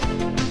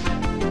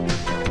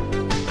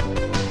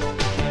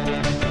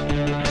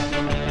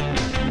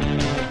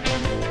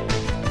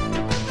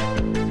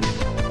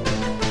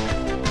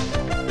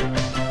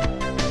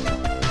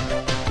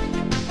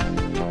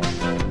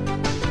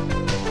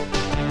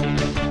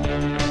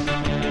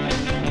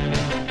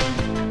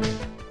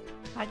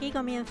Aquí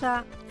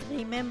comienza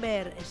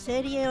Remember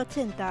Serie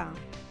 80.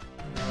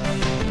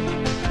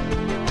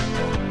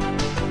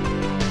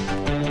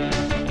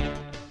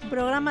 Un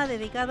programa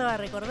dedicado a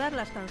recordar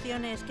las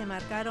canciones que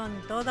marcaron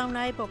toda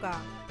una época.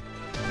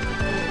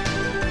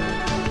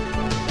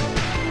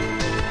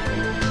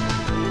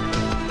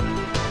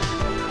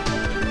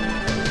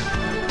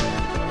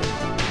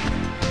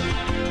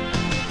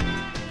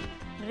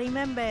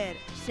 Remember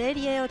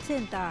Serie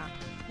 80,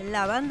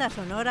 la banda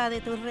sonora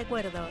de tus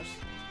recuerdos.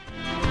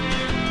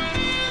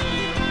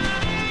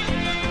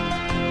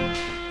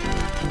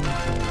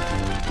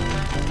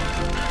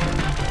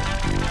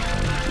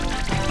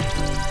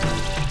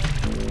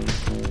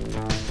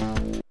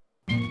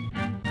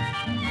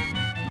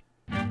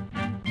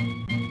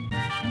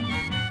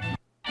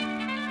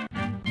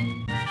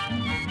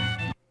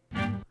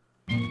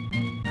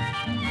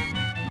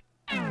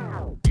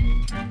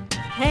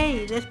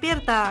 ¡Hey,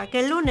 despierta! Que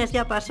el lunes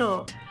ya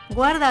pasó.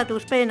 Guarda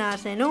tus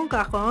penas en un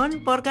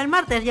cajón porque el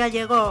martes ya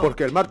llegó.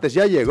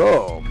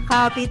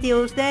 ¡Happy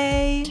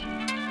Tuesday!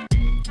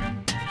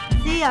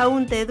 Si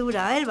aún te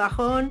dura el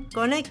bajón,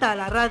 conecta a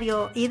la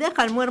radio y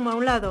deja el muermo a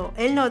un lado.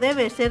 Él no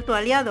debe ser tu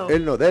aliado.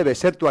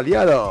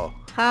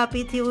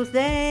 ¡Happy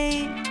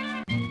Tuesday!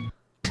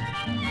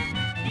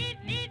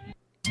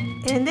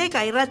 En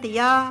Deca y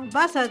Ratilla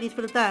vas a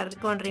disfrutar.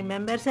 Con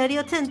Remember Serie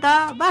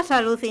 80 vas a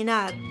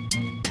alucinar.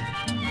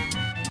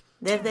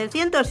 Desde el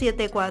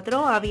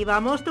 107.4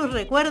 avivamos tus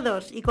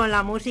recuerdos y con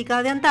la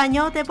música de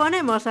antaño te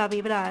ponemos a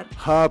vibrar.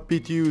 ¡Happy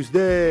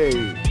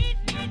Tuesday!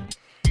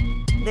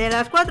 De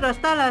las 4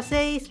 hasta las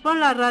 6 pon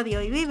la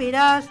radio y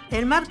vivirás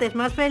el martes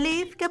más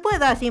feliz que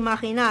puedas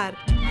imaginar.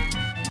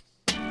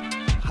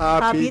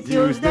 ¡Happy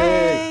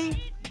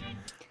Tuesday!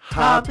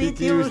 ¡Happy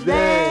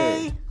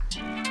Tuesday!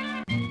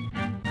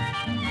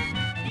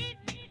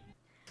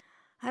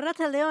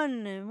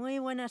 Arratsaldeon, muy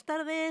buenas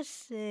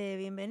tardes,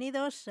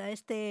 bienvenidos a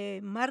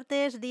este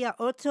martes, día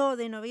 8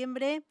 de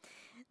noviembre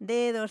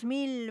de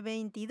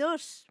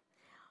 2022.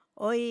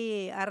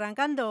 Hoy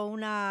arrancando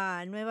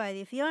una nueva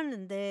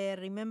edición de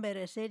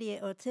Remember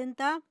Serie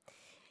 80.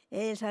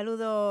 El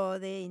saludo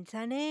de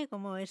Insane,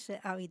 como es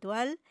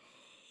habitual.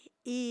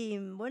 Y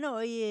bueno,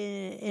 hoy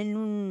en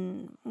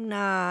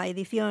una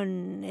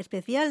edición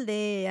especial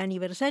de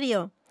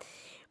aniversario,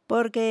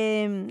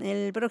 porque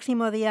el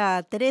próximo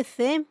día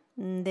 13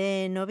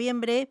 de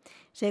noviembre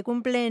se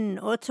cumplen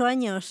 8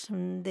 años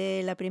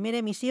de la primera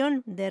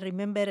emisión de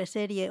Remember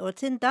Serie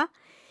 80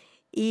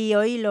 y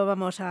hoy lo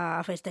vamos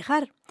a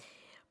festejar.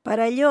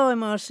 Para ello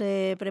hemos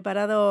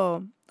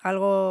preparado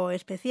algo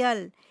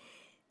especial.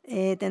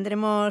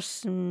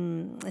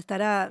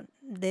 Estará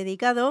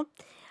dedicado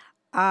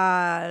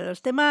a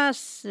los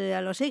temas,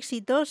 a los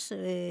éxitos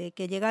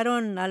que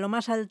llegaron a lo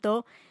más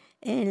alto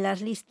en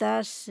las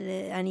listas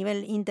a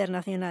nivel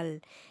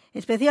internacional.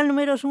 Especial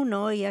números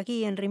 1 hoy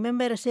aquí en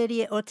Remember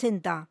Serie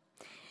 80.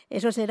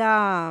 Eso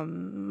será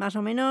más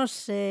o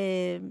menos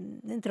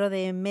dentro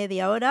de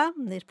media hora,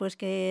 después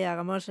que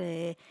hagamos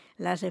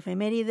las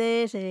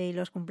efemérides y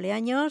los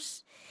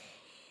cumpleaños.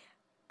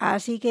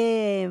 Así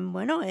que,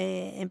 bueno,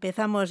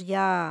 empezamos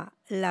ya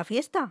la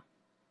fiesta.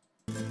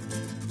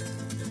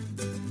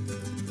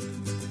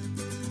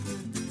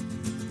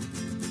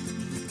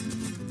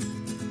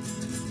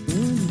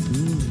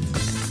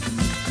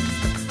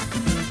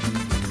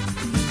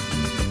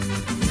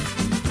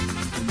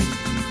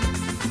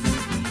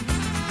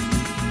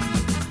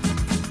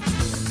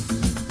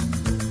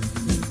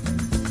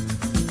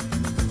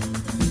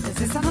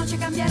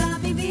 Cambiará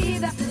mi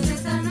vida desde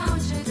esta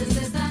noche.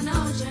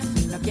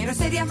 No quiero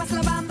ser ya más la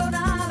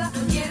abandonada.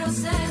 No quiero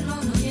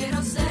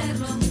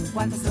serlo.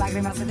 Cuántas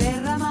lágrimas he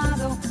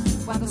derramado,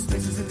 cuántos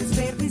besos he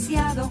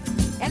desperdiciado.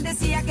 Él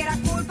decía que era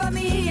culpa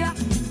mía,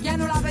 que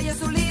anulaba yo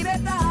su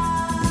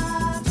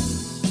libertad.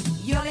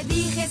 Yo le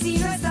dije, si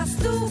no estás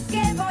tú,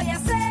 ¿qué voy a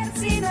hacer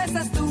si no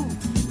estás tú?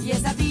 Y he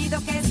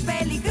sabido que es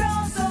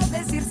peligroso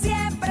decir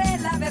siempre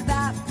la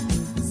verdad.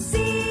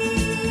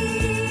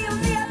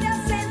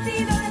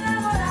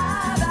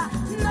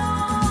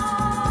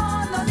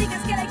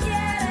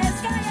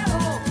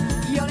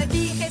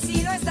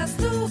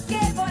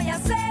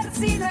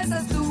 Si no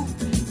estás tú,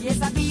 y he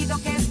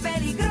sabido que es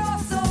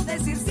peligroso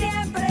decir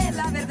siempre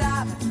la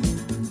verdad.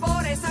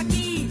 Por eso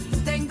aquí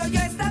tengo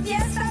yo esta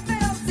fiesta,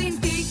 pero sin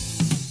ti.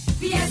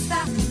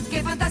 Fiesta,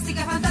 qué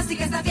fantástica,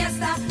 fantástica esta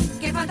fiesta.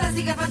 Qué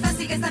fantástica,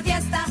 fantástica esta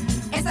fiesta.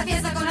 Esta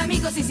fiesta con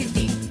amigos y sin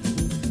ti.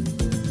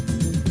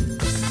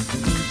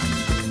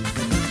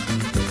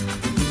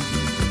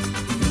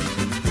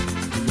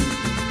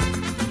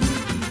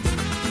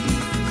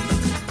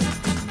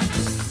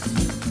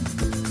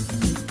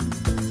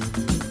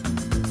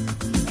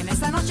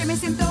 Me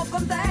siento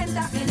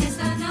contenta en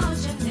esta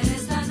noche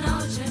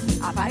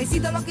ha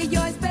aparecido lo que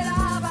yo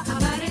esperaba.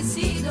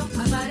 Aparecido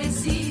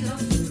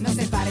no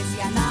se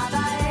parecía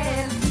nada a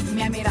él.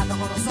 Me ha mirado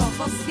con los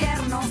ojos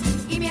tiernos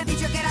y me ha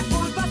dicho que era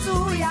culpa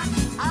suya.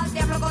 Al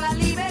diablo con la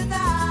libertad.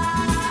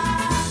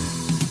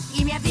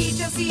 Y me ha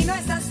dicho, si no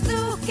estás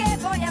tú, ¿qué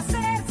voy a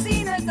hacer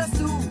si no estás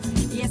tú?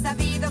 Y he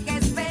sabido que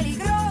es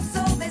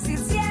peligroso decir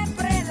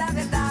siempre la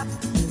verdad.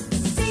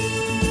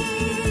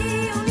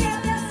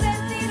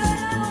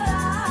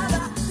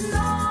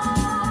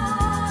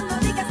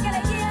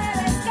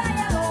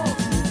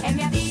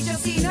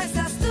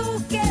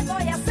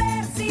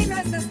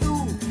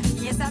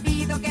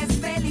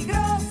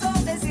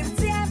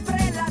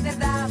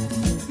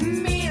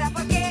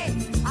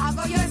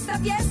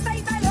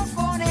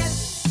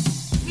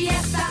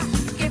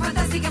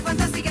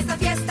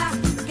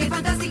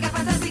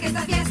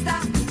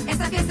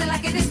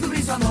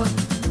 su amor.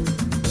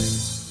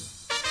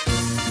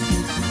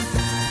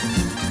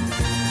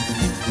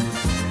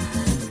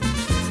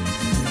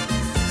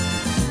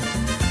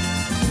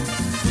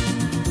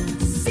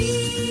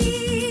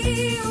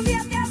 Si un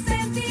día te has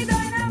sentido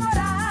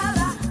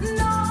enamorada,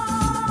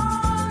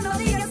 no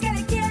digas que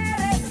le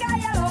quieres,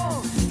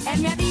 cállalo.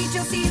 Él me ha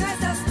dicho, si no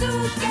estás tú,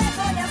 ¿qué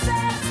voy a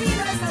hacer si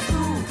no estás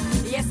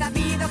tú? Y he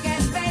sabido que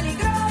es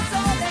peligroso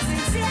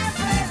decir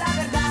siempre la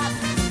verdad.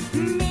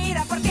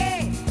 Mira por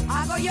qué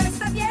hago yo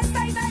esta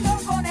fiesta y bailo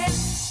con él.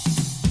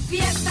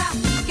 Fiesta,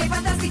 qué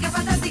fantástica,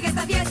 fantástica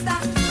esta fiesta.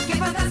 Qué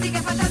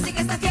fantástica,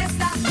 fantástica esta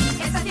fiesta.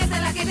 Esta fiesta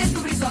en la que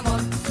descubrí su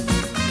amor.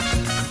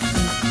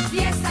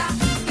 Fiesta,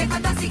 qué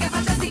fantástica,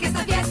 fantástica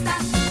esta fiesta.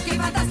 Qué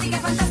fantástica,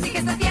 fantástica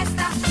esta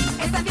fiesta.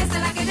 Esta fiesta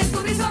en la que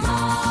descubrí su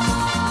amor.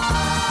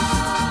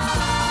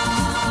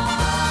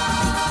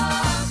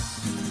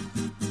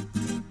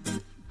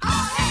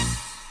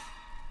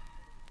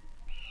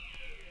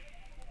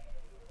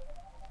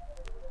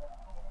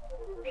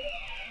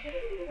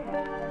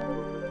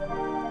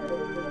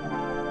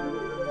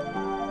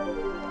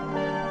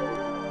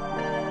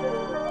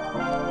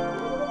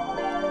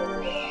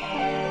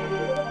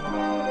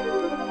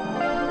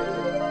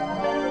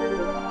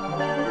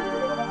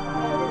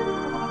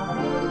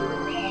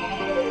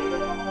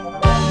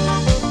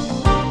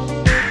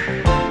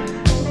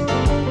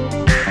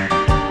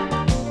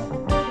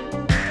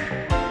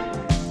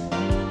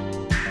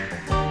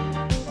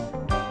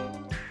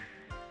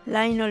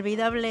 La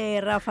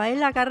inolvidable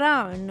Rafaela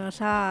Carrà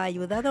nos ha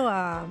ayudado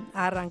a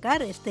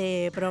arrancar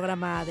este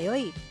programa de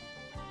hoy.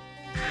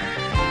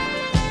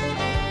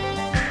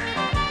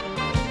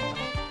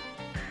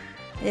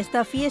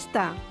 Esta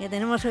fiesta que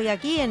tenemos hoy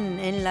aquí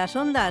en las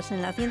ondas,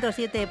 en la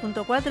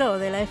 107.4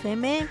 de la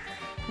FM,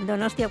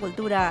 Donostia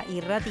Kultura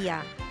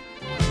Irratia.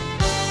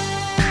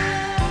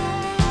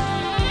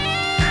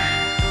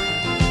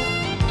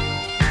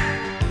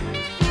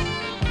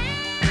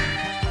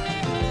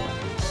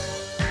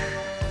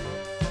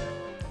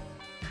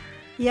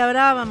 Y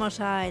ahora vamos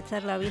a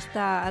echar la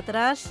vista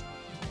atrás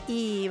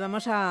y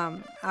vamos a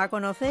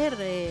conocer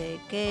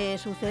qué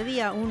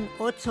sucedía un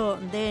 8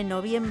 de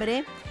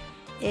noviembre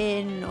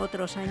en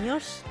otros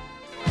años,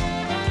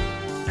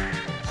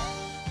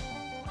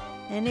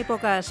 en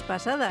épocas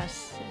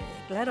pasadas,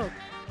 claro,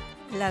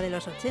 la de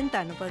los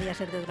 80, no podía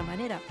ser de otra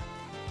manera.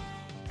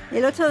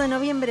 El 8 de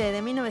noviembre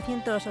de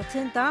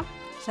 1980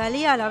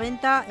 salía a la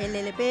venta el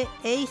LP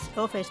Ace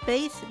of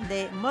Space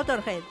de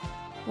Motorhead,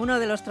 uno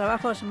de los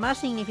trabajos más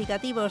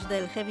significativos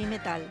del heavy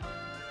metal.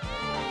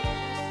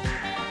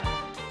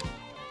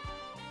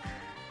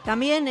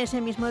 También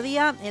ese mismo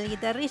día, el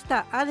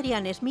guitarrista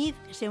Adrian Smith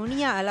se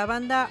unía a la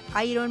banda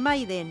Iron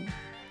Maiden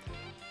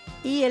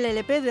y el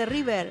LP de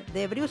River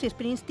de Bruce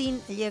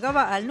Springsteen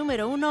llegaba al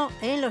número 1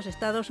 en los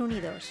Estados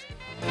Unidos.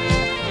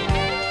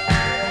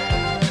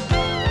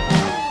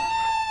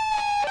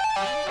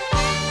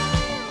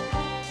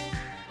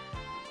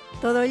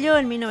 Todo ello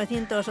en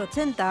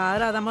 1980,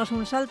 ahora damos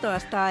un salto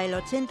hasta el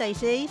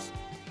 86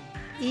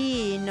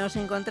 y nos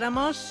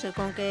encontramos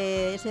con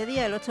que ese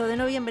día, el 8 de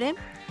noviembre,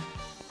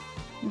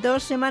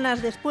 2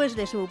 semanas después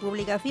de su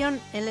publicación,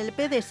 el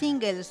LP de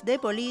singles de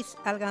Police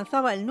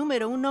alcanzaba el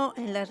número 1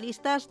 en las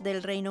listas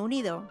del Reino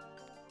Unido.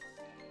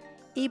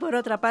 Y por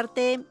otra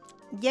parte,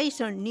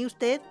 Jason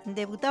Newsted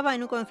debutaba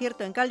en un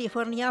concierto en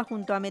California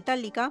junto a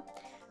Metallica,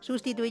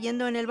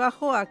 sustituyendo en el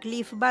bajo a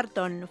Cliff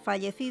Burton,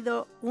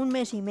 fallecido un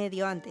mes y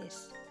medio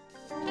antes.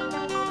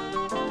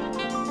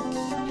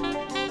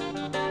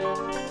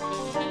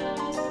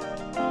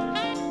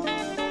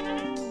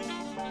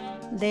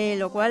 De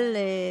lo cual,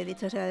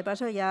 dicho sea de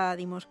paso, ya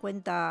dimos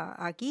cuenta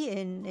aquí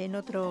en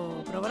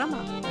otro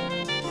programa,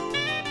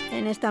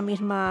 en esta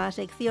misma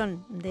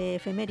sección de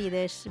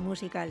efemérides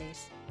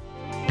musicales.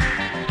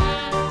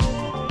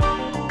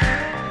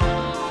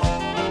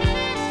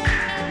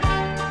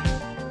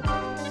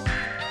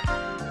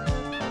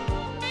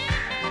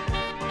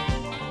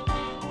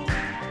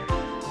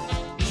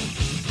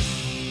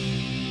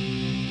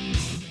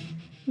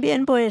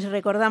 Bien, pues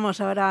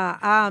recordamos ahora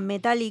a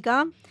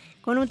Metallica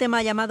con un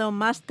tema llamado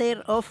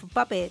Master of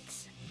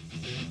Puppets.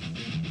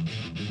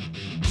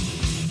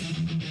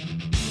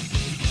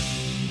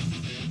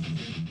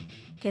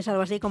 Que es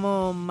algo así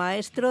como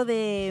maestro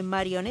de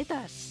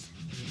marionetas.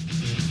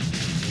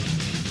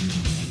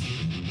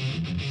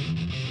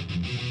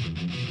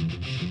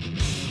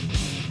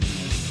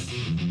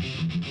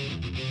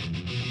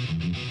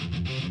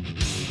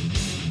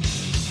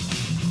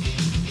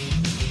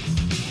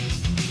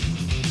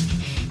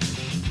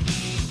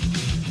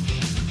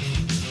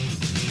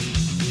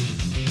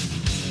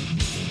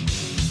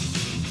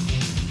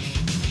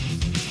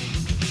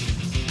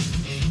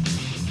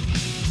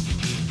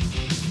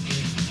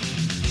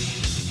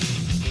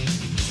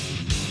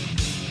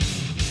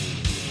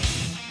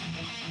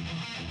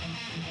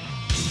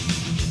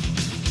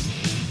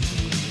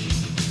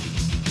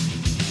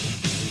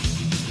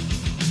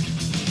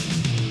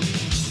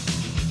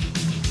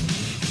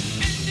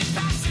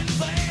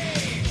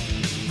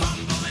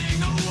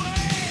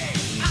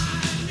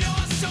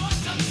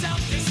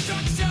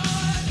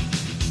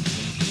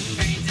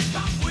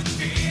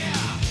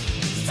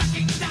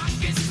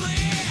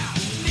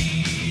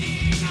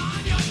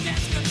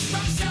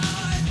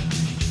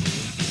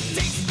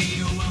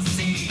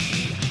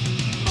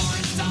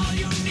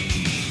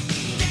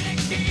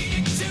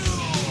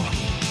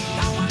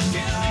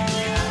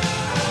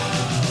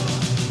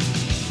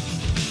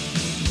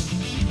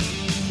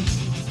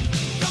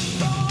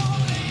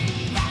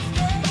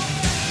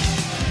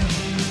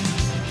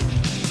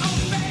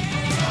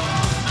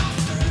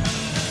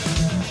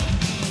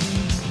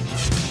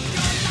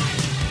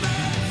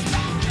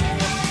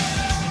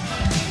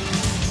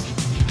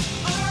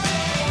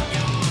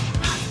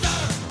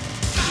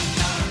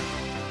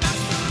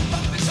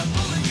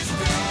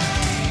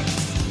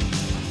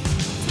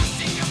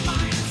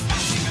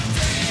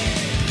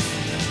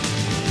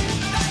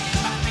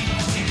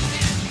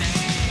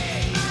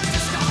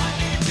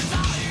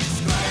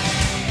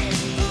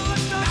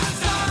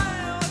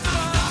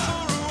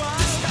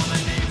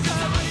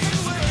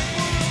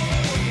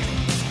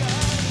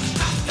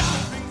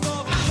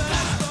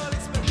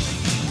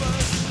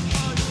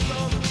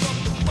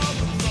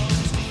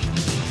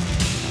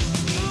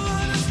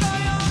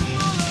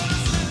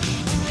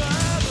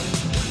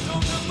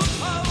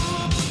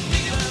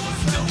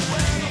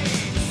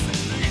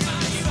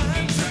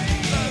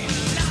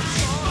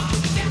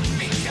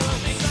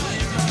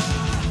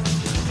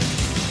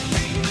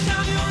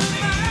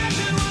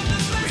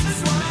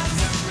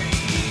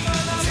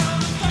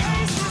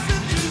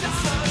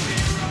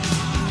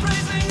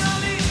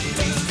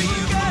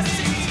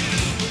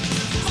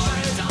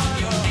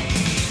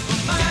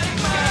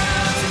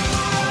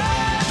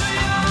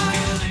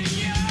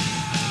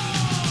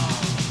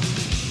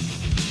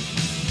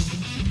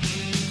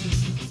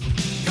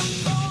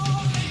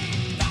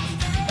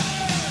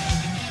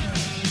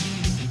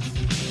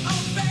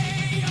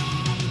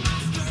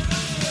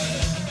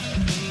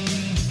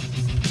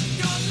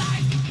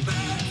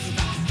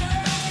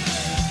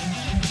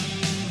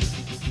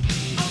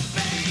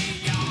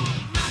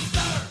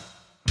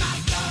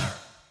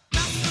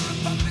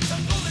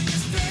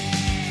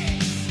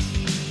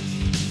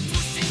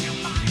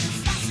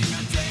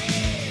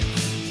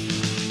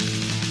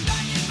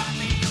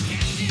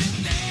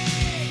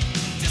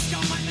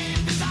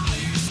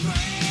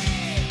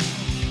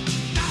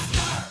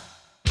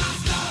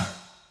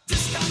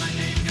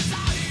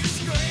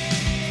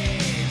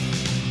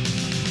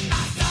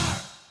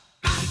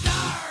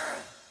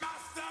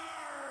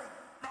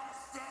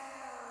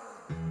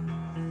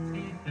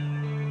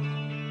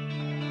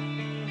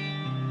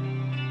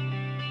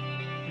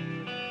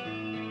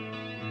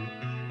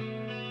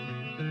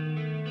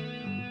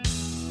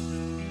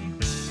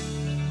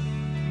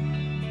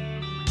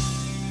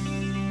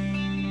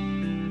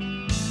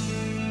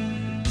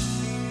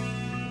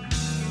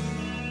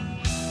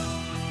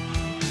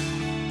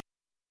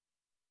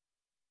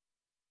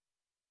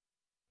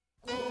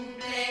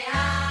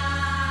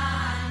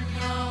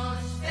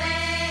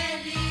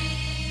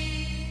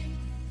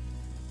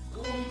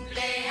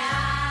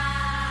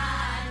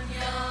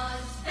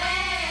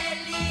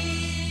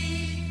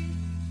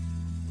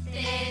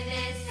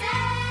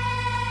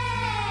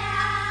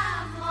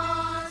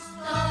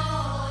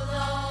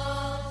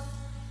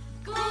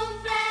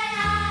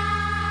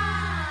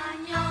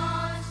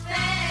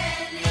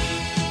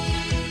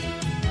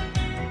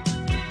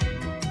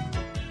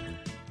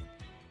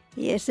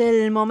 Y es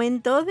el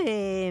momento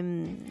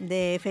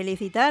de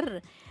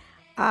felicitar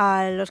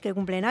a los que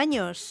cumplen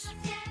años.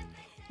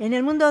 En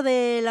el mundo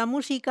de la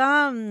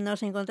música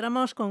nos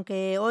encontramos con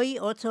que hoy,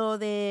 8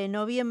 de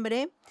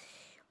noviembre,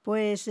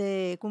 pues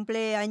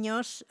cumple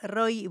años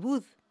Roy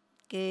Wood,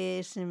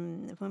 que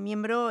fue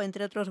miembro,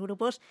 entre otros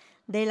grupos,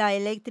 de la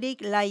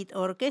Electric Light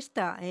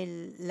Orchestra,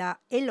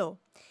 la ELO.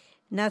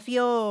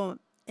 Nació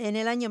en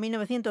el año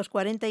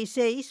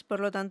 1946, por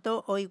lo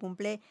tanto, hoy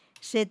cumple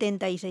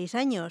 76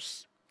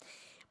 años.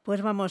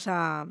 Pues vamos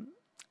a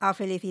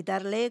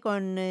felicitarle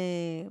con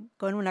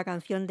una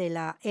canción de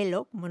la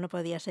ELO, como no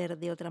podía ser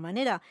de otra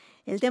manera.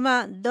 El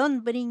tema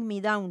Don't Bring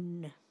Me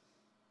Down.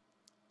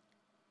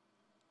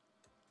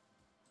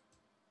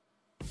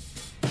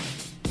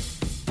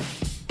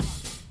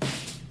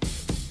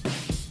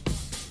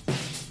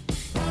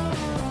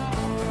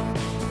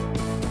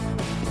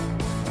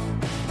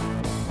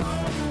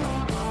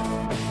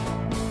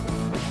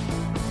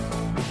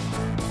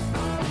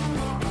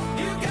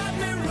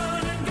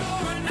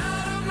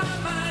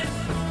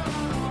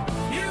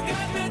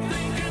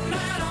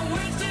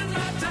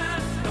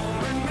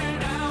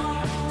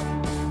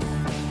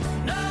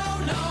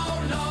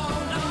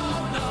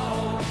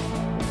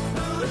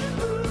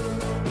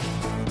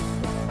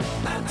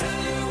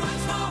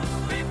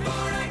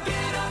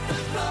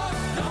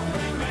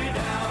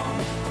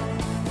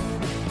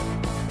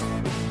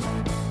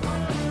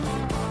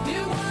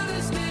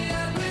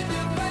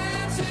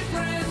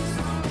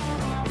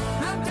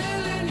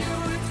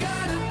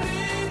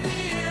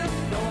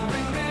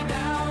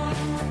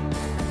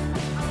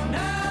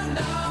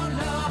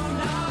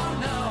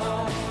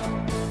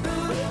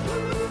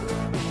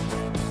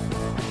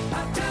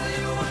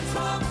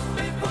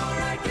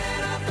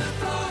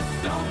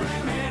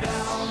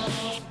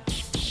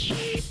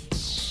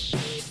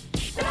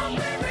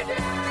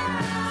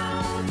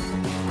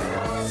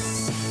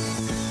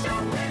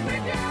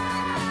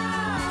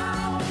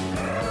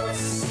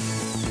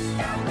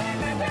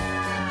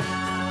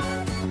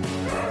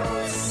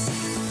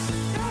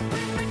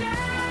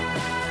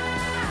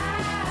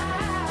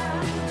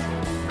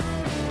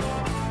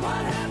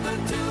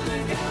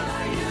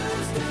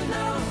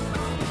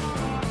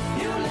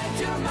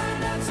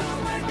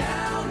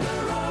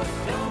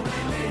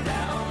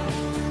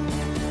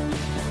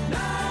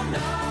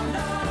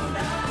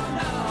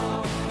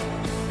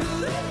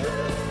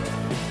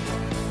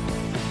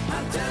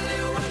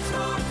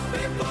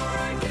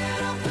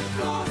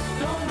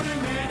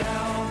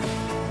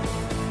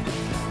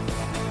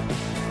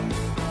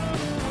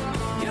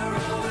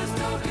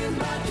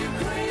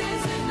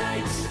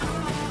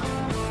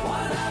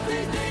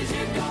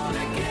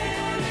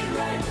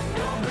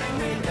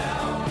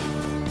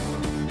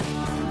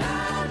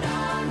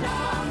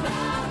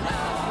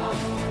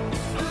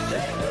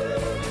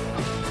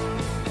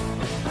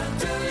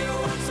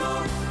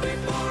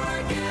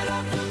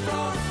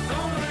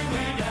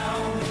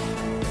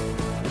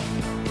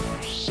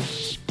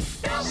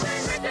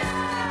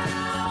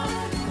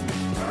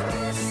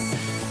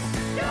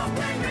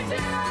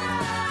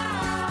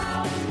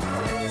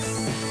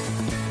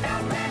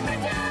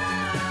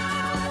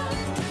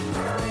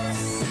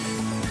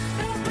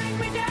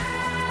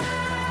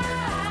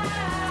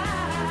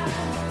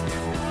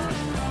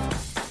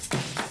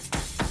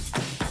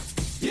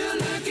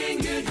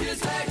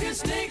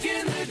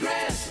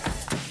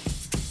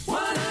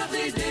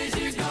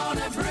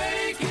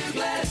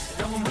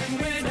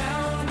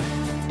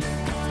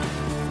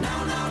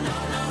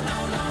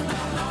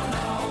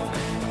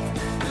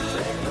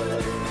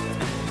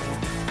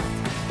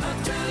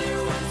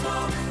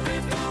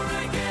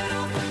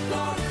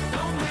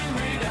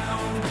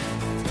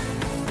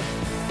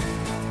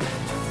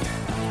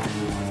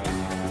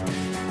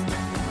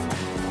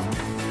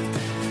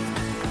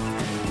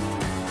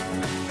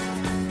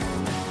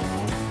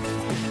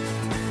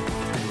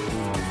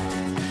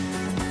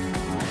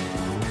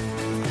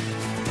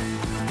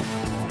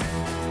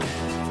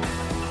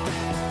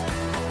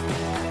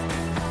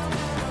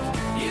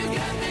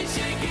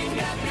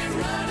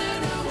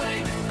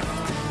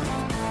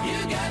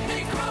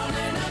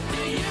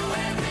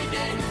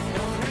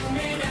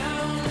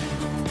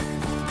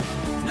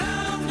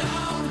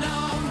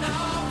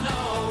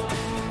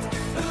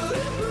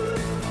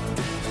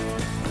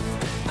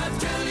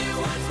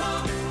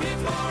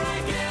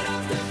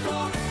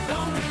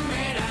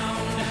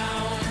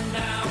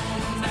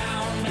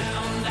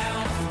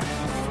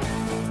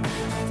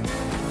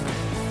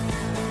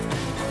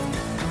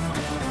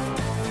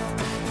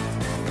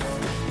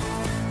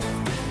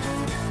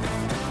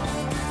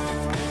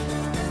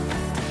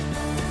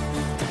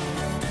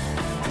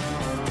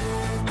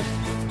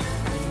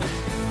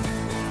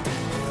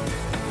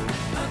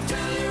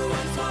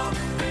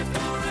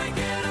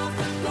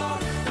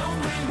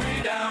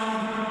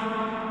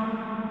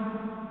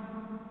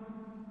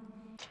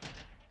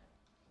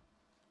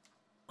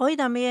 Hoy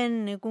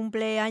también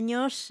cumple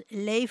años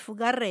Leif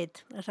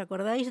Garrett. ¿Os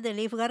acordáis de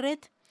Leif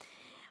Garrett?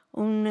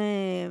 Un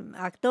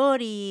actor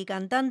y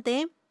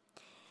cantante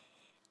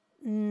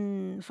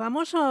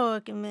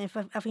famoso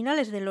a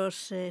finales de los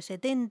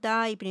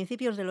 70 y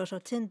principios de los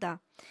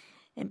 80.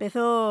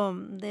 Empezó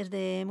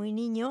desde muy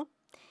niño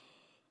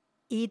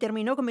y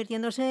terminó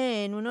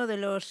convirtiéndose en uno de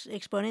los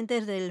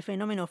exponentes del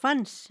fenómeno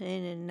fans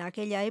en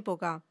aquella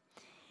época.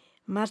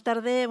 Más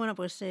tarde,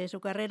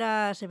 su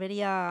carrera se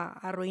vería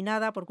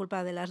arruinada por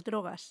culpa de las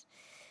drogas.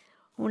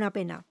 Una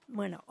pena.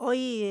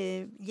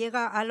 Hoy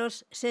llega a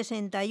los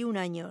 61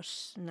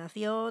 años.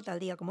 Nació tal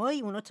día como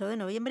hoy, un 8 de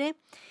noviembre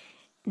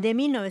de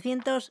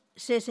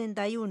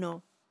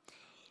 1961.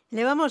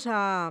 Le vamos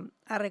a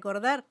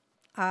recordar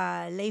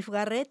a Leif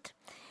Garrett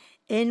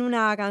en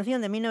una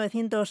canción de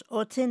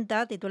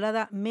 1980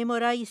 titulada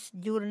Memorize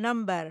Your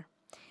Number.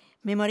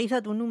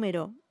 Memoriza tu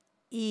número.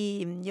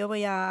 Y yo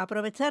voy a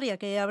aprovechar, ya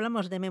que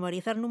hablamos de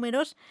memorizar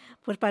números,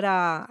 pues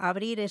para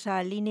abrir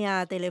esa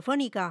línea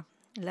telefónica.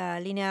 La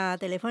línea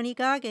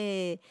telefónica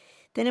que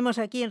tenemos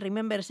aquí en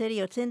Remember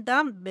Serie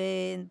 80,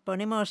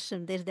 ponemos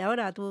desde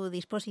ahora a tu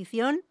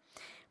disposición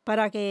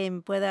para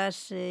que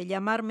puedas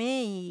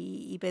llamarme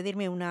y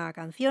pedirme una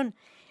canción.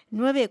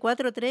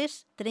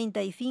 943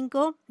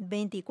 35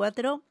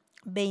 24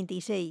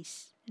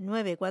 26.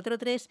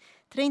 943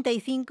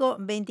 35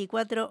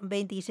 24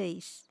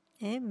 26.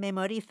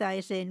 Memoriza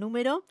ese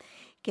número,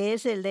 que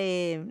es el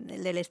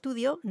del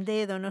estudio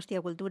de Donostia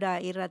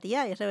Kultura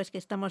Irratia. Ya sabes que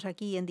estamos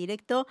aquí en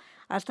directo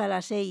hasta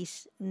las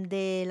 6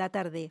 de la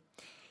tarde.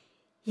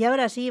 Y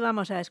ahora sí,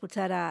 vamos a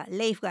escuchar a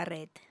Leif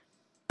Garrett.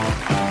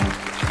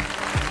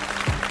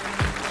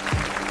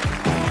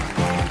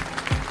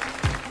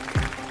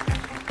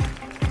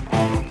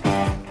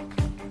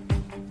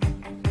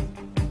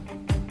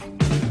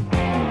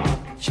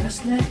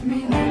 Just let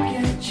me look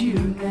at you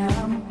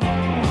now.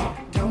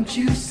 Don't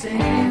you say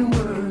a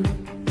word.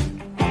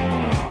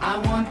 I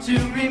want to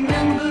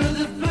remember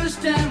the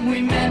first time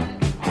we met.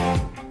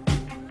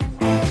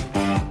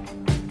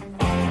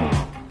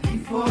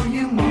 Before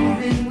you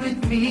move in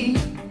with me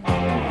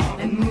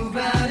and move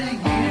out a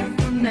year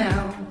from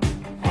now.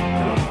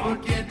 Don't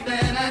forget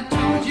that I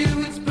told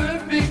you it's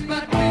perfect,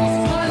 but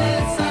please spoil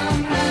it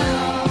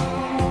somehow.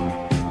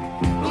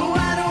 Oh,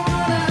 I don't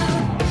wanna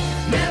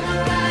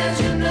memorize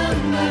your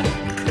number.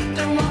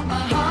 Don't want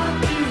my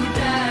heart to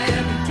die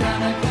every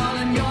time I call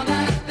and you're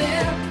not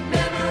there.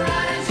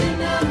 Memorize your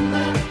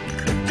number.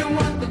 Don't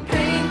want the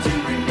pain to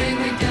remain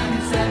way down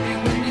inside me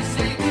when you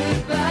say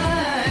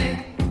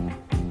goodbye.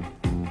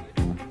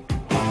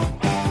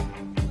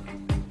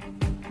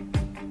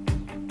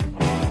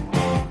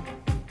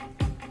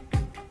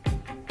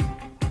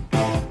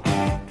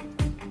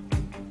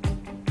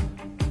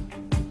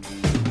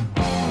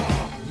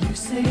 You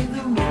say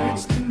the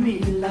words to me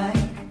like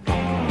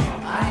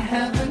I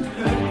haven't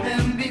heard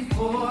them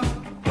before.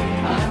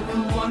 I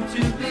will want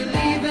to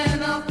believe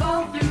and I'll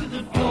fall through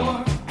the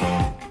floor.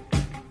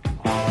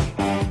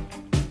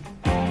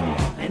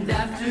 And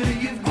after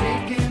you've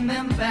taken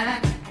them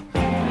back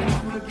and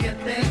forget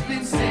they've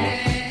been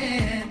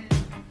said,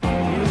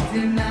 you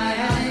deny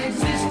I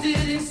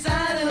existed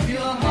inside of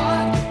your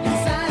heart,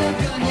 inside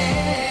of your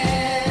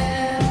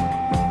head.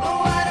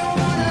 Oh, I don't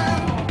wanna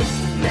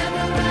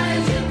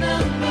memorize your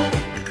number.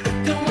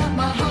 Don't want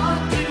my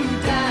heart to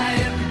die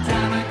every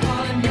time I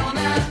call and you're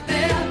not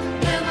there.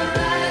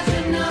 Memorize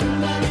your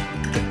number.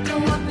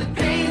 Don't want the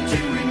pain to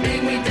remain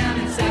way down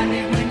inside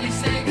me when you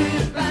say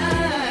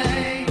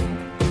goodbye.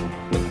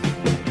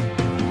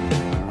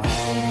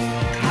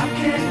 How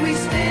can we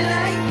stay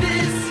like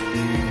this?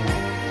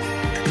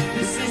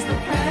 This is the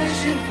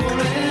passion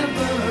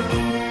forever.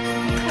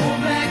 Hold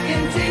back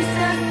and taste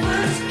that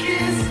first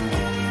kiss.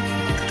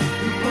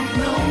 We both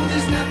know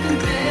there's nothing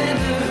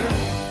better.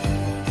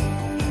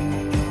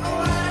 Oh,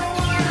 I don't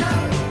wanna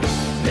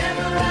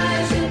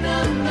memorize your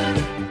number.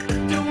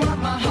 Don't want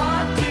my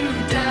heart to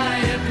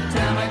die every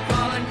time I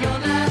call and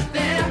you're not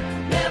there.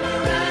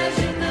 Memorize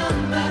your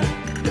number.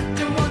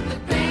 Don't want the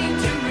pain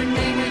to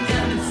remain way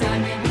down inside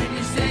me when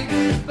you say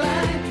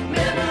goodbye.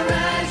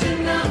 Memorize your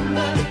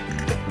number.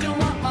 Don't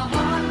want my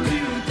heart to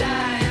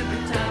die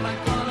every time I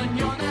call and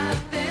you're not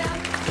there.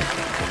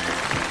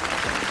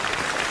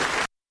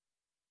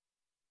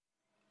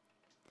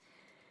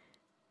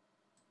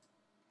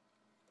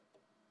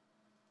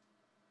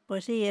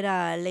 Pues sí,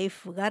 era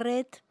Leif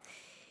Garrett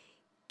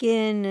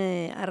quien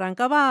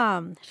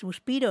arrancaba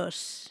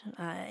suspiros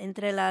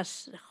entre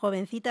las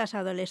jovencitas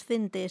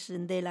adolescentes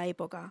de la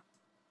época.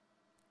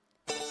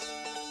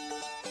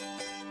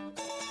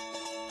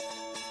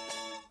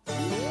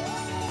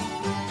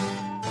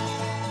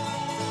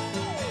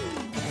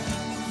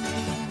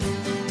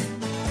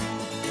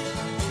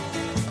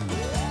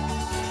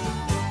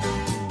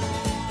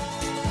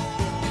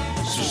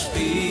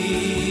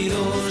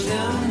 Suspiros de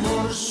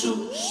amor,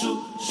 suspiros.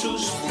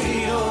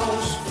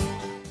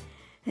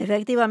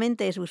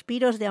 Efectivamente,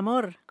 suspiros de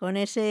amor, con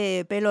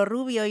ese pelo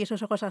rubio y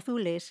esos ojos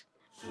azules.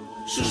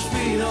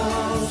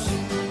 Suspiros,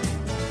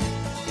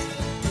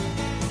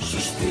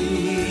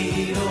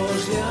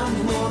 suspiros de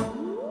amor,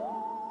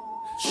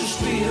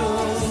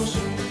 suspiros.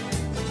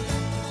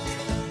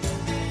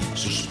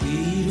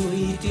 Suspiro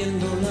y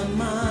tiendo la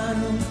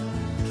mano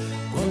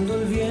cuando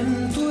el viento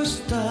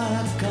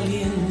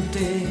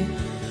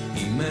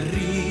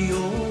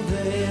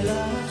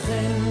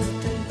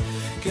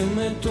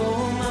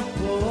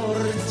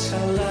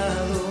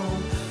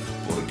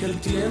que el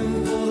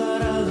tiempo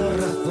dará la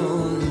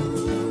razón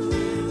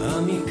a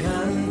mi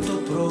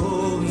canto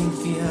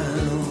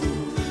provinciano.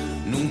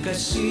 Nunca he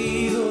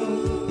sido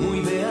muy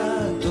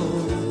beato,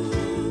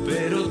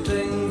 pero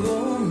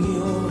tengo mi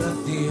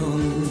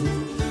oración.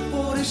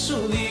 Por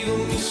eso digo,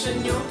 mi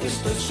Señor, que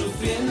estoy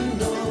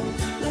sufriendo.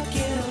 La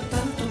quiero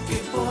tanto que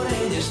por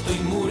ella estoy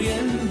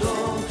muriendo.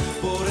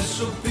 Por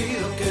eso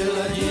pido que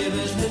la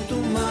lleves de tu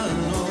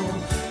mano.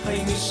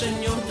 Ay, mi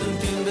Señor, tú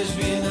entiendes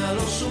bien a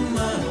los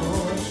humanos.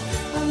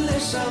 Hazle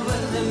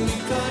saber de mi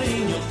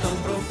cariño tan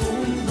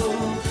profundo.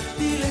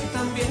 Dile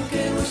también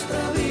que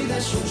nuestra vida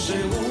es un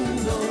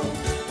segundo.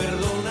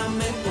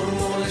 Perdóname por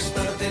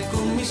molestarte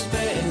con mis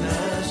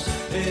penas,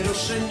 pero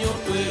Señor,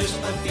 tú eres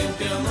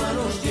paciente a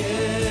manos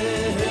llenas.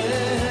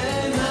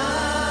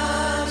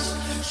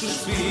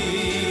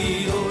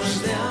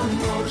 Suspiros de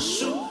amor,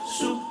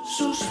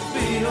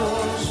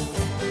 suspiros.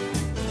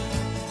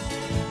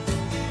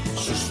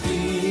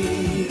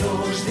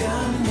 Suspiros de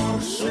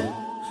amor,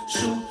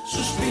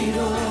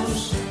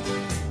 suspiros.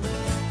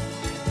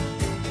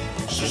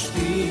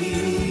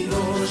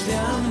 Suspiros de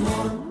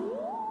amor,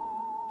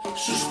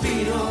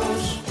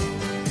 suspiros.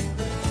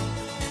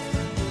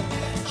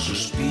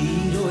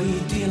 Suspiro y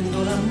tiendo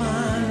la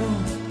mano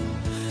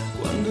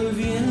cuando el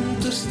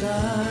viento está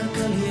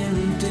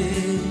caliente.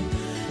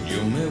 Yo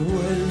me he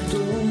vuelto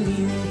un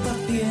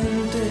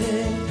impaciente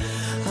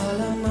al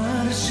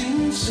amar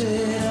sin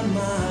ser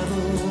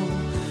amado.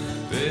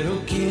 Pero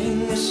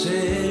 ¿quién es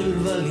el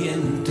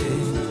valiente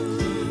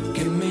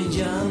que me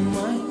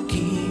llama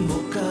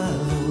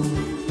equivocado?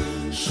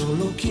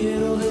 Solo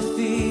quiero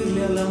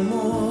decirle al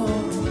amor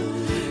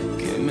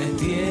que me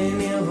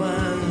tiene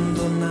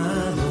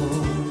abandonado.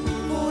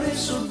 Por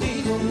eso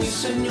digo, mi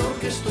Señor,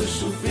 que estoy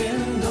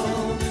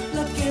sufriendo.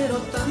 La quiero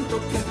tanto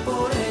que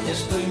por ella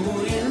estoy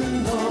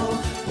muriendo.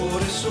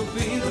 Por eso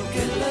pido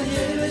que la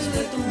lleves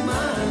de tu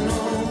mano.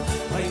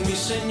 Ay, mi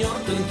Señor,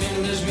 tú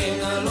entiendes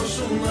bien a los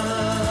humanos.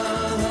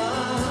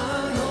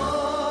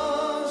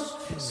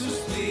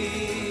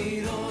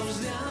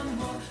 Suspiros de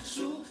amor,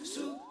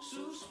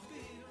 suspiros.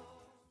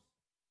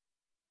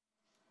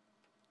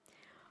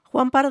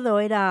 Juan Pardo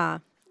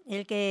era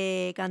el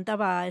que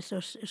cantaba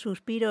esos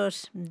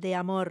suspiros de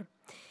amor.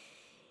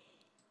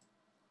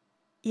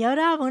 Y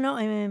ahora, bueno,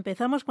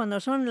 empezamos cuando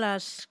son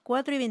las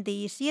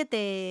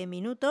 4:27,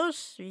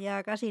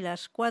 ya casi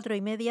las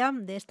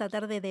 4:30 de esta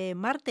tarde de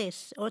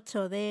martes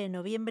 8 de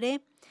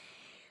noviembre.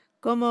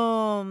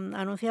 Como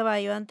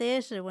anunciaba yo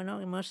antes, bueno,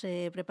 hemos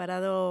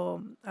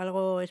preparado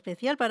algo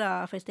especial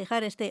para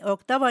festejar este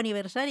 8º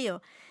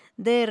aniversario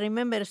de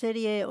Remember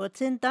Serie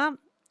 80,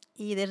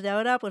 y desde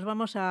ahora pues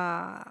vamos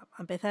a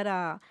empezar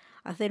a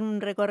hacer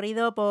un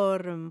recorrido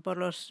por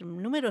los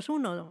números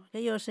 1,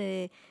 aquellos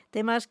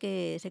temas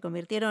que se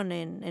convirtieron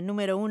en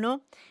número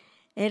 1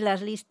 en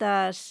las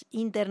listas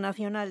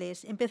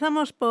internacionales.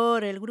 Empezamos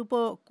por el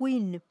grupo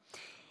Queen,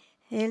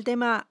 el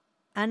tema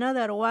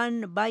Another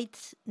One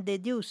Bites the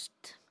Dust.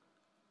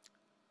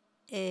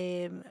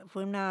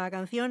 Fue una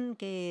canción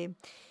que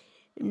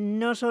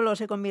no solo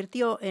se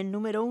convirtió en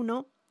número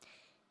 1,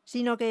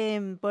 sino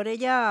que por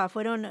ella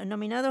fueron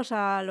nominados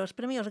a los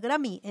premios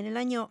Grammy en el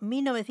año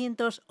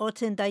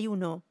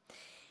 1981.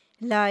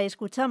 La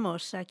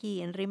escuchamos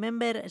aquí en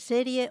Remember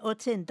Serie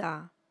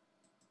 80.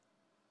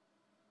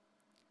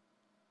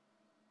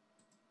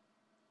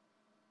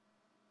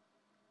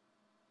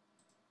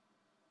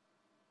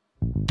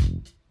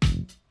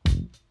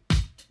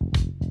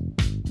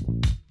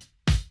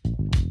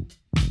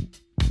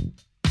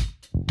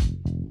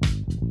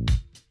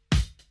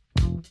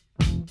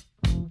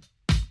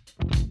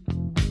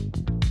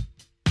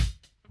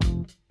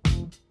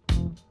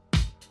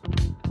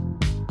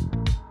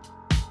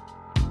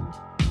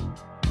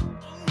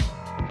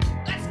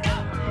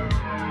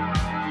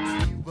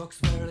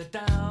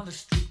 Down the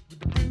street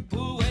with the brim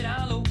pulled way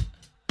down low.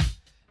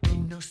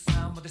 Ain't no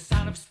sound but the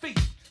sound of speed.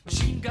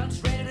 Machine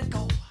guns ready to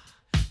go.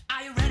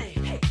 Are you ready?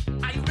 Hey,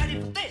 are you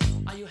ready for this?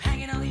 Are you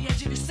hanging on the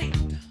edge of your seat?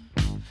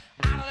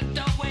 Out of the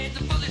doorway,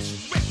 the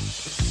bullets rip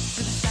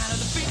to the sound of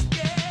the beat.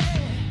 Yeah.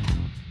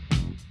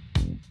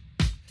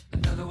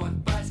 Another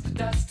one bites the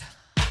dust.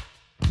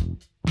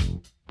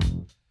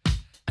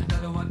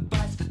 Another one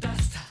bites the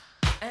dust.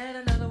 And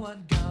another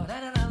one gone.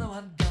 And another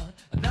one gone.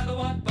 Another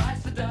one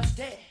bites the dust.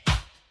 Hey.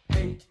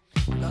 Hey,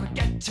 I'm gonna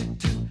get you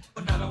too.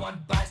 Another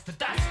one bites the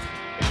dust.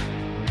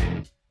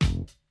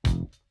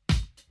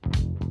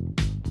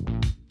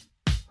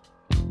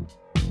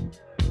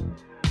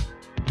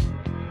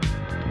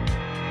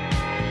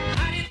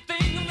 How do you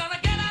think I'm gonna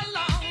get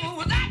along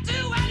without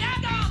you when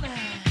you're gone?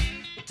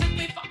 You took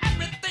me for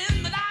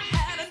everything that I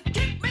had and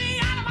kicked me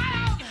out of my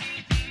own.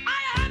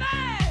 Are you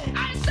happy?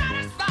 Are you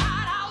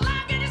satisfied? How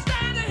long can you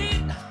stand the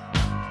heat?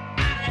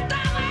 Out of the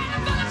doorway, the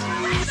bullets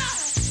rain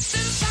to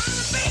the sound of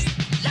the beat.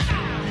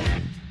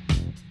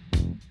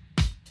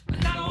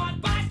 Another one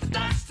bites the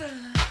dust.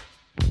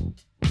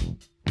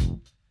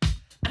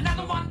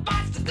 Another one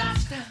bites the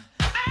dust.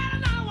 And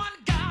another one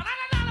gone.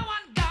 And another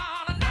one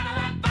gone. Another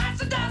one bites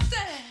the dust.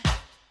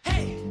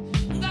 Hey,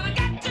 I'm gonna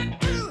get you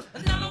too.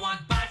 Another one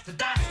bites the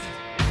dust.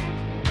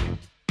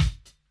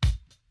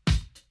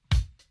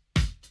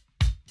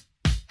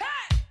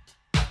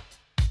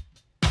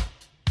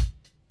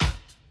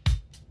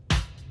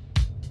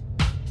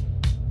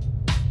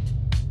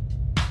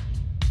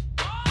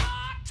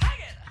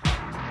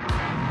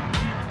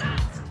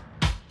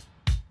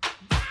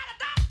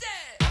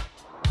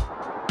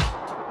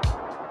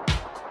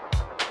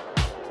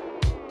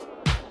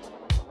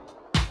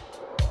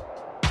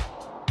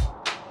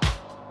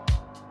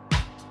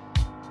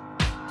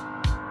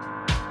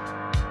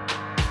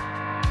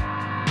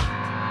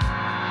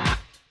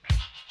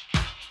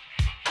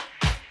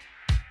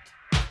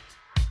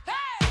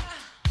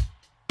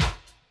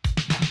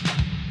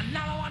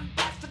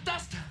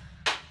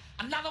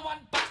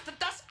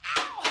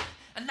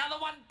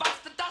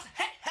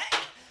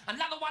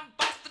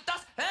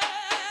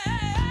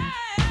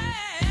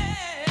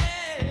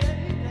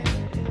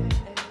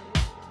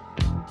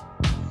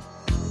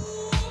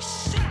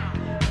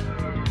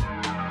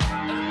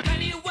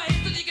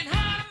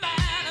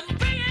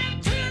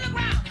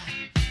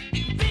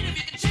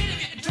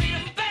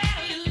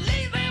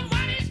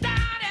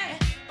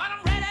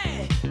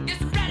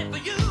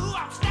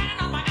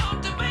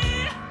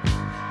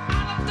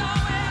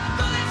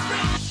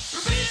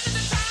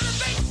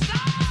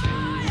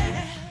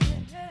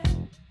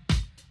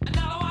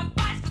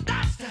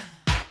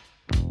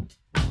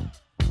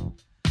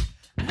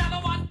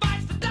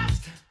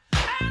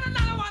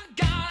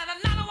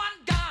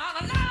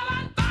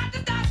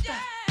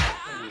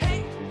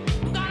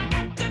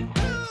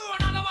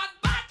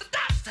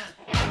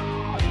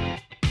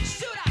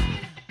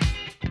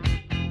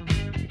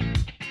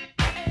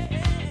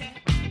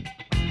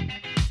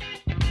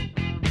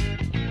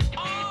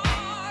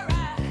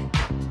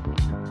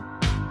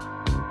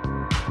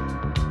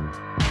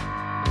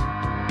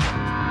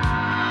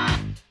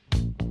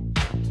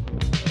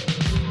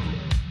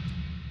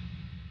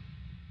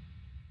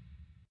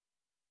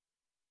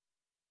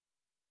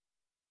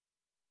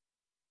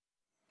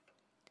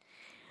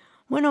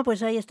 Bueno,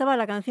 pues ahí estaba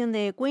la canción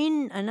de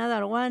Queen,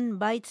 Another One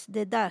Bites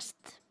the Dust.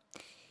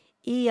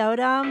 Y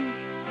ahora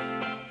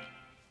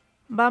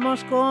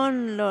vamos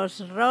con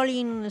los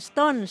Rolling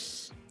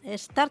Stones,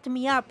 Start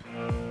Me Up.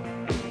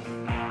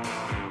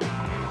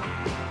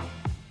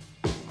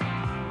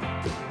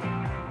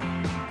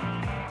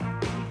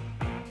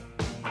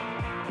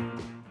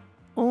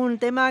 Un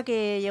tema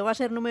que llegó a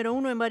ser número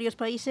 1 en varios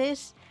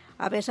países,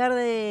 a pesar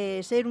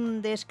de ser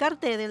un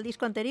descarte del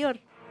disco anterior.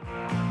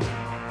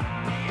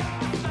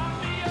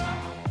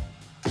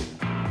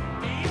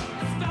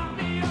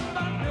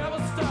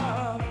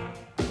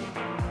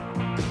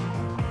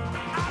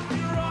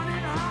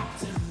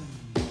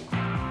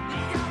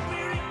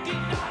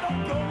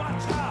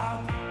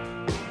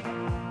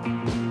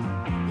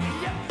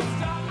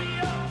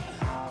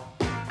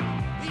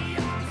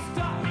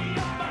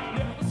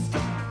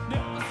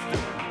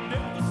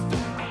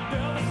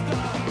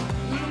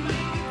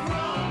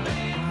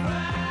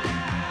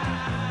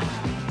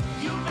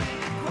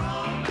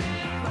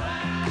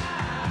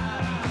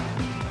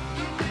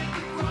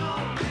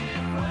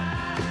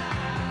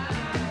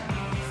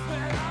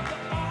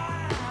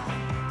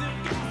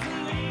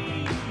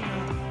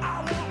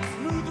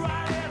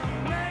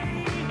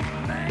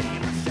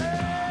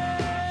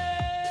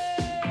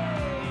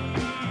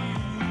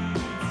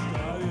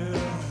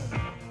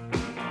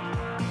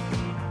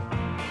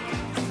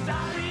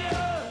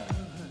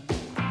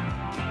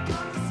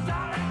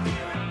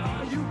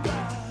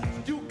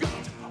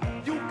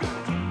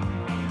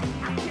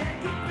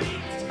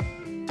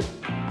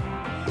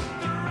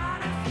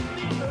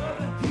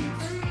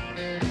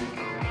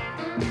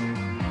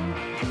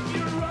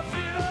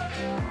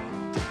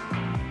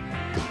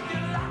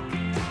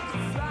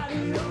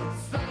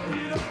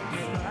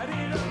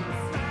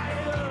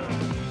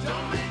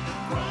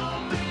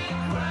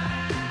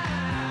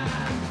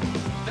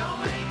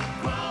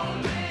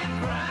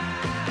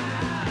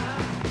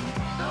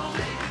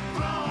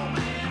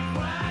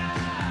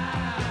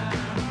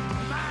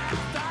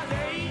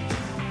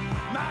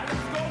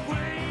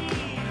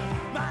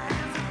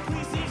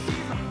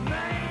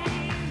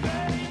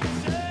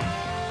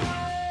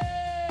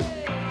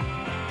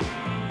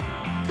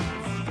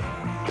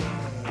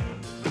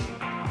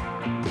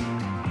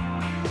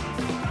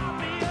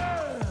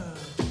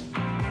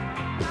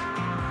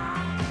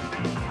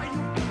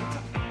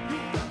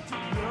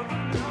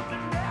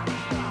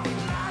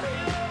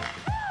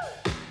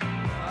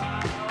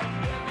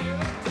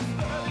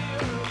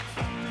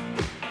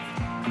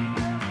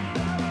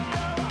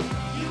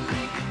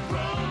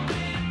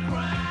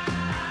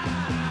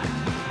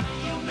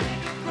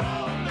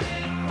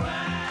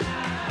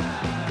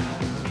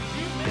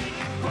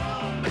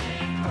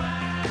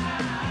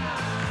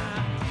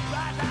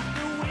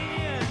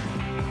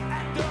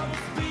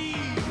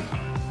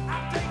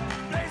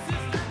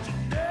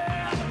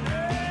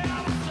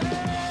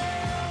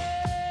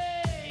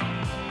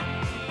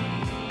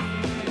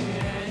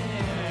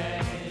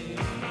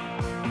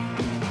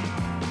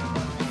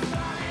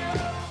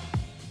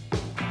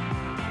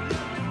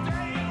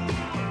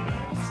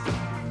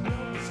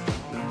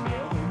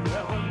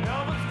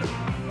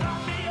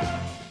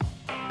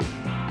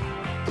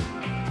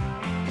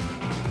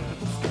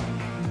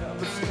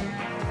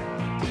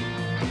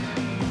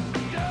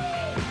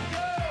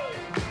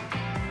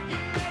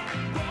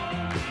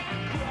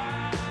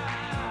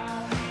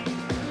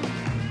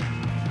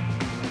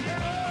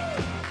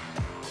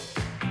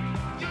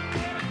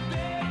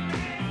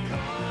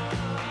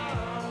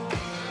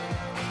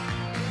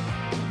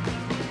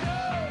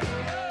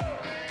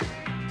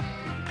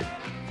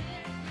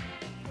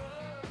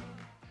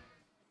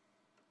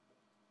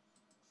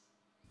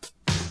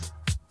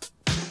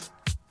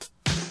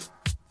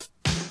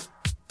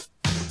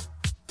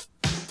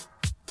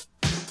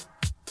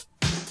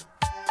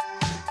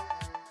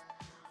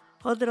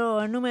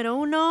 Otro número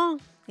 1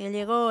 que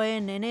llegó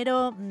en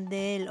enero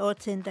del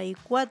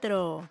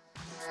 84.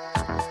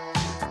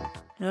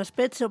 Los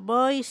Pet Shop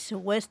Boys,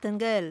 Western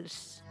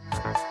Girls.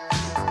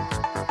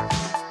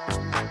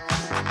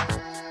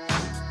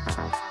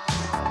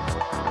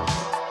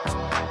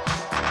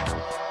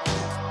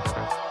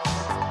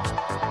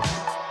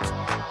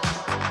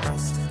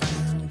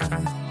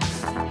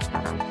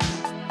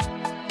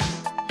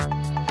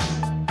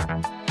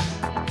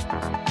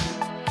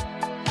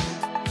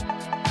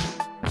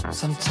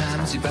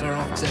 Sometimes you're better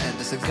off dead.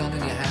 There's a gun in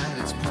your hand,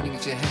 it's pointing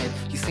at your head.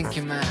 You think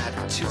you're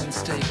mad, too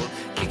unstable,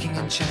 kicking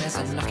in chairs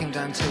and knocking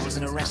down tables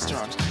in a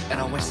restaurant in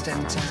a West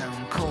End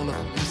town. Call the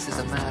police, there's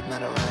a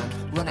madman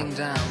around, running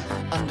down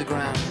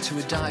underground to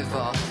a dive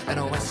bar in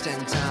a West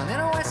End town. In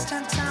a West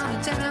End town,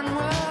 a dead end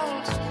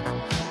world,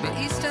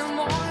 the Eastern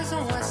boys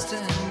and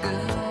Western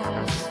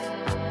girls.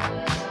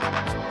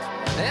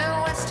 In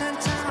a West End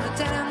town, a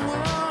dead end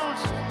world,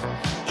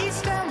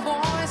 Eastern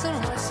boys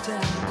and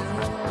Western girls.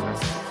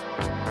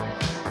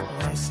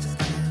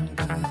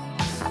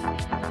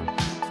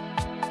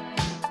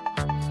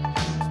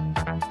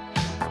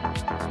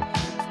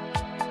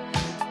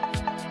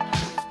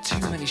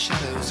 many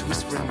shadows,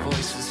 whispering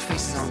voices,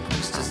 faces on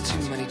posters,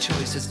 too many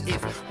choices.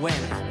 If, when,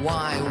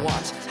 why,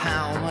 what,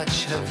 how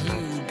much have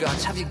you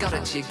got? Have you got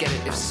it? Do you get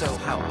it? If so,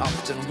 how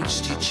often?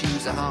 Which do you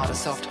choose, a hard or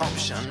soft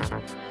option?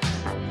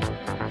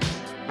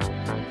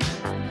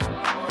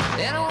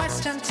 In a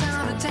western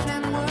town, a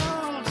dead-end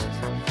world,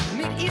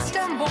 meet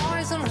eastern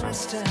boys and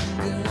western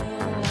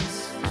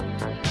girls.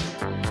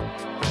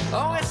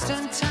 A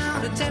western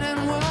town, a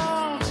dead-end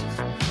world,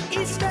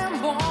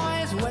 eastern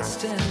boys,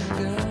 western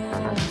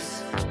girls.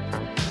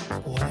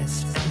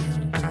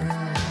 Western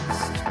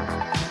girls.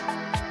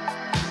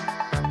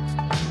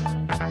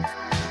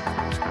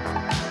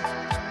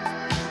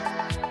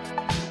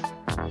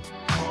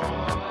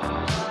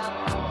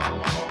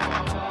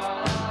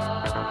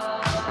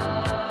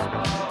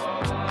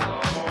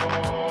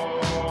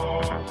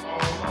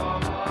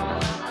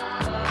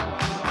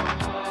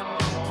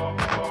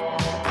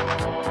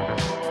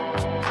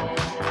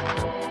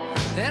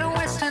 In a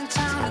western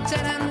town, a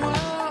dead-end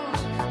world,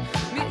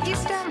 meet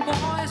eastern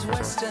boys,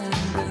 western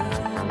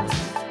girls.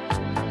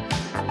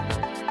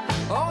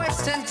 Oh,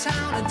 western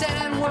town, a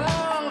dead-end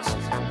world,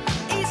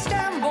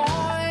 eastern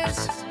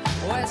boys,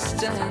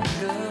 western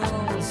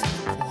girls,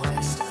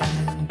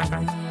 western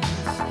girls.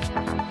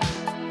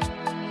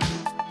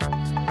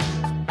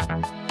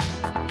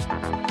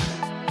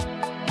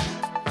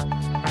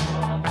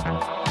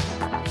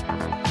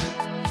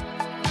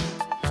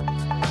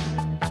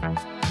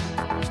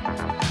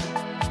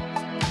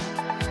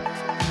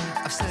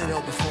 I've said it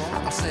all before,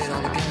 I'll say it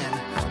all again.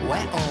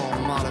 We're all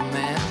modern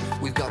men.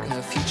 We've got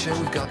no future,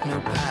 we've got no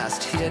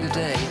past. Here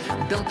today,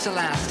 built to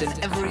last in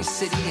every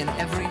city and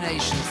every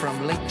nation,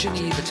 from Lake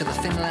Geneva to the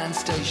Finland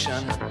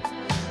station.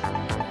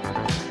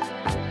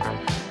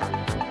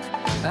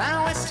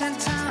 A western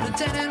town, a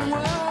dead-end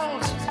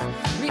world,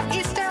 meet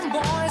eastern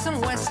boys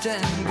and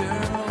western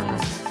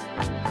girls.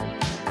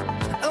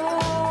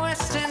 Oh,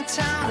 western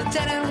town, a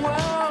dead-end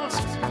world,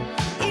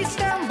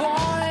 eastern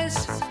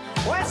boys,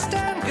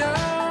 western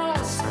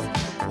girls,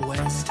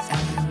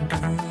 western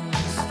girls.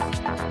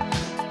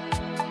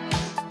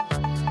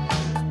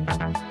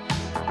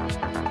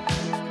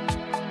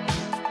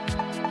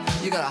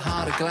 You got a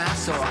heart of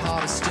glass or a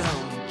heart of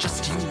stone?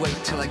 Just you wait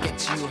till I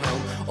get you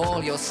home.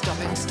 All your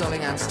stopping,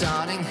 stalling and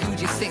starting. Who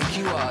do you think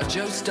you are,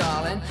 Joe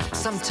Stalin?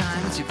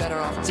 Sometimes you're better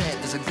off dead.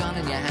 There's a gun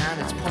in your hand,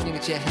 it's pointing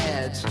at your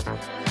head.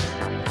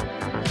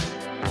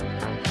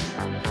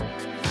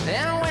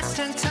 In a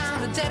western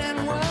town, a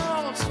dead-end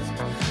world,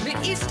 meet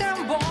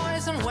eastern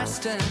boys and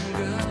western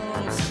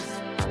girls.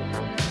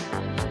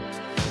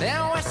 In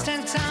a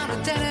western town,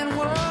 a dead-end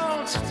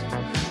world,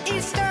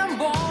 eastern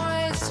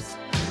boys,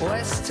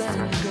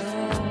 western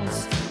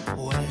girls,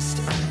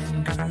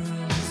 western girls.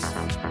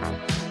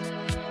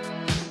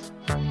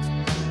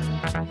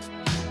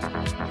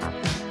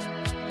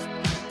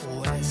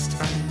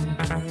 Western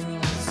girls.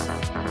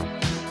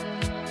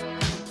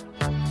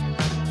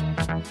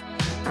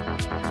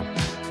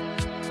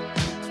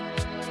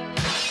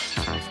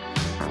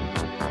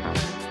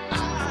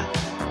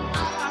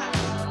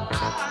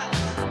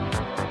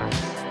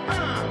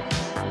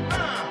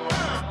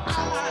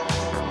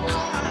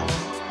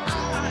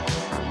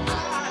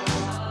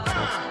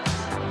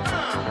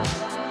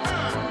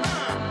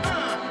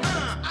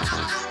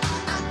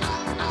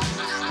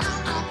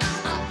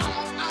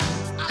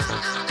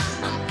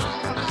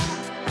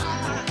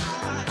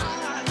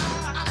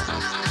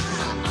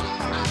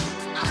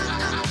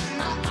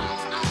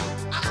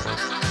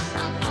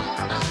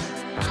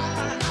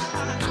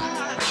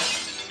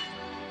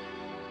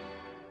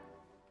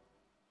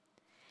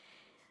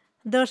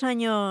 Dos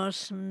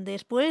años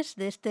después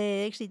de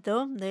este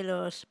éxito de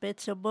los Pet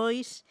Shop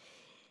Boys,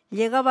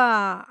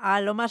 llegaba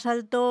a lo más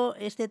alto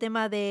este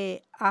tema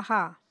de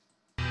Aja.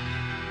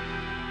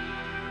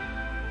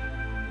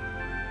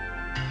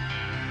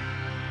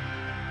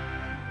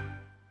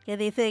 Que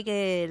dice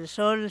que el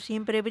sol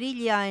siempre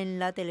brilla en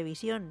la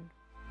televisión.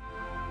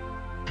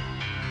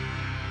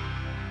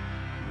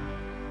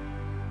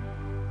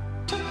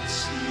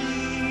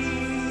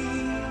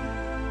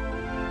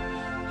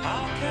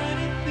 How can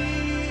it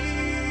be?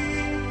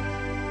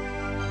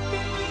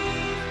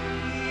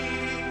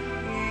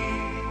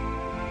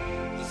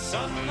 The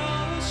sun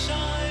always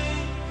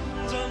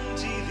shines on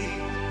TV.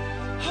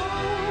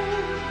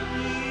 Hold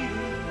me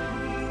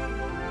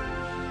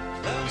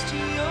close to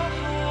your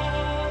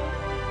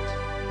heart.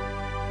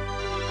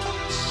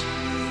 Touch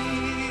me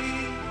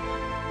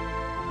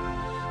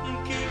and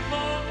give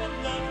all your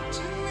love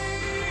to me.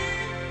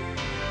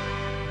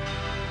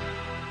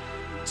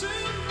 To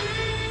me.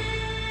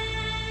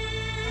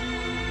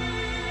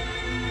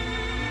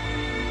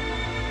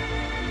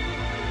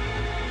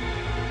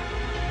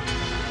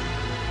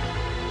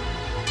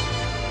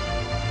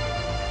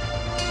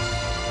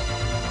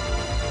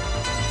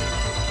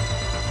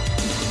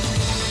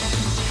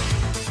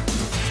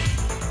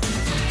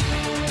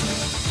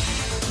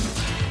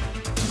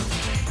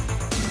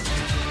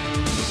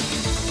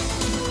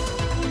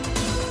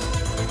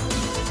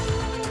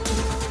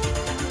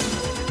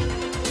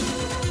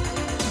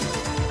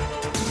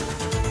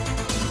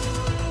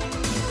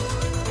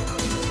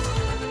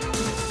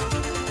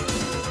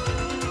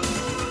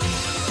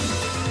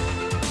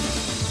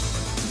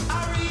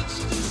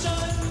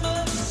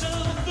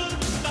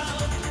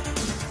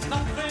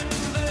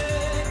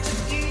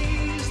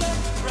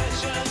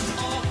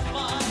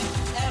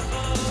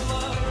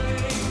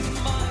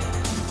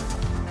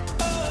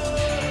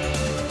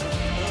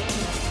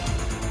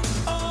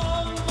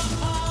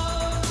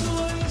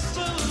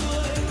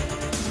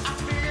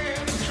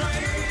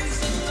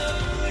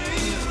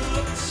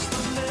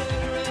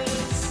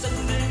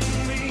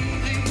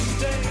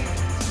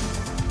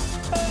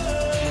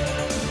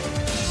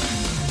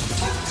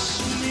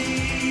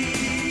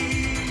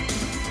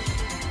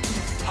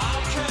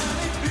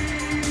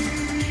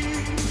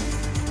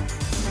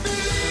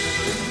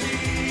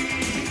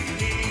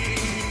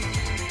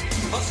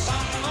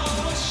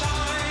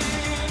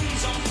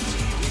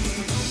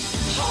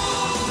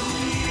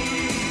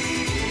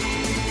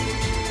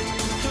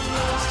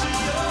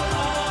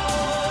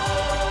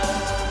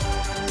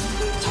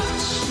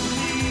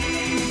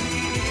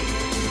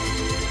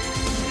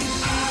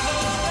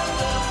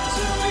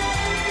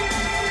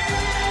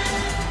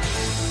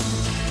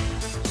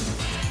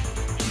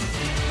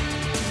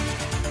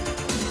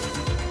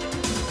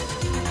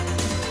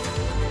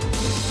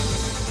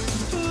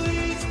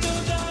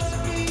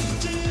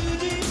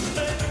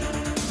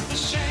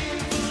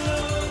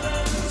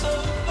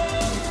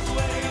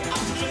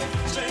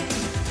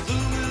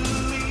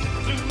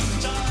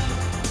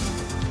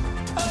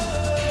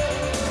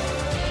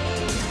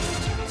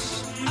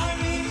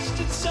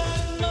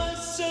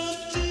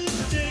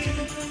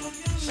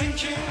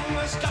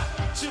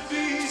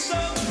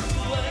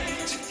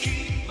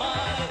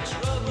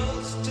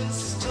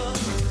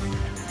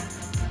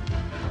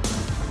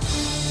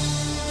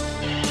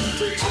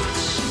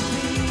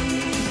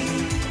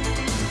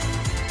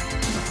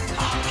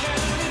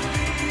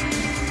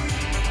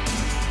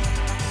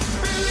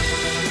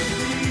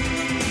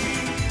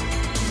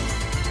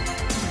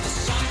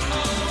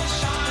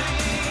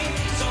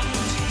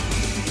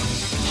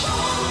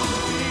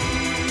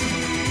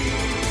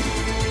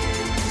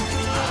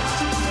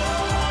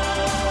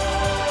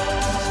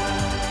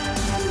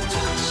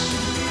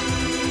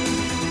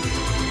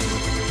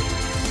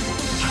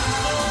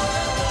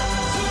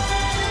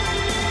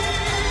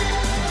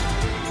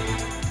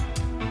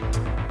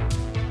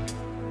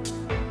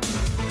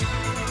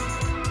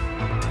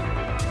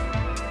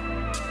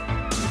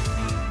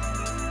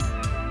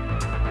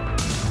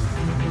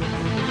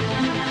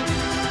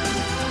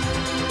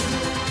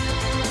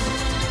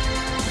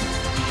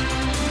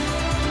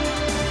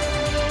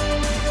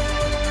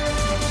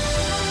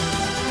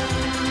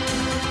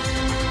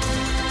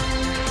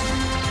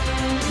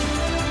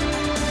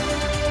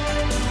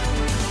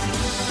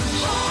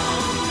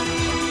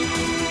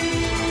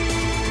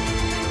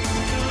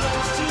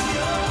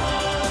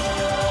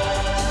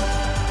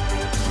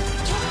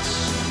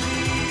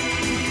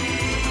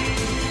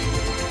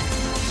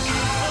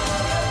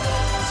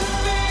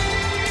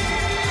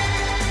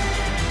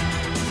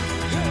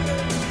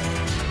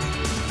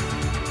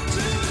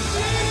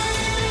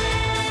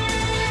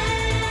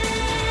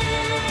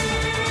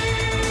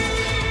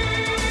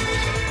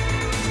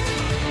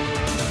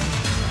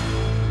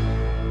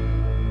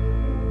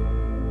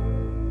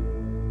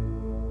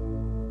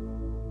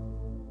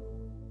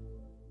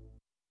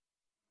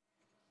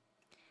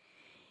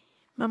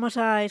 Vamos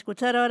a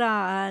escuchar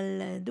ahora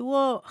al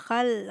dúo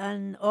Hall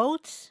and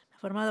Oates,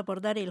 formado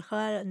por Daryl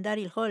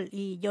Hall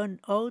y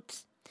John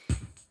Oates,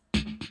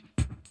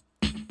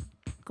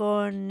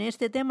 con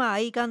este tema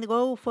I Can't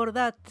Go For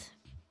That.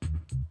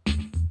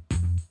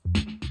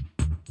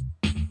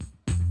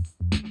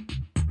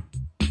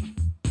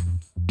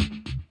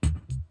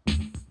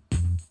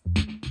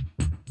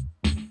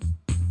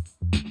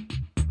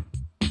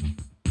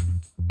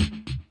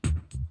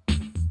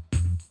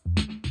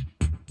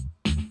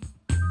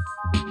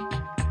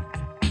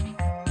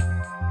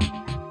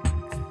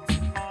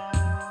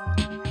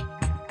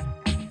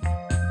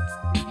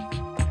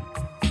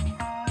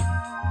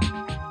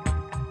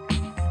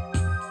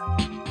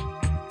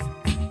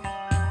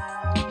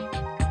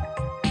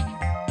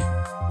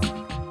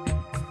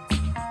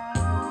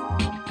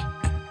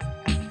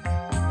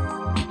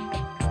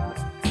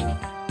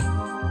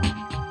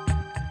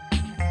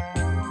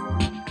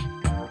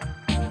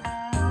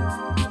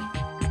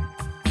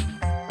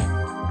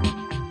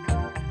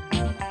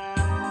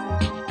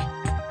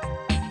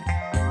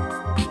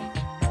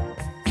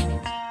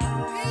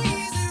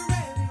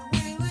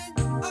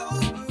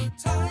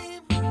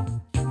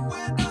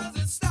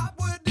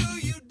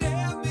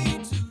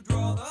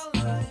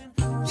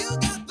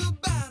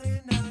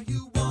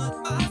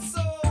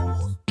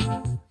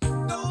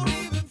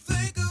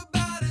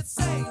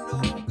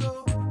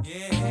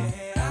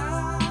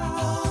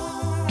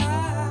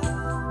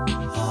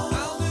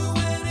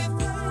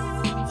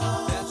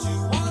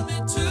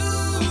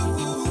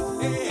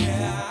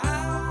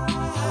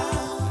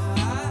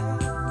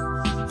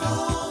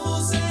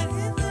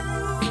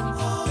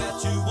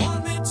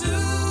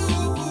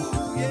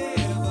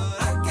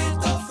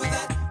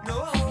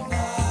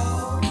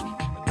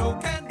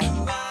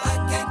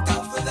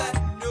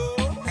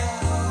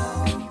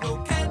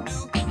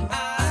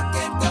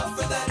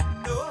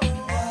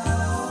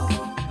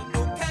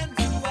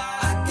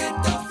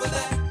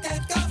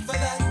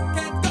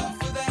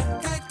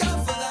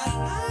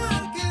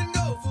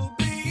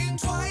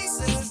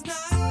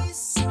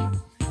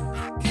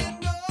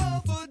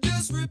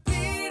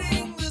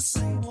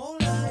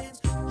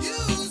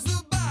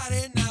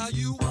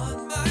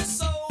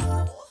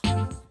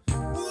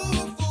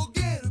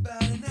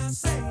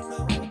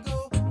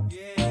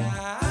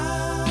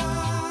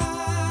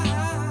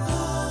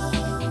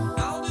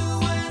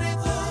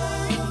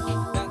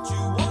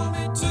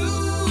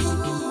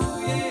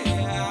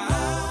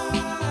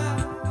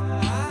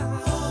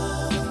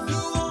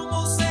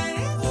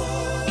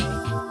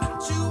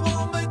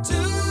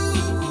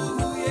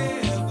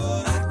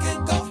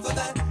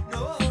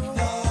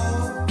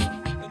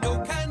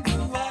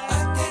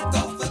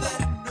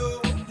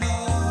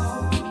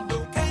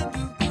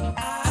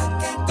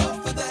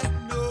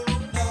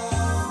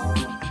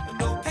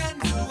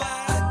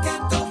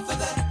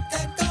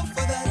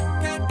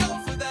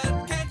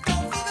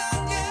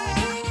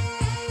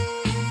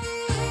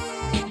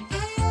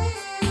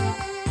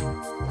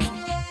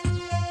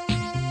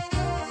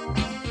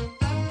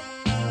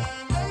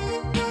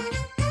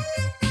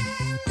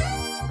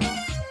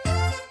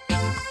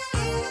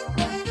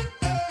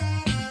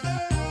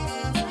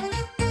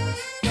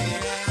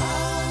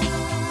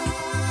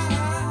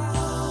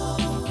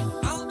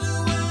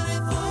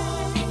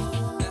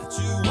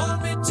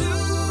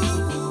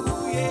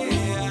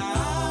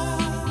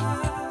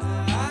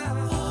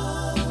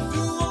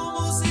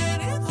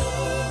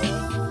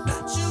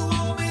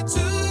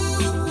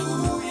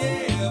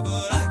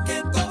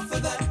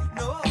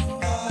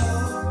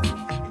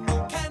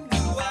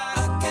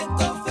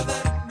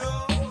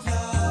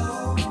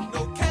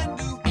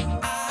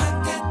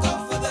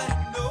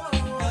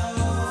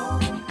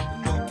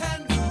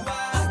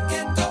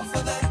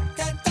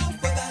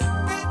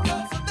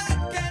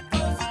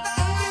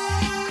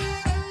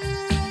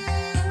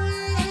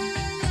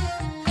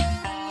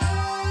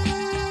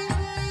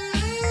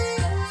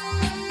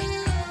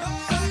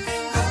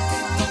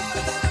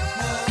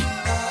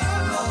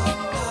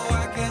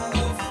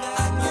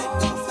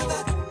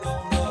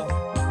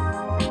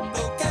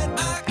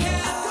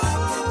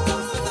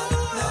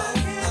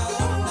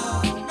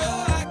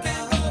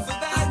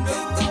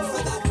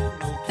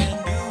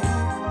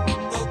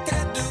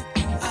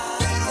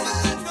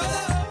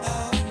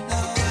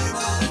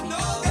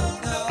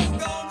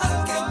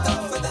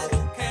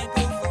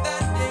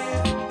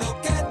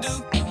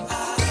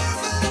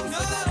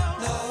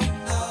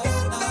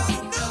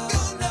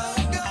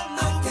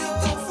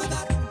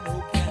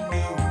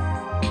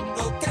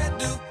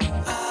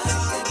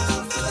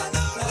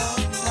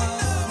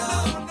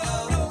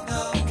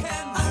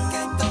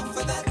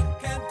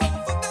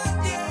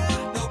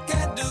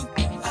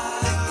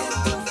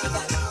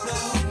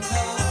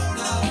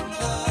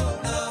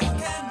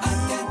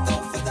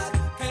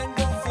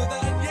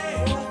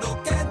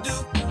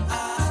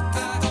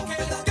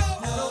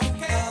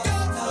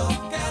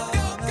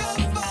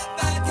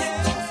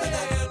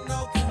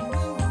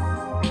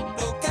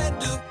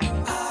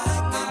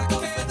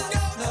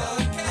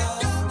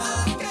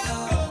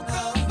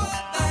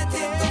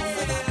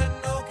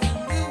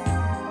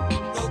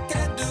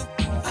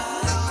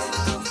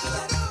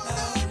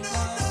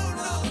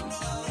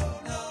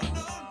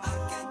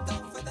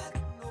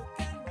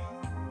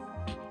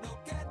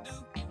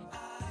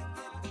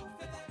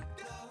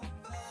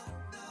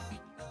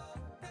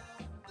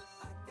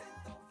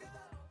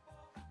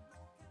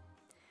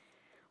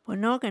 Pues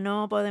no, que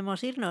no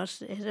podemos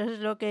irnos. Eso es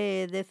lo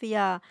que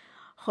decía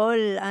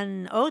Hall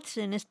and Oates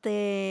en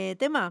este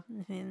tema.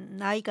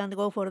 I can't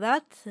go for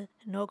that,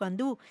 no can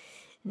do.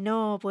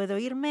 No puedo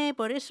irme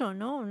por eso,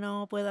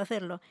 no puedo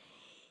hacerlo.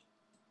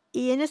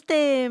 Y en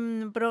este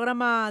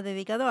programa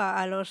dedicado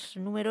a los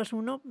números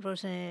 1,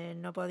 pues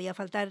no podía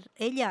faltar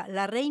ella,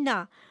 la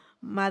reina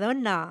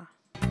Madonna.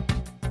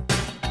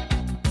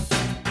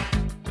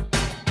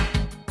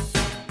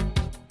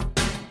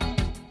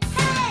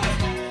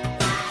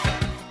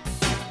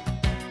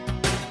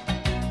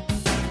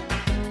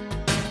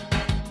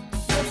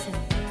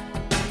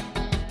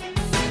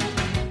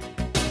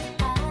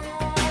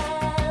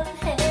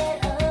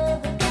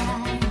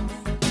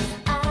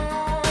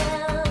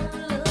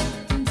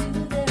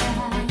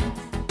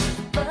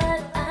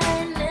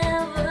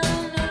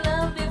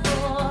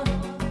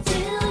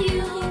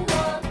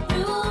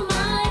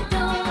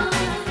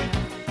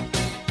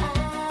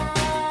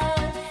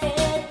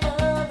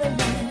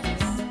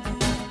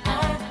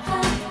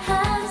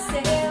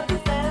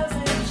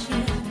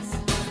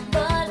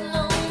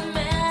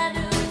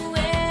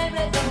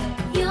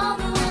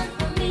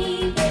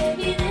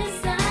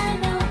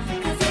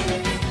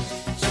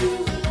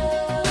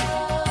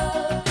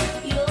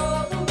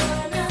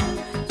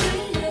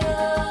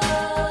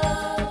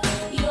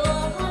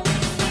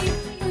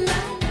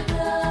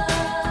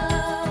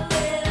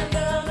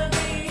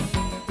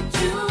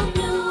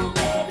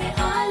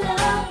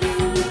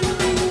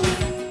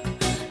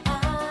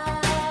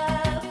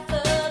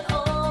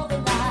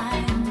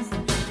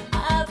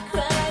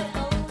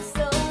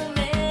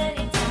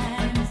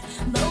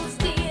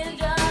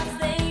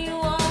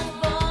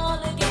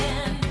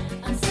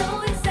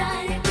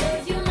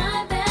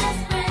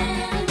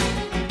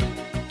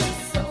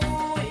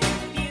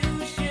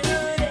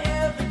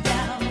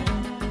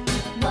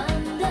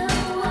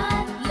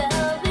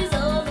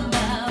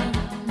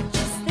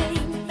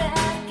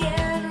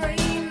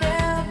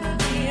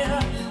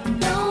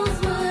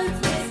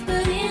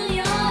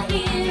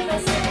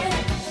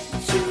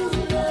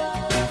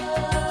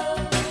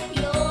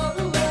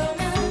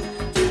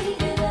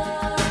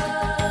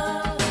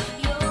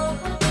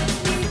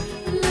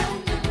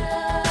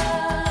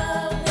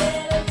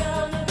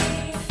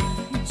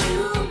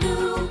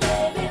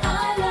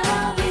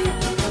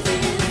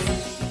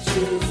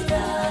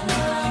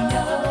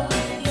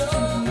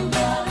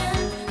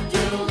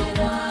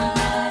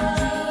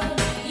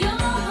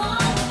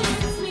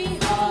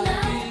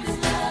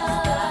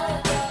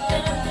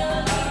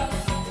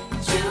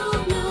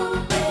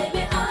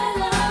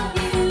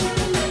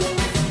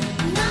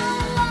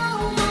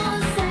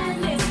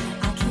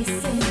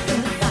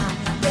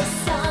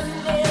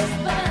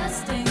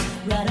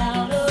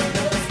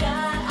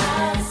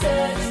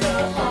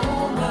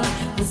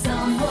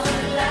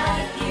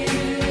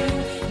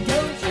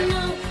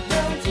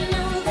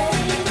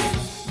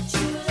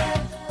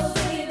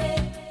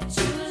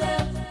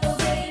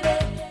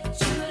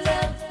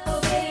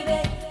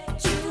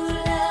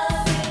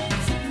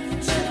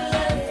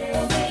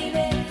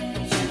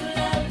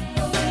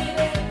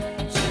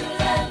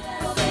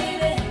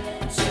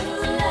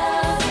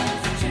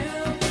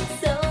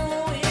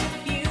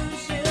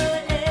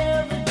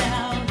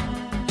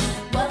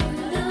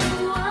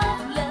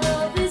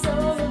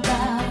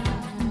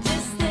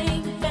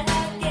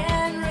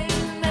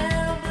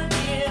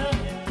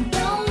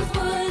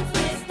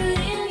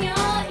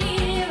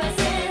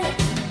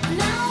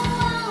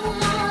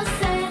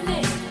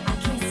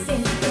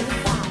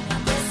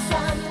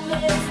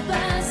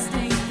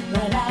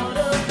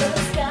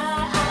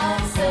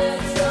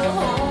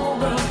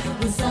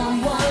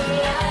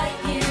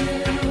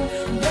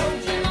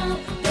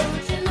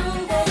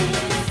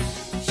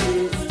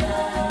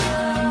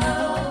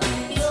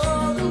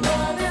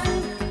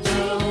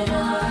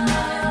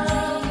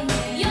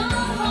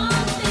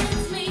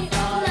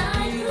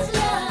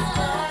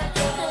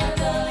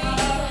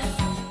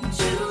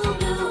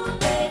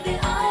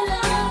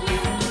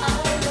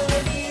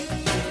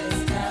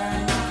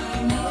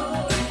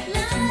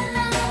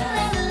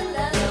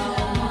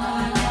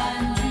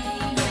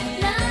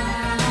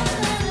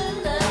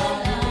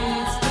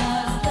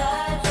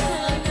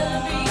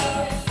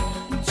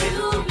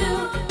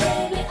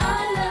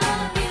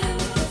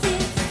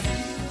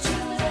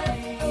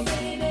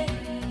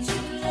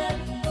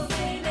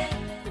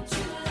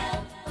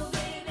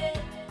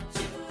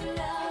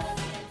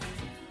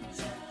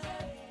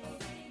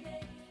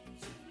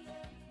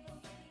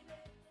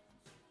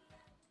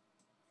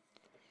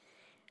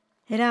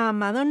 Era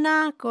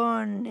Madonna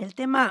con el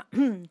tema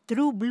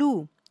True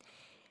Blue,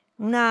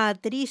 una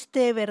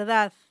triste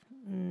verdad.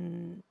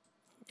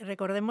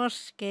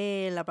 Recordemos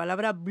que la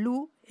palabra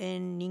blue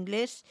en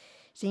inglés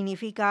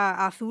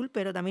significa azul,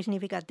 pero también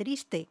significa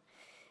triste.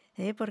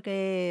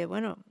 Porque,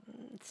 bueno,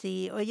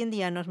 si hoy en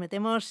día nos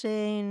metemos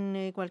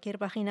en cualquier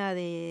página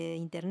de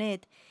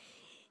internet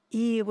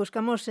y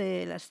buscamos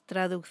las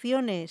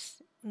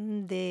traducciones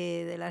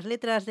de las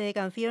letras de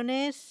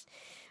canciones,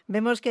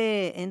 vemos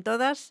que en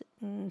todas,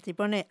 si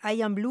pone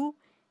I am blue,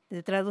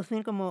 te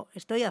traducen como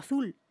estoy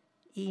azul,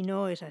 y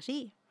no es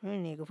así.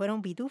 ni que fuera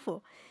un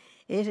pitufo.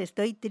 Es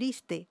Estoy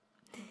triste.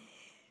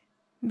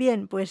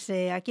 Bien, pues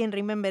aquí en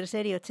Remember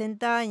Serie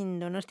 80, en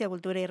Donostia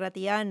Cultura y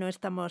Ratia, no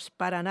estamos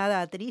para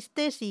nada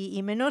tristes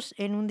y menos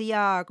en un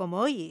día como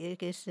hoy,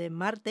 que es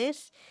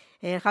martes,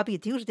 el Happy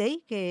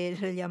Tuesday, que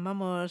le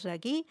llamamos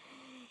aquí.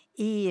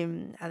 Y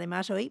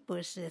además hoy,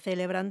 pues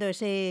celebrando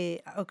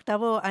ese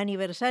 8º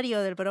aniversario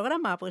del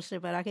programa, pues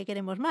 ¿para qué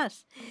queremos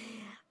más?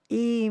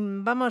 Y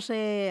vamos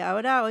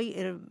ahora, hoy,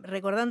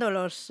 recordando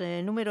los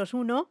números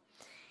 1,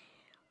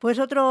 pues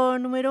otro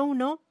número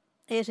 1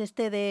 es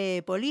este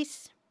de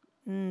Police,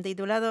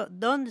 titulado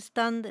Don't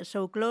Stand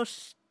So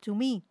Close to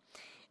Me,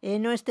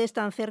 no estés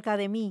tan cerca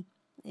de mí.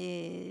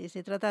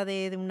 Se trata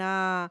de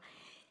una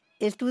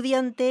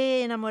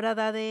estudiante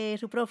enamorada de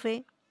su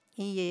profe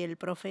y el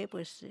profe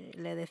pues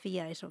le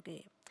decía eso,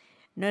 que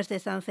no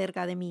estés tan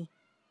cerca de mí.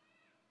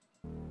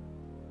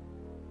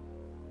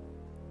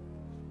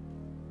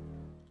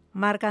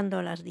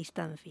 Marcando las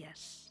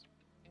distancias.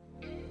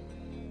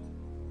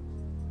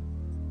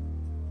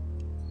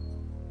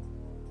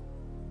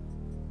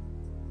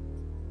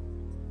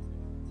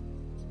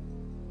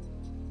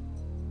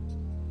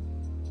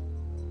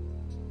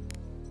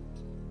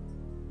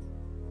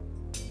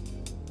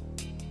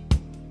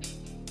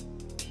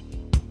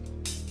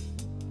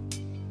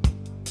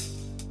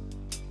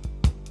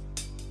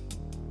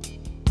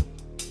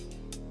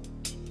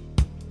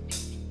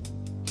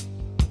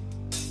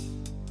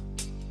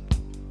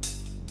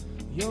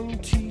 Young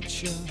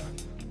teacher,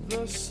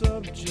 the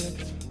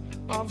subject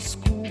of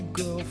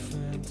schoolgirl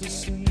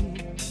fantasy.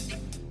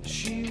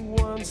 She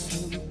wants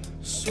him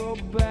so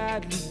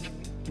badly,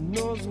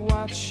 knows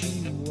what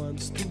she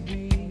wants to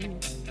be.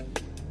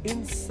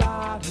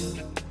 Inside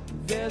her,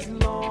 there's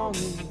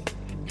longing.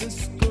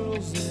 This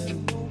girl's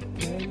an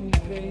open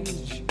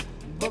page,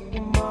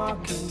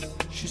 bookmarking.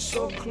 She's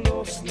so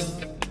close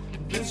now.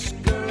 This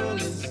girl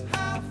is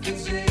half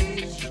his age.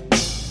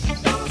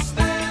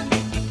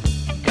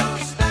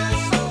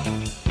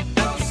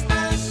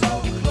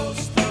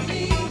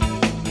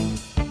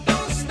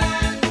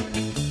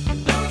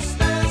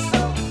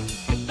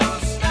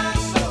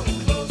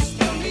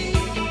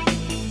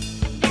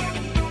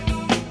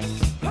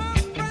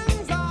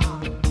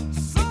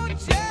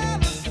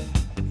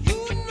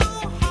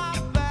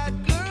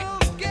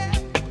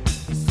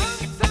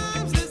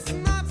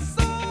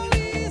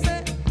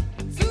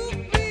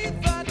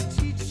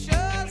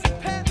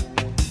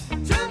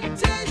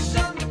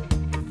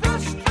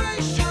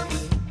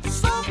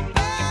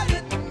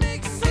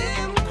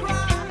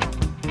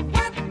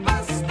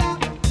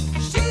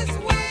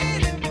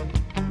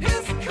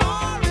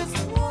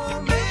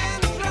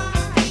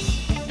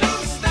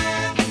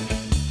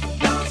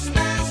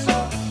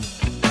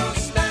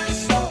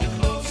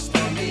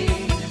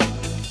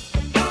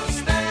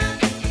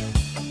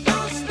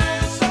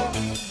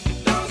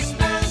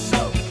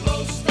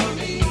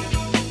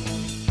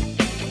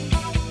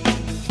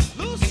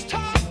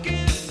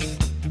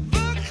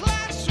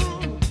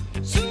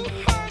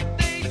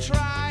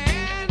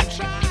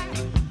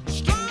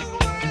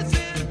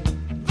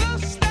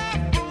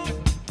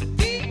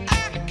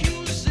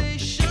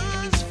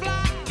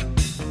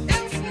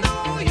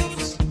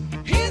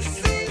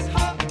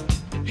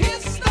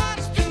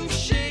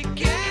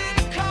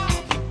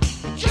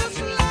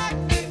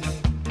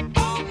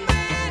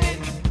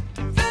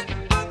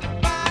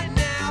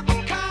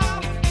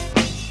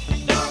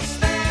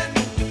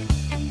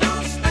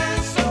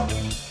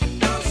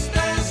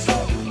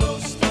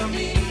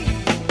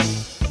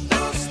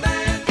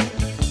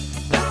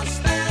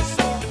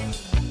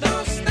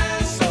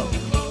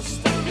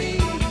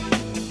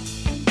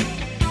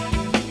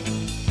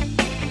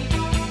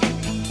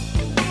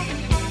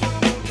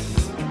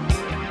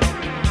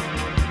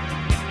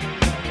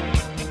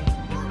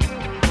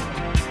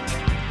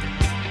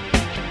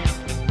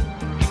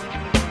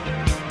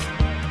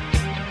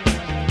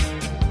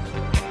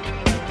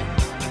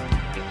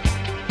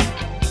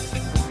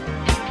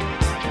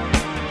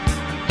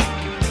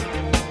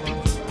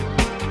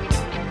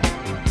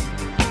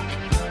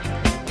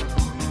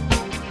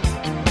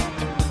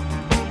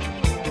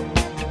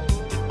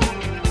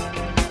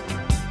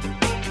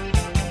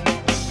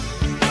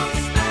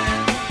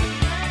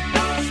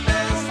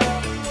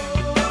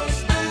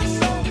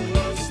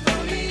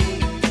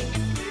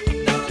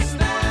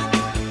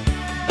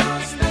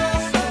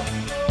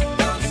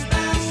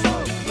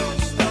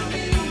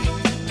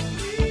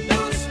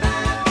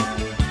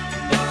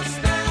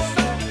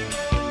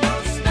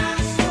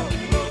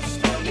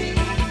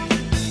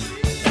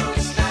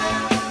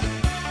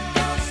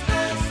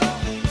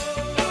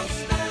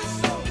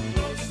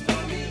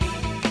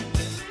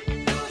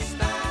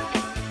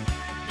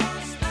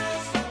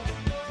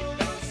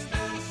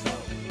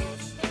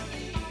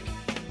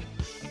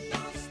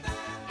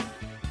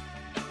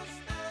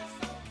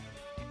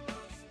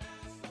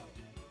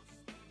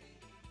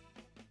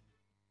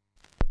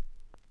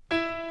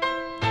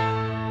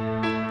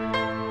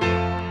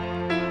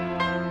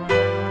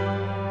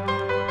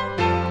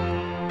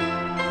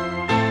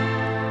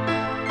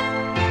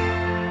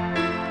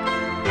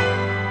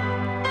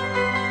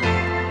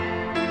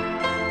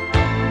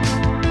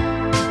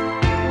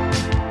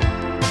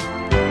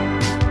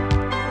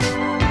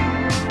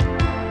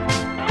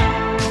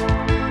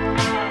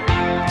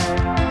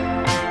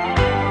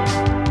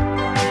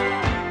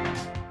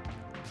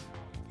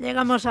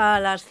 Llegamos a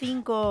las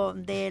 5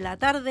 de la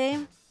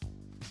tarde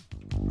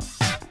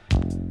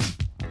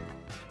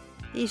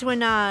y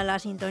suena la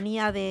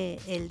sintonía de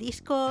El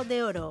Disco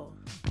de Oro.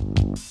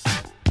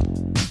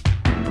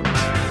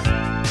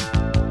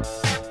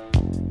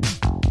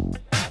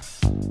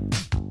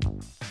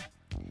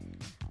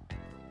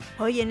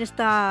 Hoy en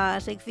esta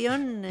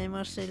sección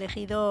hemos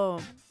elegido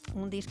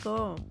un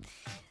disco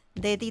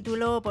de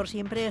título Por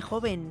siempre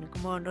joven,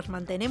 como nos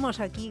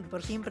mantenemos aquí,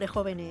 por siempre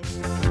jóvenes.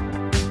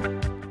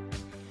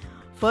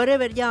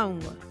 Forever Young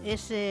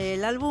es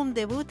el álbum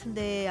debut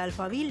de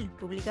Alphaville,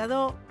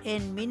 publicado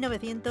en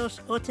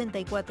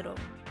 1984.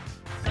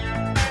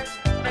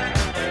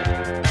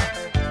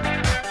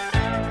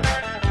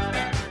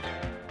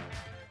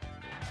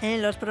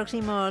 En los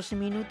próximos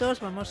minutos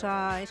vamos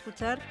a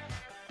escuchar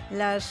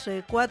las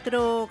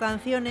 4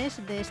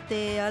 canciones de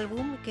este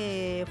álbum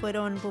que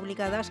fueron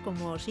publicadas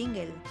como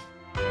single.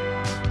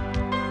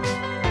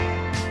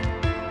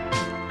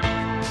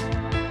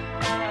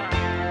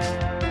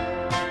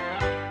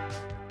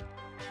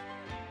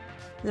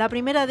 La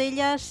primera de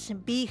ellas,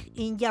 Big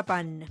in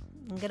Japan,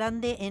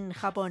 grande en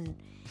Japón.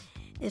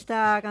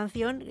 Esta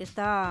canción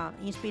está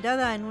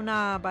inspirada en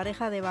una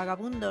pareja de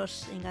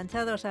vagabundos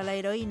enganchados a la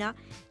heroína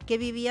que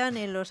vivían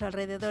en los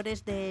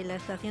alrededores de la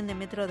estación de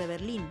metro de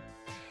Berlín.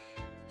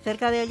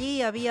 Cerca de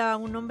allí había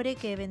un hombre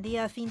que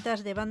vendía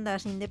cintas de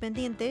bandas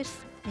independientes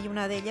y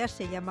una de ellas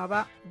se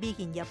llamaba Big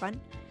in Japan,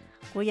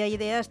 cuya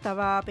idea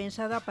estaba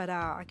pensada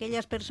para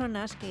aquellas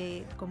personas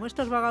que, como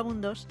estos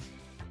vagabundos,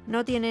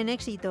 no tienen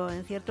éxito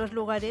en ciertos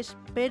lugares,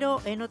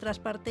 pero en otras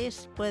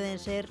partes pueden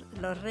ser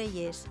los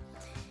reyes.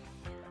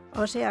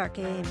 O sea,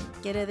 que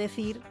quiere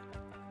decir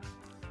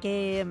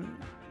que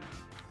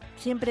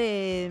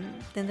siempre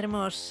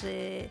tendremos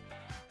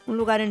un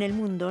lugar en el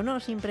mundo, ¿no?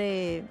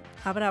 Siempre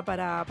habrá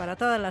para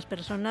todas las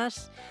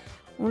personas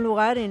un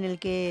lugar en el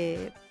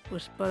que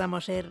pues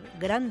podamos ser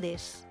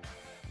grandes.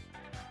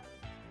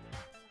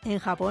 En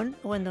Japón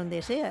o en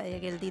donde sea,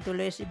 que el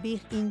título es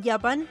Big in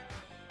Japan,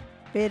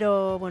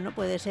 pero bueno,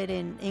 puede ser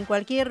en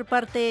cualquier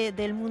parte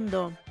del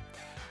mundo.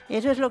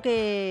 Eso es lo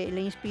que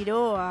le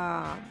inspiró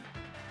a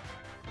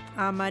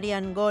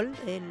Marian Gold,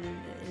 el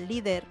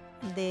líder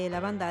de la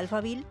banda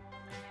Alphaville,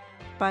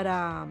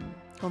 para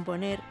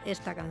componer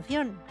esta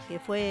canción, que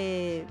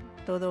fue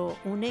todo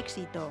un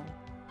éxito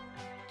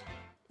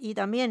y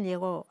también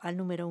llegó al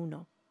número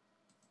 1.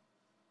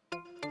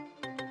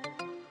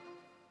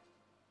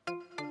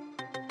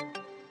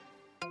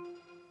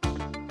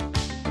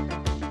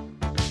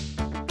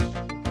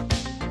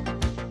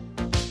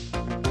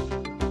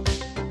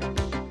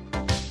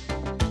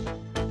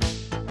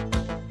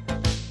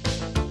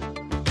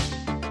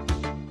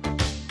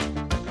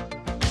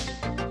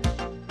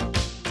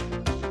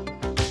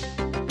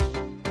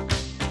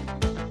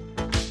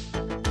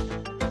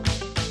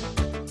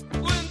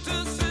 Went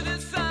to city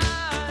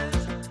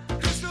sides,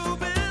 crystal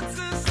bits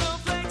and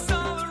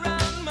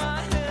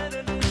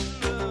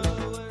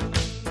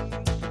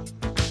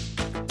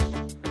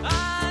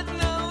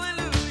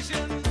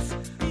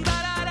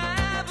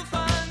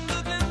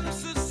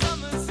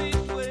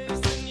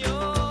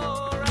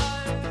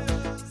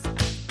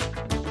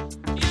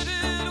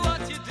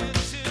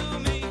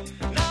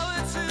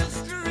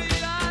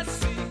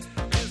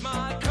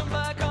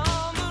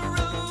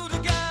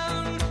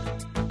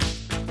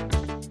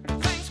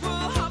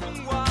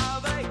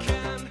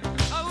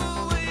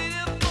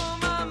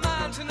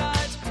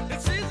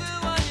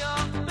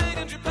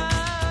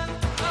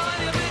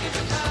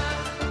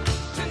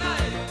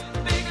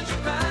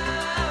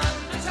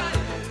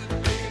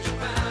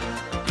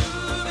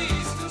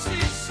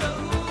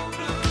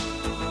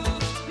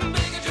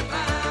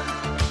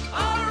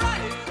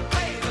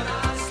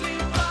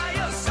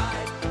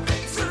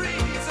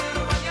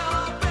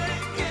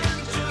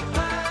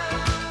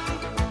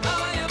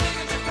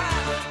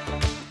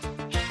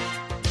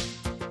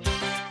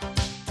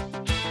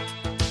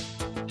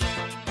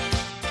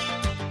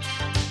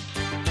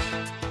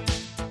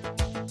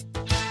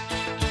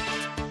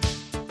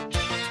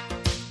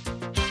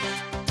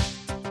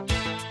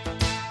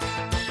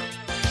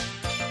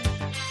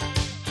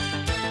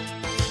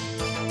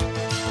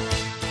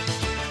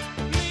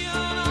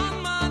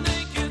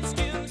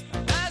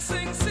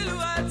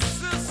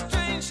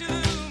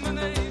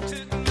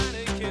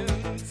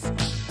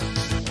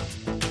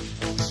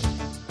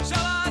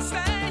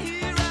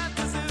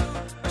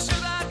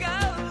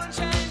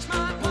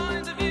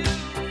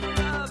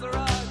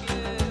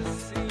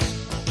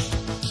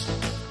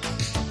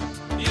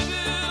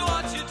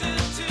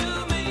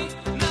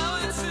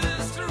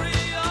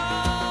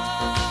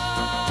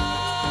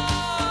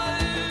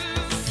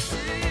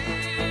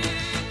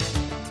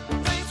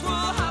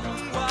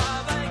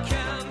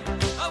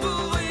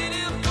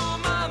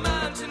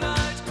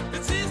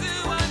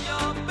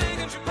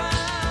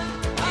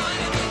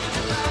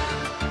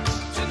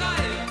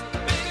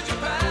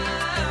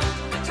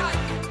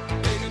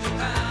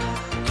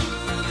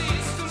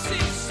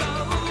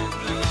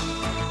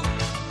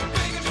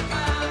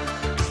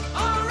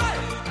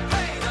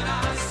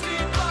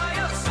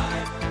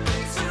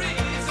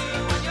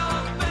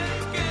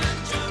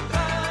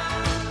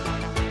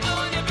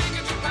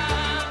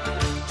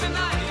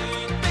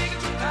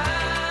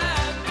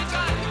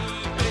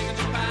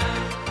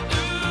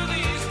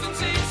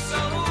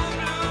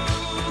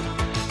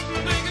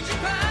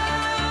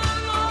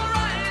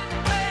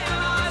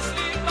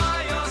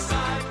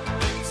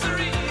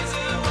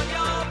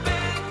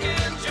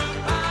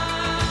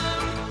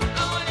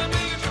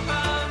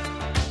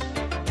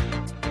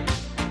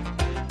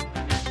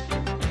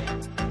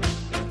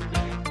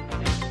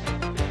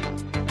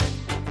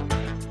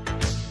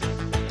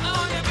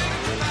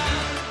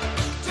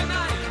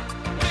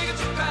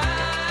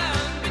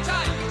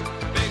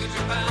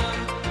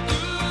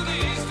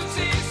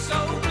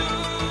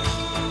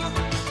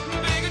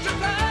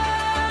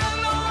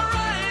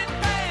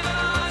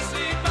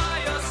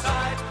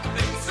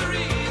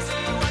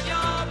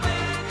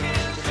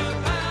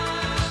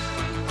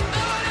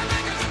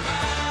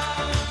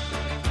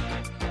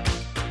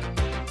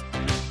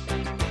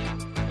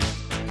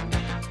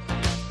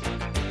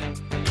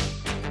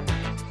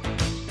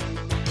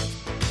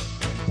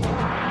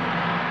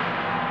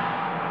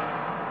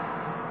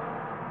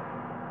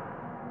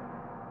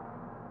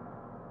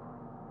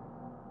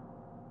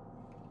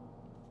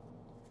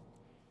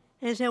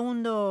El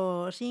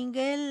segundo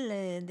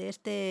single de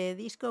este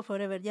disco,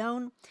 Forever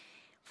Young,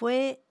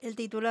 fue el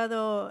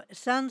titulado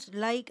Sounds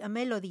Like a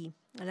Melody.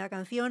 La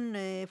canción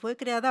fue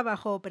creada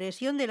bajo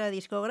presión de la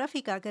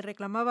discográfica, que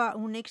reclamaba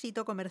un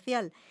éxito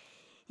comercial,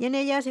 y en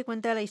ella se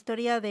cuenta la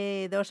historia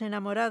de dos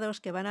enamorados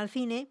que van al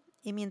cine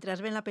y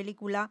mientras ven la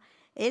película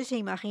él se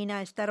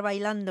imagina estar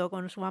bailando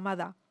con su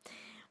amada.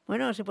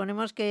 Bueno,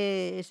 suponemos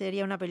que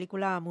sería una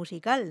película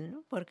musical,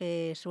 ¿no?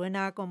 Porque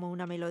suena como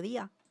una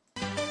melodía.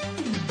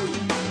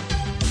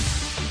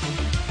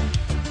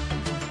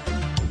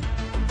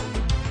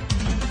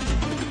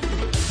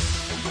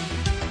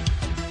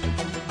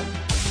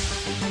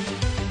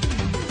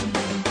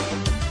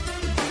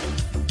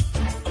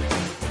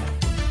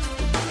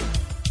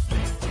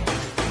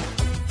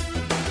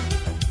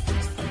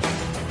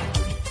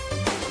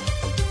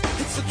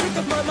 It's a trick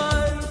of my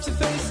mind to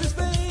face this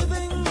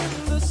bathing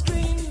in the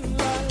screen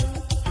light.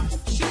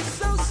 She's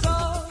so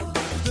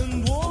soft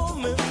and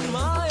warm in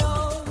my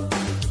arms.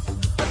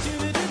 I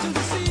tune it into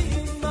the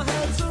scene, my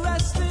hands are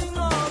resting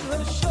on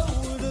her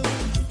shoulders.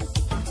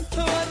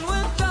 When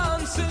we're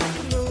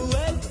dancing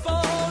away for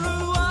a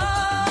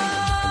while,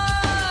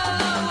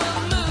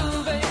 we're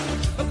moving,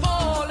 we're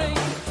falling,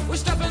 we're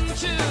stepping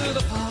to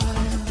the pile.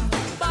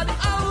 By the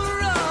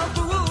hour of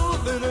the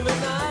wolf in a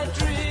midnight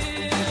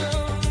dream,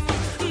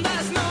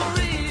 there's no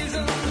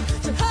reason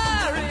to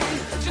hurry.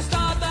 Just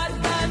start that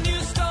brand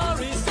new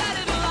story, set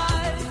it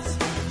alight.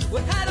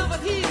 We're head over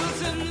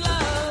heels in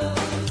love,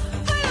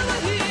 head over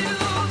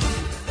heels.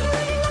 The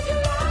ringing of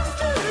your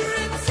laughter,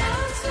 it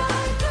sounds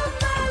like a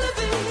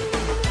melody.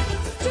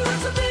 To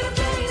unfamiliar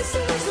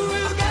places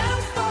we'll go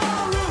for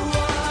a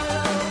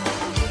while.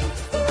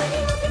 The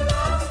ringing of your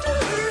laughter,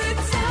 it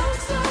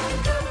sounds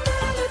like a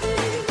melody.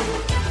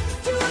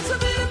 To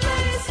unfamiliar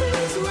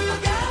places we'll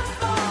go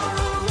for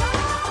a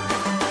while.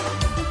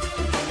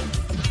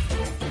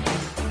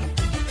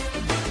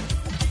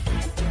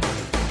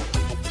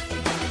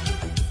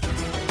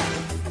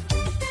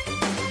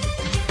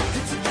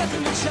 It's a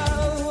definite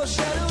show,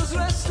 shadows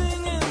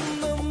resting in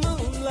the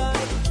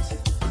moonlight.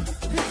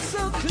 It's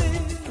so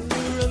clear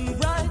and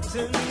bright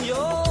in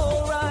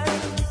your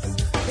eyes.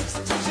 It's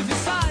the touch of your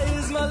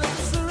sighs, my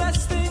lips are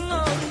resting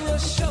on your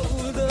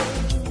shoulder.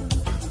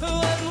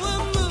 When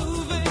we're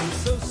moving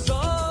so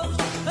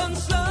soft and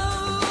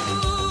slow,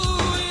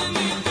 you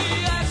need the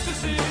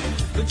ecstasy,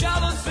 the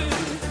jealousy,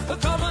 the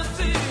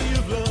comedy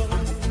of love.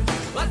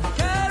 Like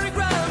Cary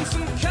Grant's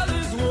and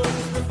Kelly's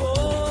words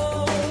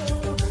before.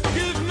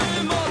 Give me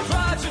more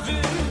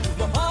tragedy,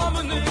 more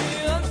harmony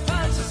and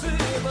fantasy,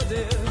 my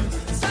dear.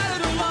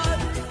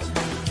 Satellite,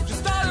 just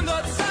starting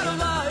that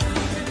satellite.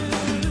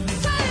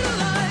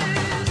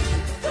 Satellite,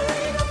 the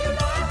ringing of your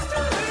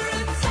laughter,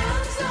 it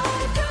sounds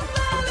like a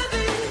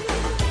melody.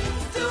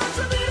 To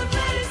unfamiliar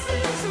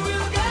places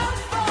we'll go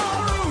for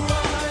a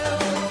while.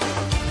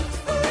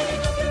 The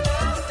ringing of your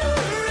laughter,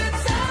 it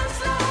sounds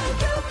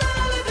like a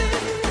melody.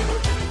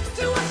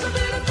 To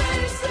unfamiliar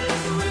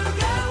places we'll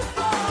go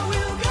for a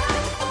while.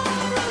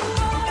 The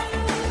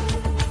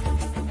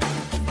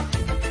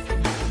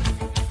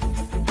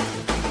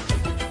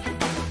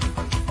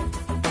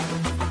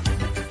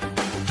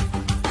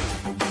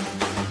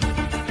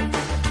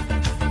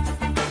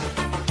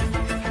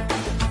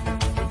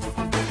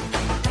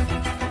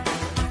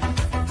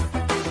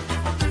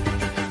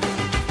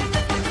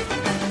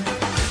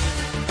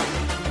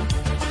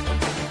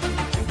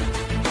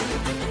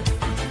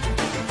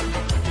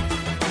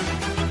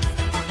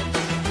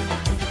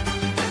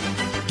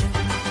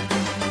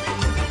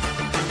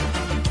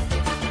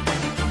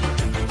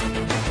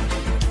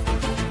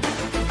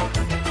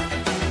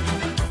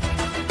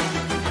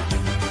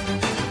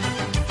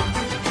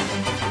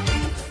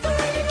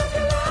ringing of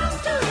your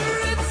laughter,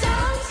 it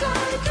sounds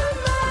like a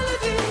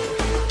melody.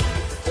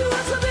 To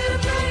unfamiliar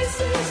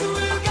places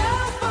we'll go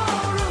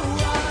for a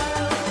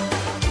while.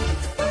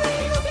 The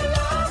ringing of your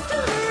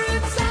laughter,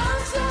 it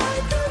sounds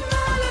like a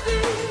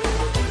melody.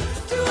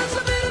 To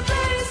unfamiliar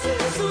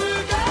places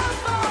we'll go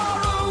for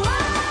a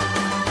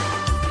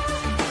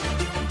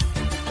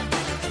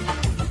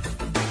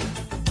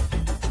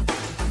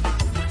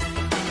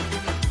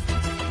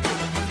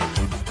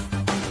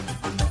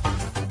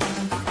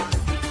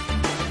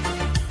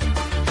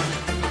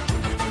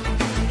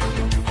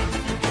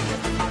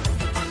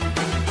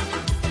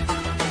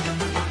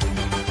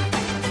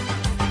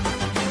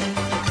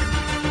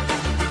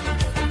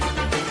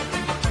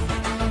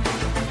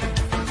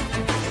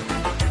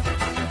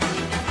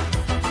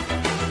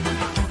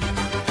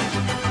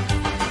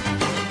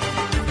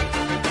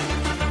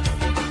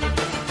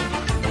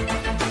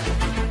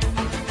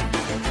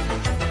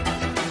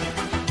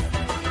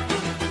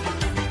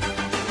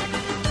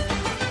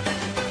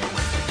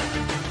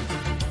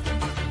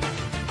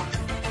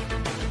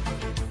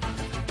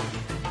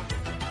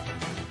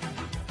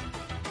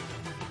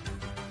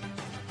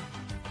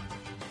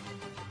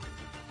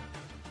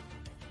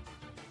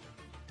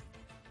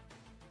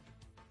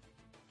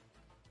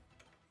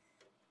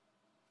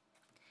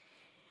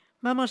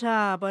Vamos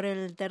a por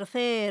el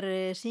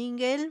tercer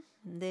single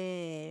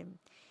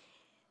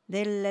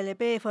del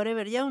LP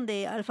Forever Young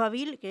de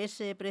Alphaville, que es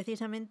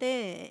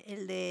precisamente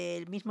el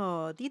del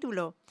mismo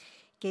título,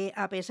 que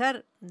a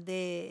pesar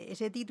de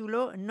ese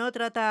título no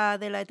trata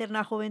de la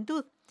eterna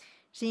juventud,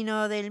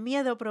 sino del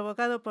miedo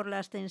provocado por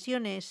las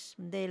tensiones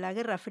de la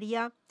Guerra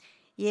Fría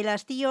y el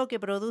hastío que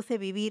produce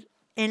vivir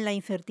en la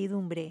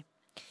incertidumbre.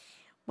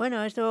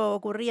 Bueno, esto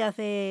ocurría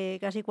hace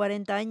casi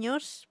 40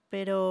 años,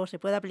 pero se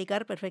puede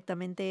aplicar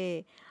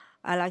perfectamente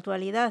a la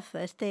actualidad,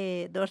 a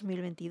este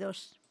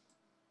 2022.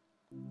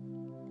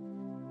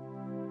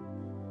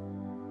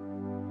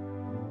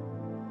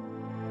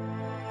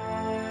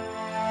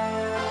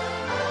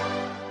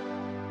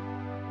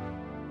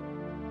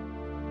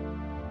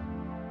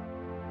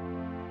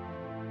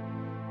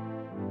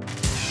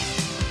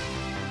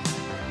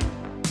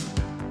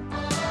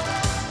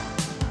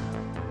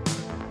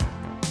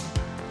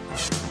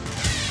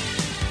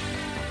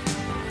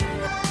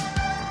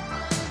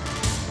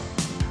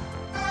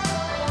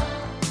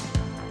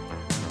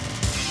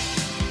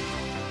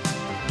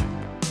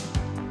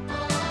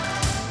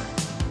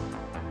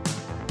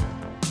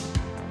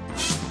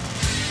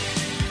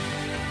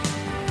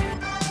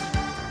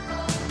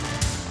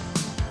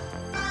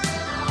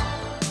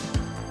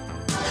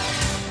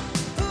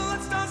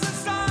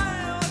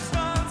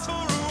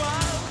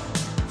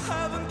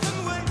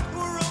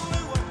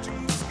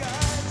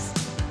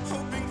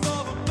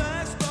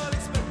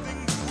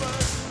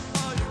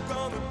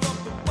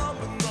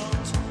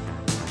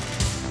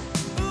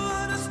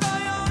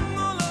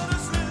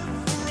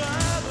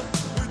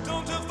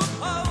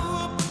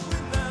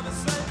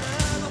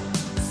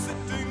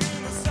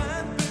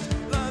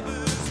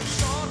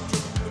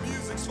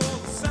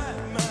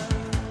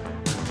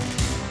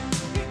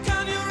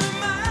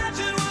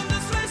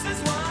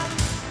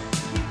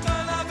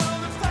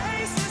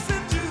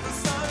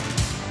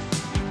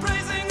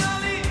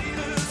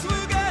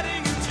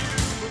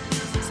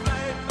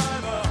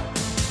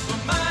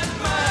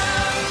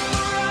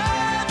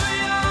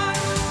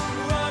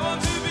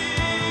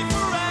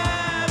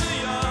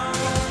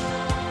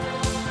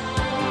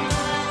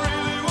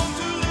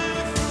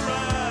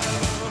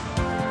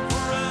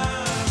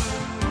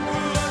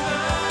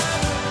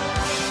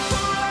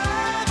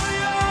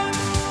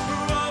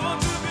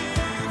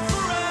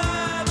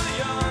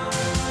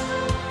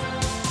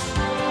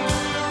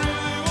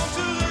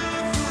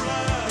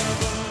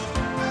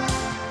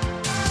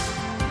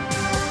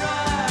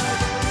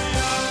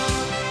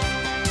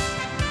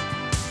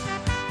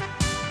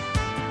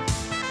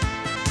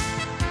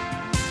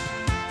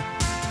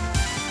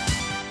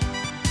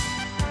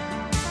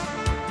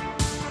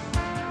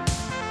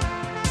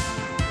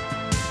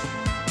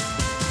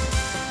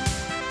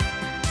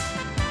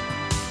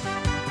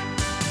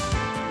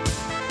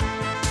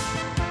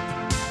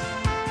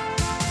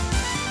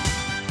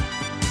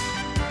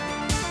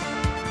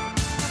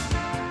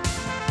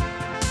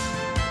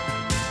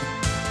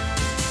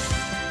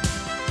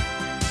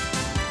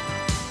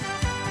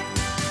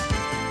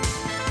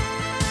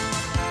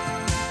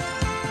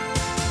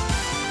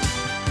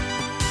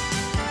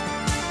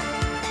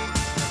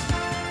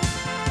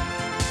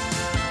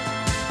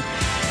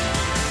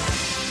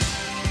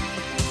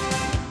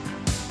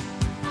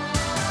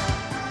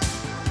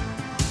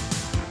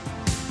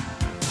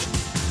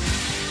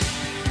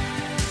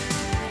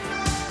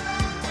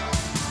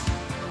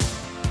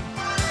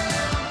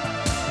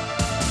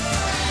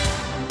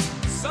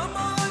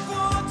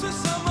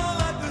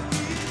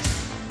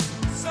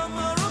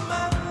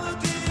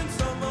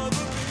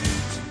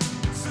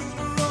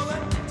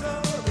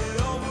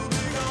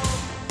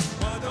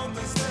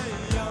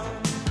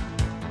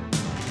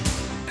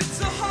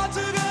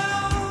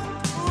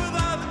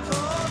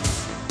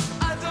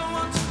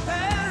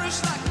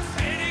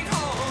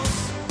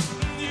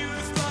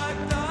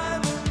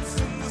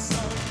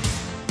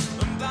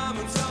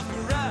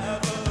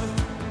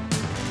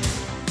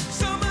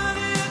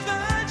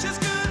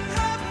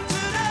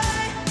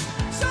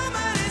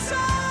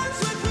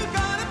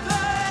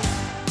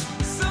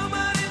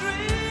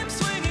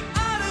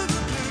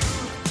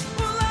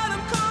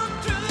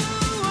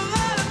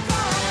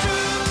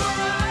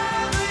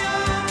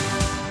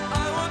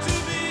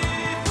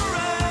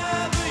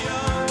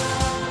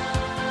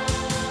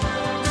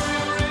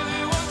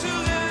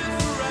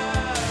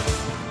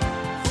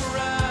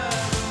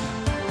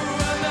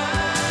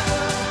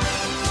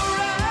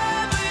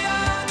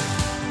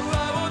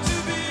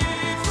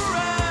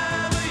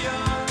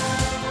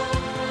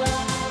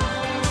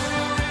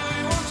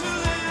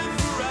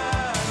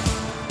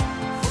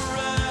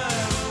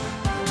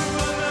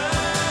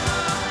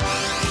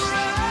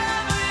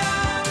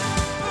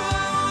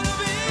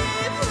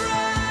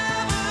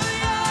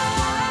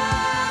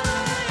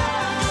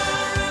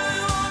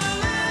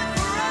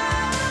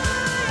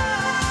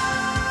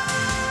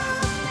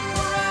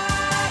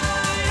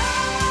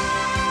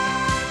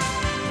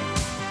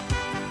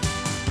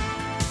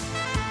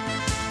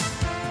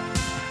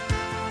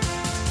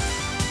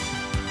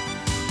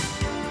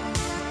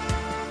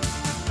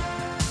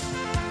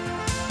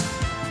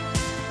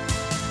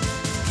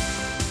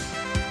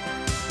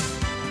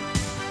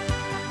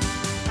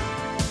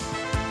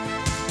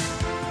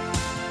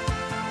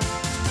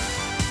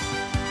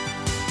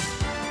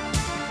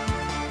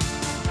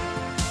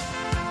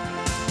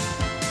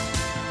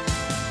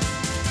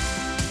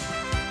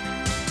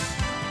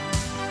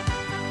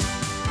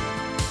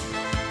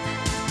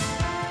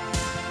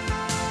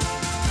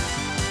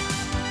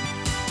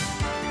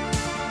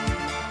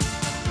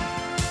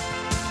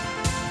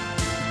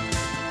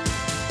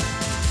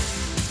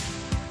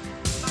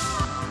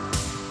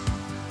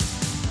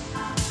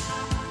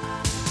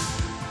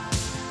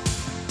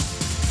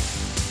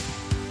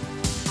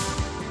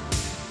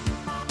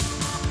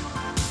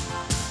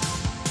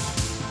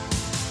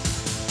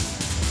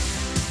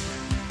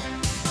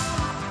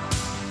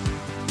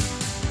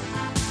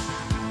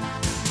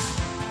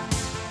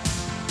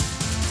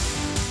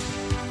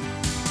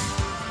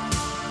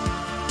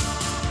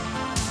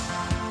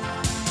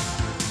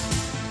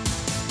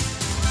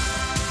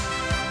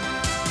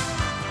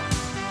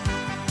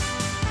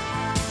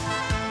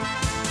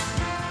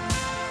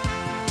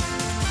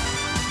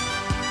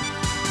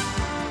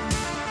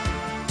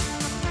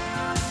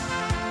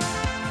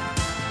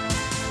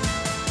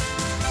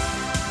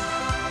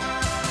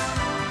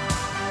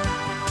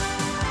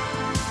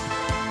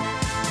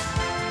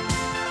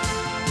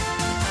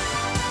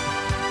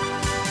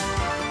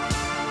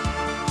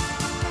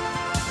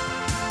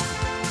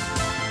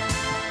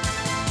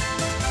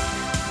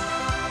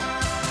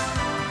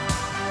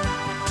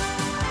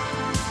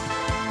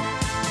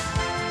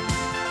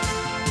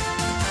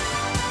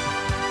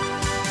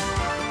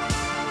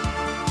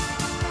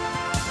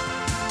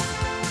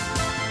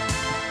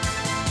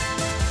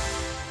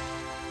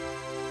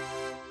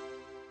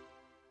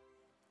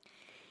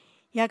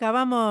 Y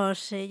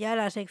acabamos ya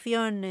la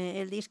sección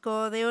El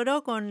disco de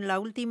oro con la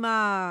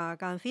última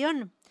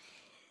canción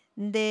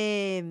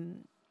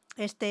de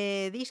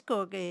este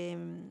disco que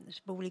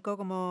se publicó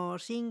como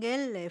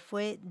single,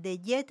 fue The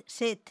Jet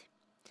Set.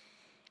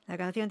 La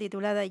canción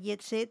titulada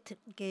Jet Set,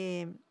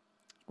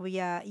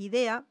 cuya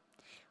idea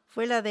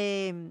fue la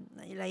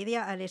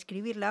idea al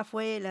escribirla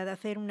fue la de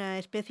hacer una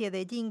especie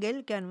de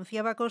jingle que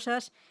anunciaba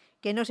cosas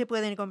que no se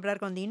pueden comprar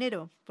con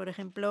dinero. Por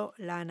ejemplo,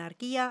 la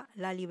anarquía,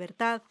 la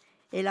libertad,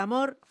 el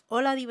amor o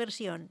la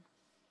diversión.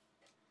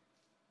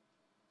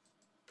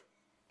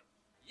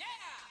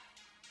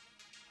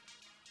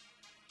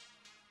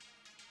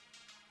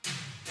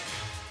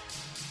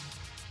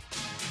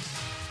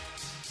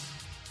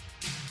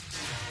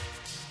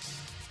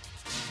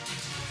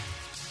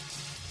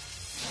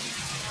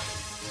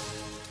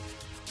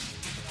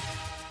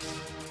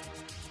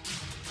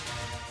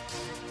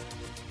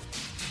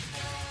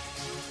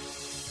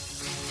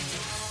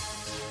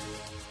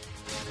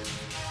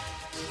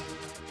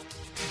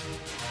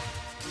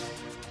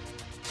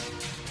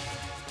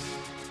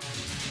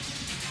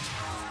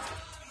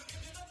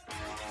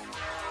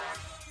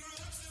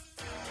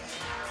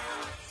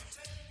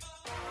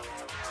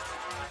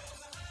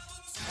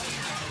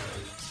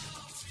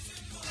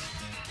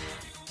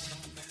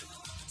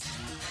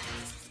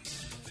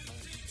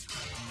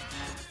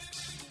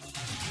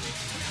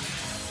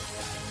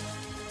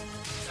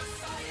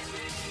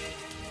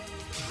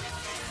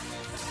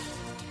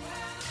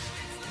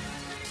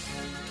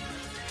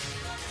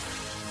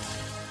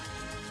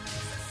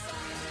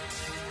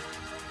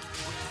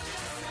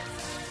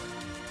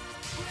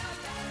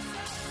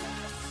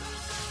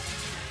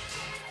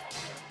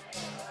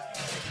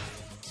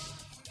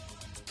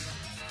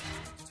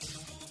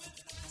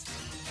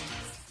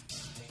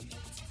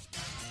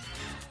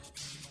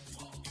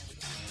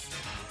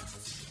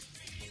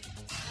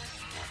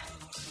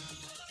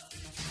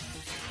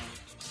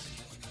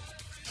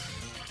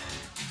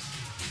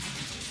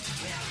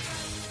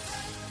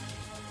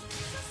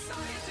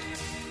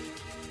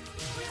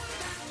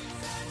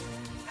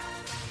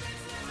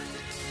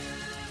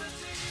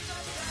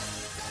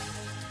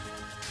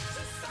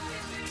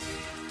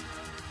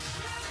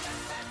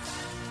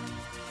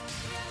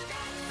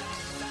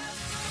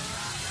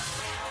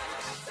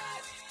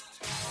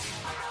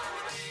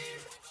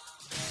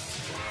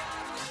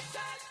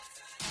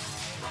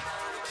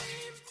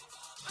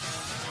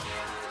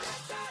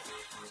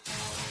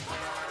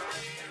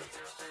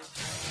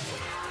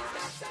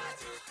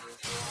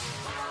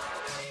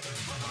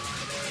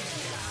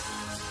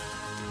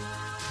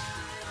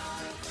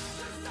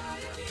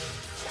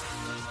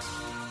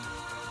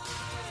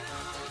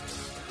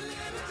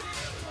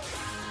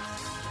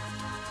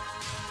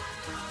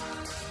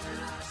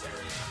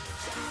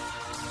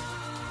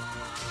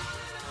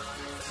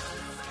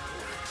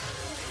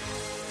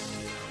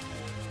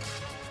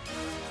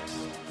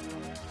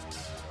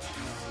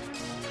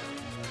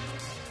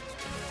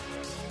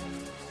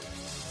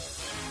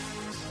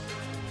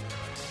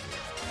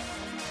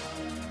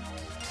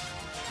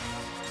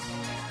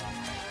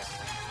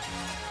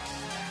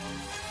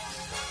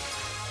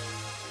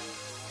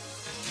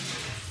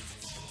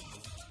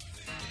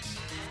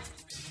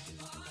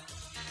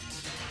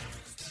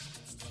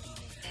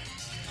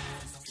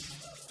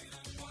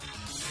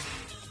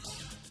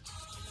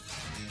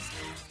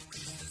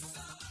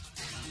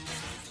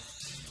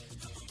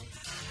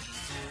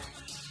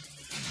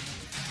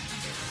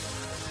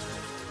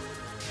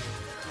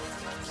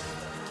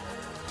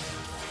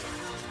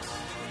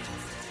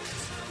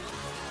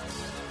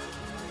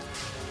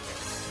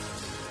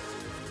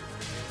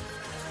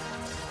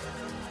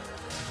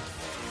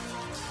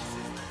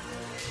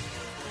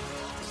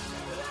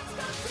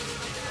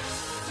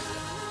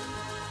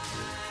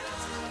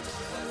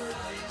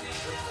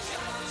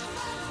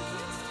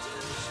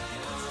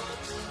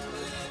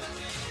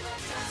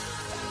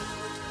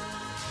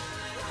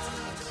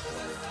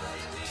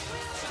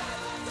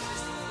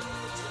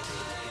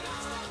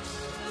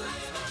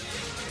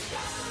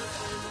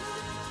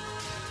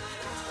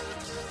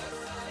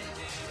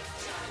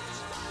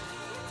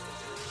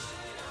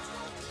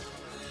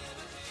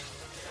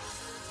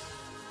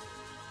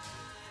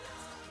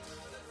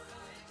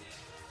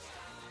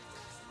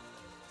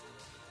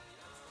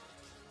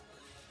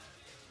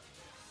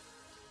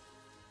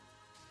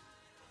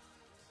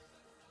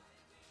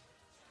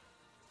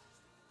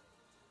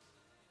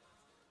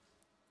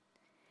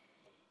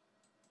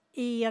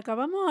 Y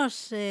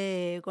acabamos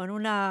con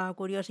una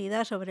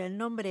curiosidad sobre el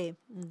nombre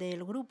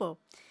del grupo.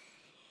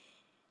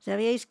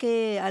 ¿Sabíais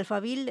que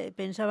Alphaville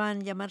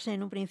pensaban llamarse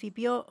en un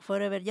principio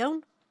Forever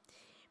Young?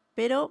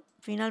 Pero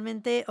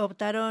finalmente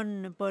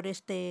optaron por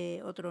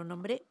este otro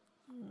nombre.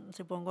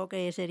 Supongo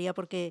que sería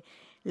porque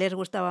les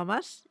gustaba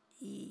más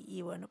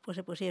y bueno, pues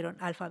se pusieron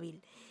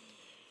Alphaville.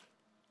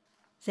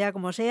 Sea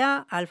como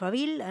sea,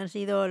 Alphaville han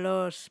sido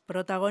los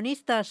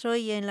protagonistas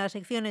hoy en la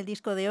sección El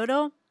Disco de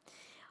Oro.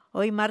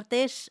 Hoy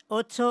martes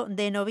 8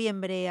 de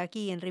noviembre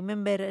aquí en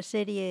Remember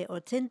Serie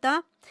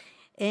 80.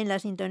 en la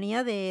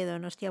sintonía de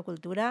Donostia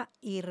Cultura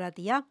y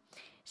Ratia.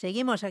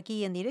 Seguimos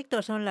aquí en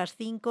directo, son las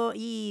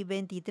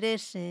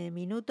 5:23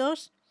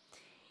 minutos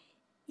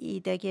y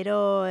te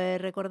quiero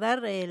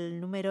recordar el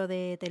número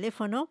de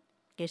teléfono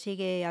que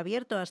sigue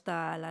abierto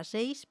hasta las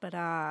 6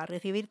 para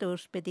recibir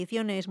tus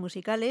peticiones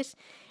musicales,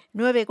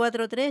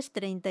 943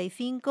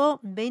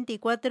 35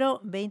 24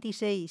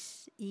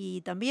 26.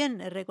 Y también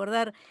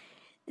recordar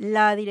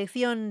la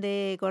dirección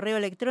de correo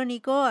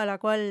electrónico a la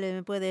cual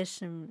me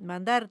puedes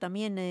mandar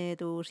también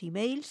tus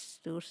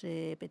emails, tus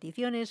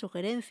peticiones,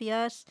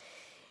 sugerencias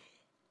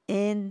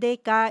en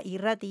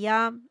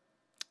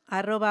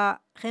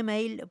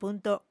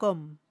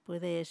dkirratia@gmail.com.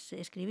 Puedes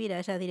escribir a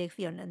esa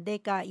dirección,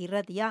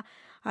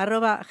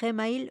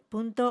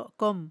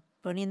 dkirratia@gmail.com,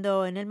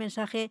 poniendo en el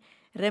mensaje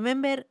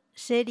Remember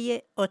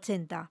Serie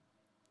 80.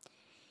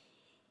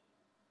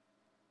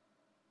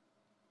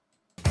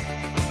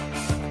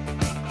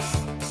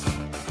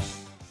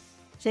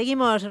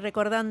 Seguimos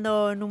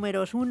recordando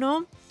números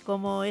 1,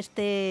 como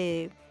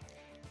este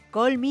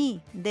Call Me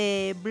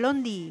de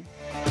Blondie,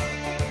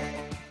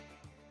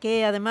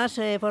 que además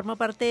formó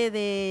parte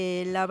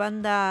de la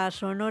banda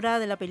sonora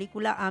de la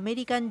película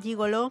American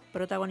Gigolo,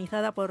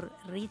 protagonizada por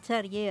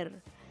Richard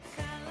Gere.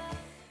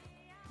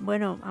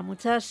 Bueno, a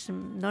muchas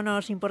no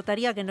nos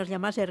importaría que nos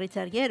llamase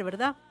Richard Gere,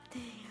 ¿verdad?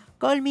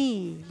 Call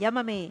me,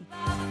 llámame.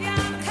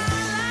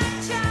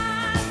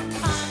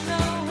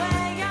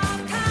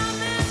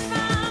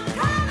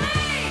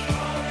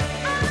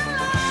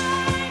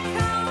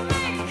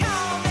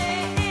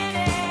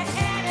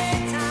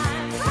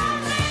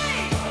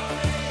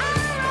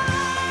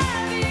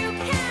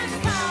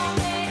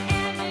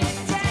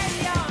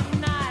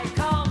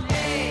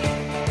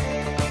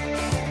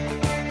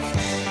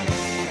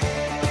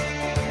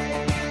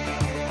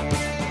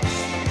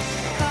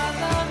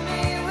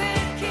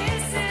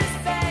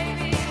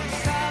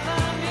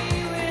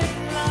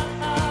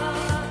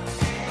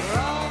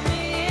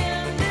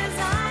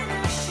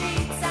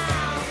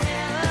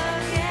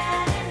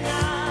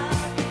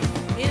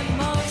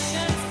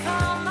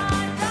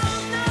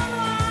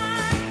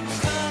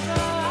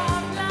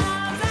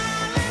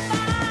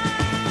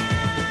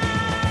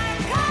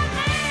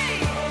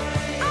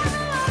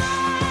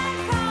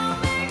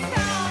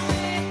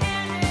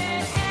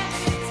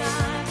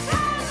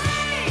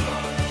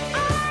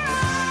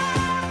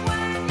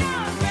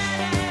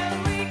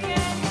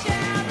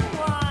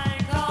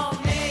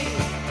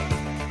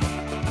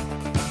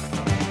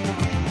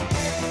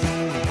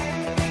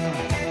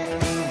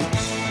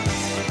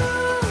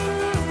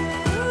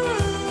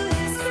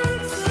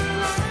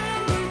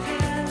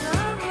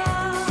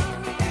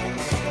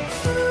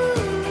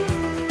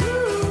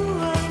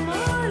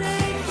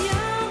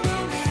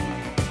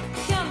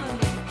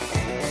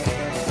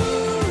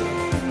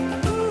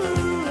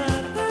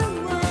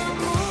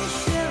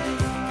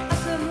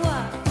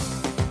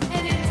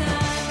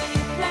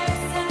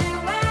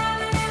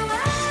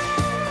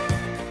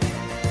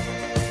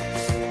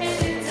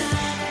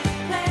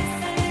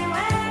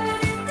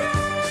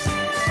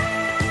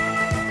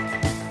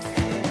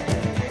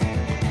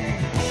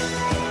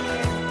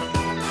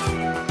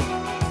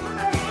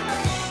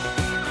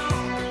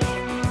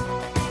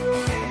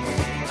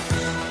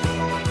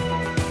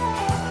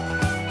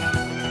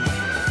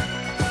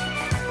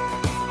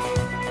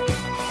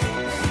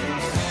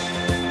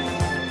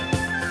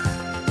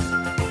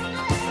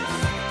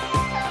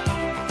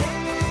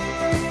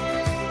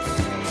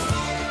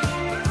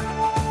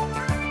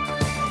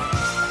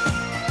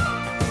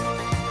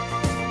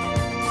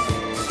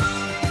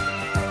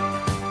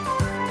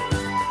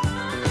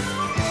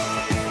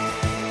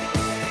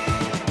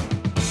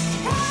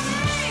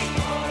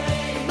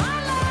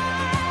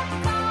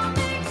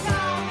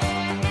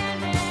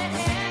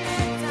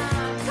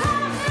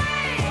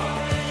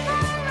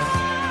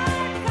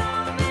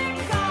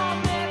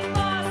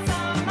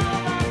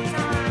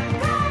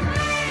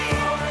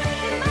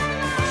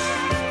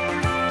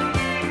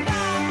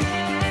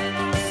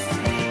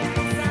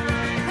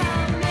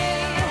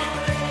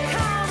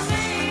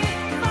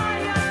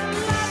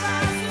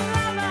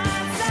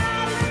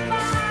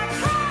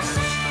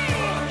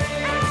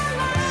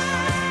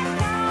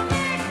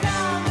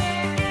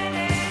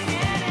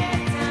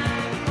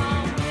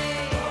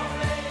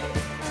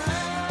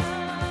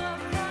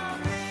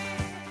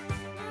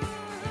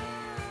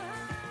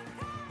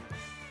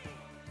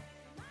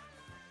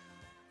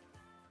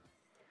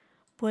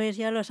 Pues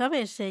ya lo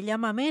sabes,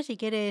 llámame si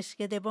quieres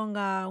que te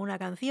ponga una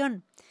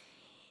canción.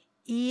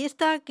 Y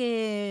esta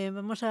que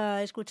vamos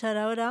a escuchar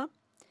ahora,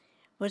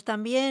 pues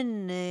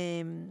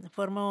también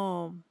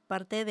formó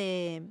parte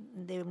de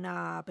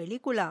una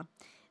película,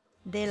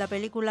 de la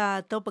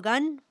película Top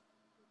Gun,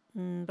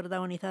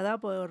 protagonizada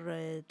por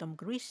Tom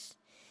Cruise.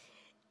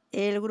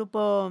 El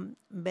grupo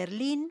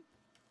Berlín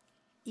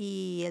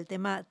y el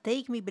tema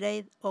Take Me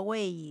Breath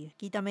Away,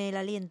 quítame el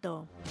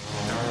aliento.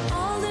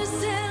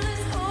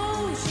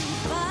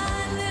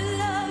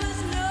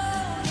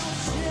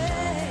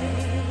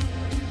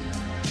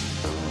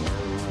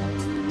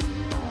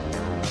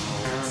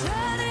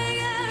 Turning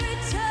every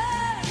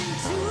turn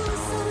into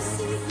some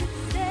secret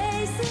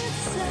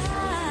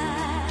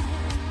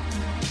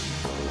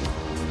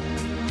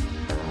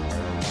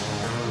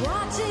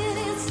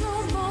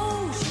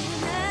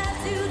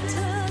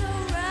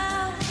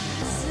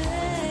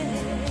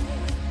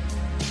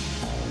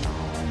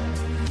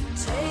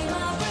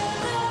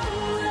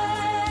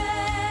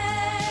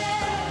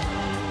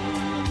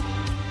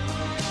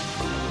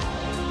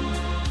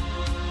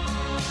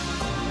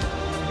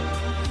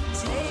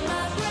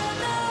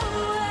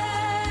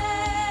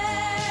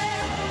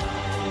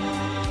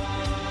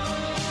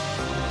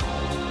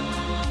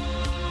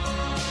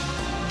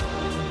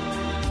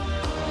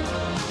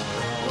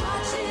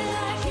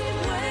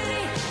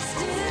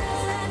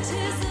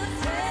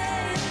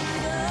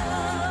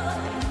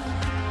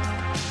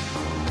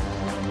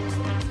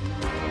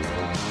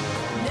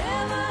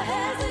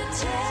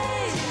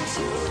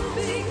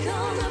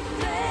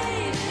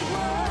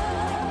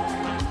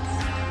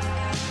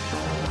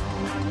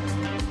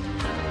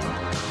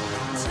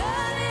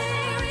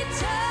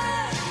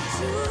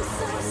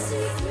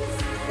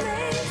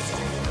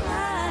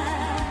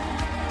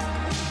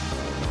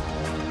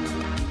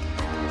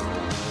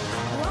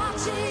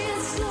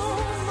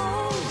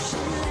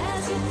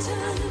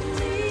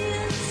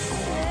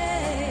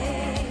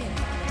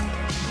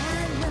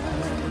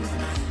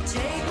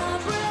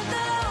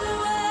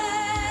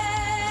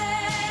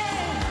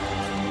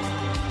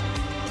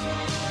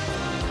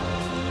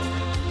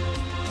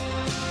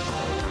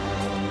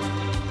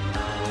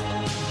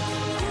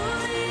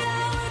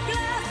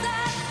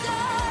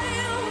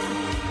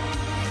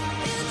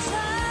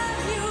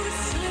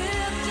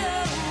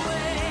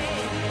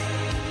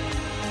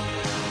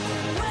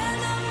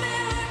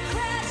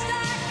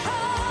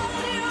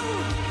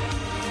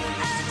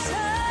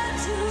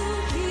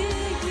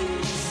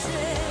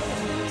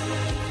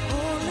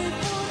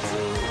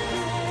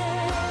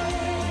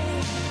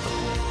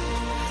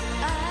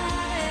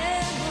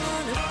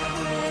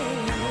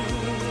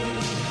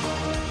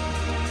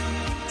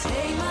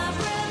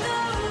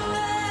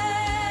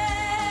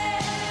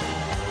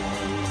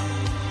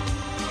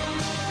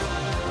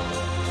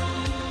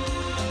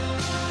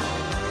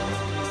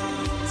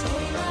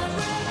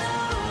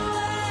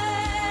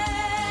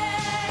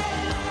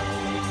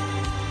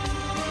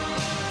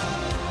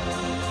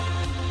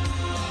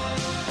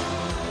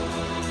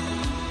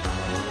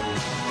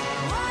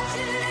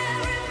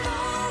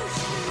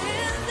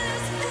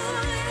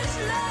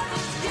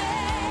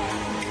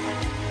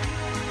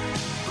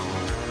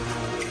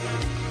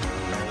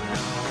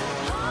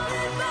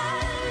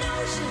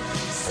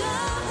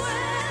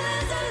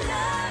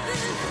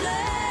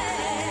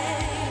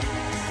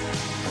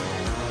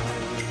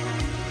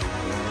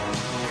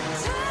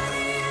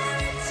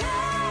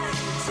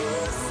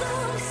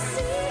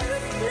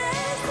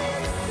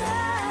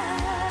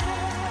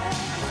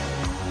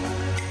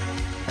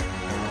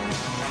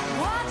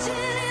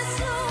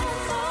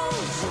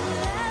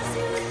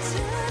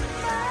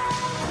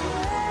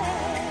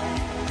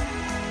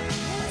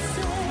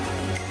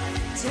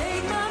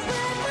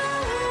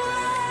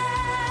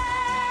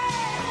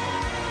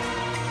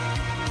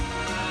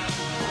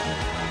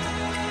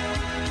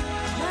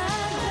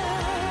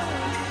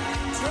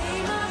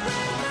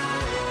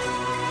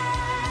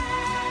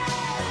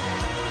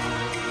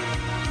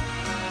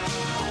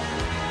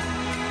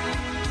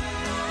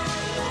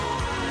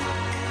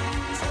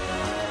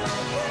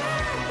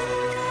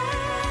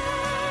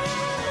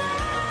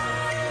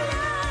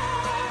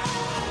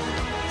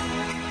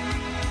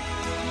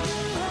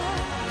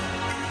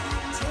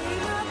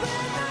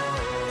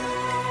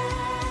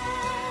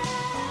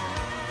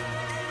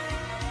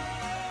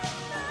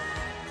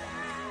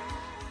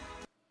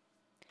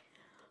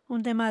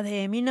Un tema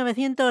de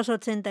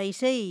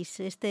 1986,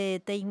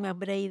 este Take My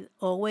Breath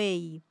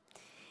Away.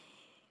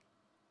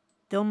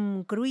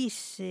 Tom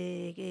Cruise,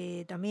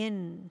 que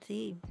también,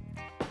 sí,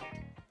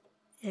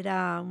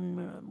 era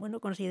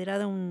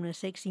considerado un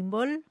sex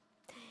symbol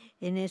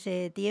en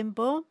ese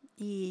tiempo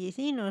y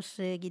sí,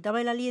 nos quitaba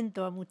el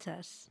aliento a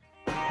muchas.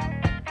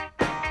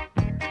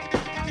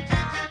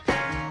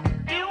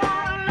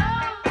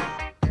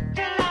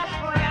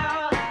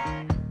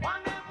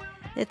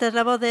 Esta es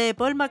la voz de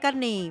Paul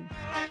McCartney.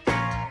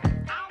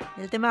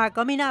 El tema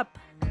Coming Up.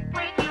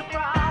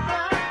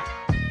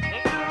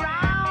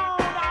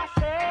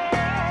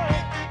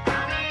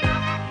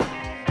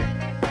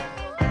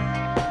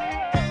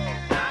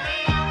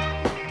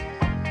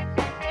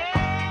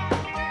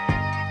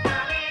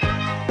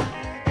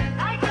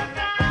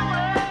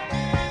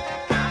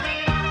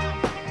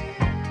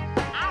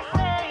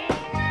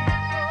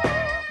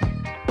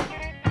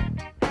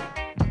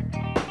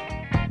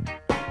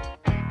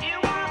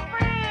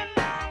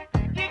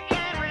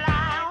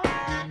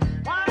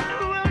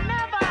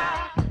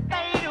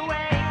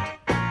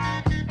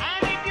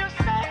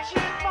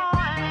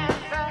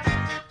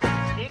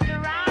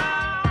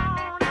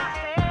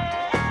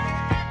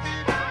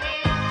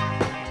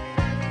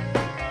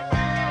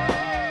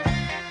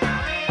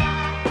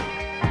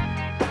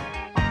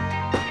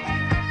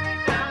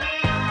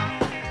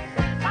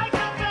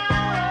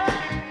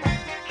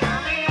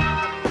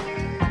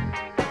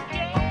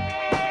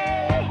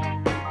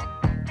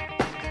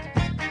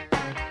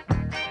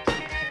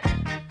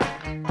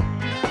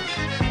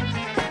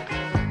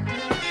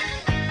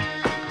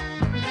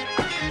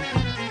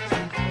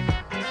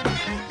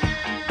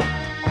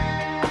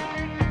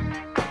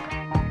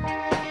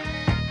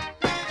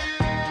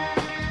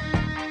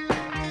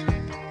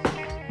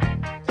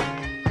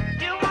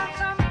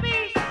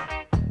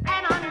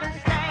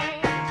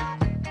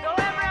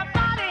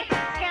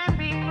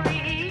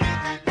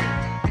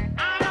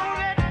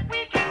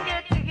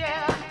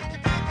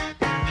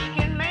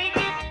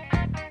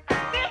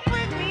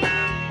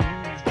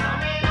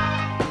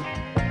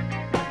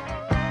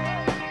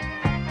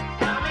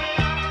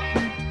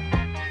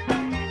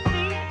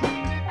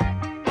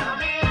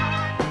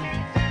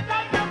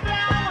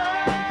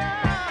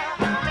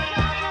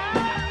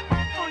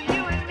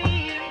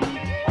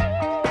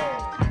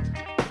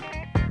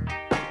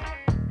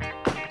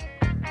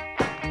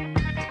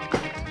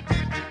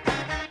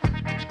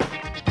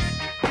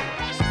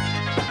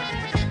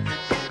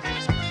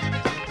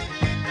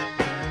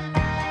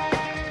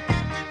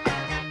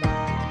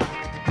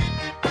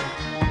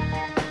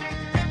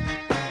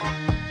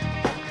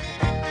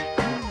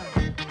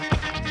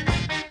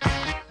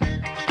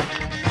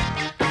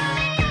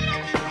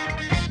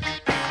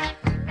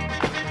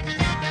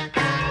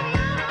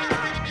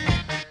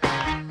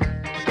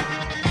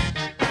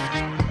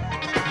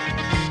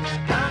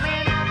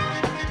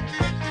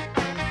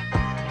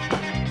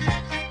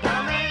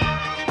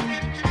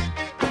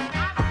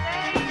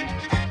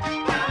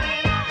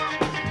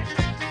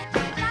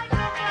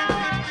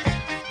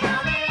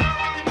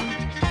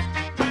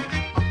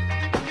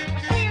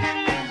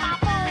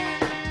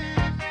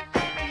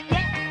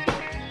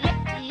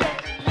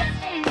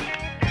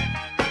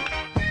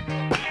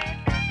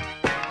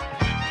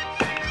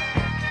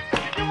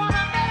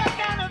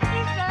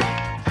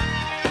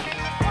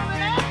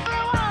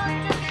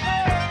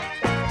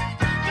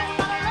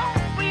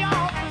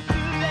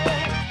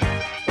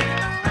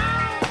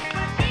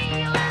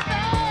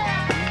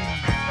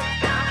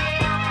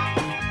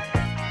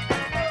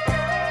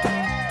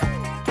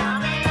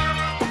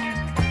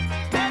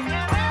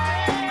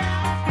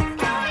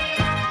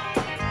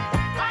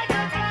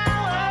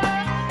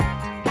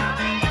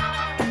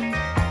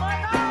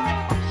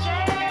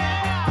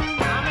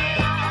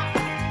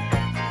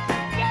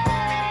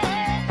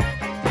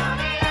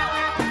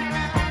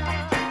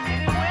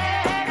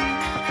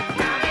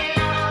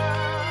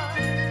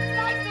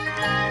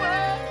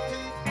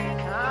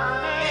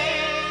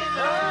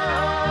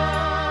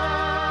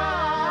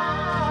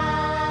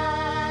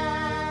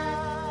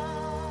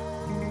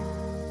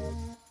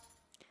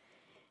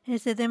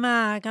 Este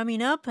tema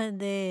Coming Up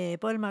de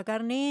Paul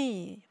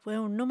McCartney fue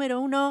un número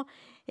 1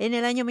 en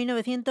el año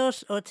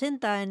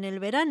 1980, en el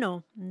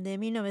verano de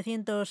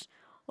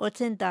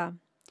 1980.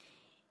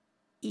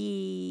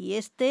 Y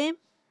este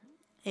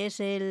es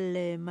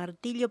el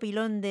martillo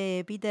pilón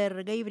de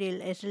Peter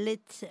Gabriel,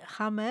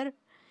 Sledgehammer,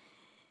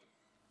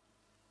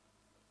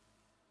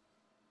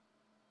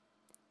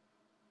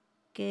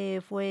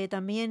 que fue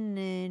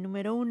también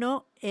número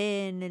 1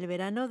 en el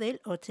verano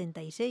del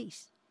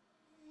 86.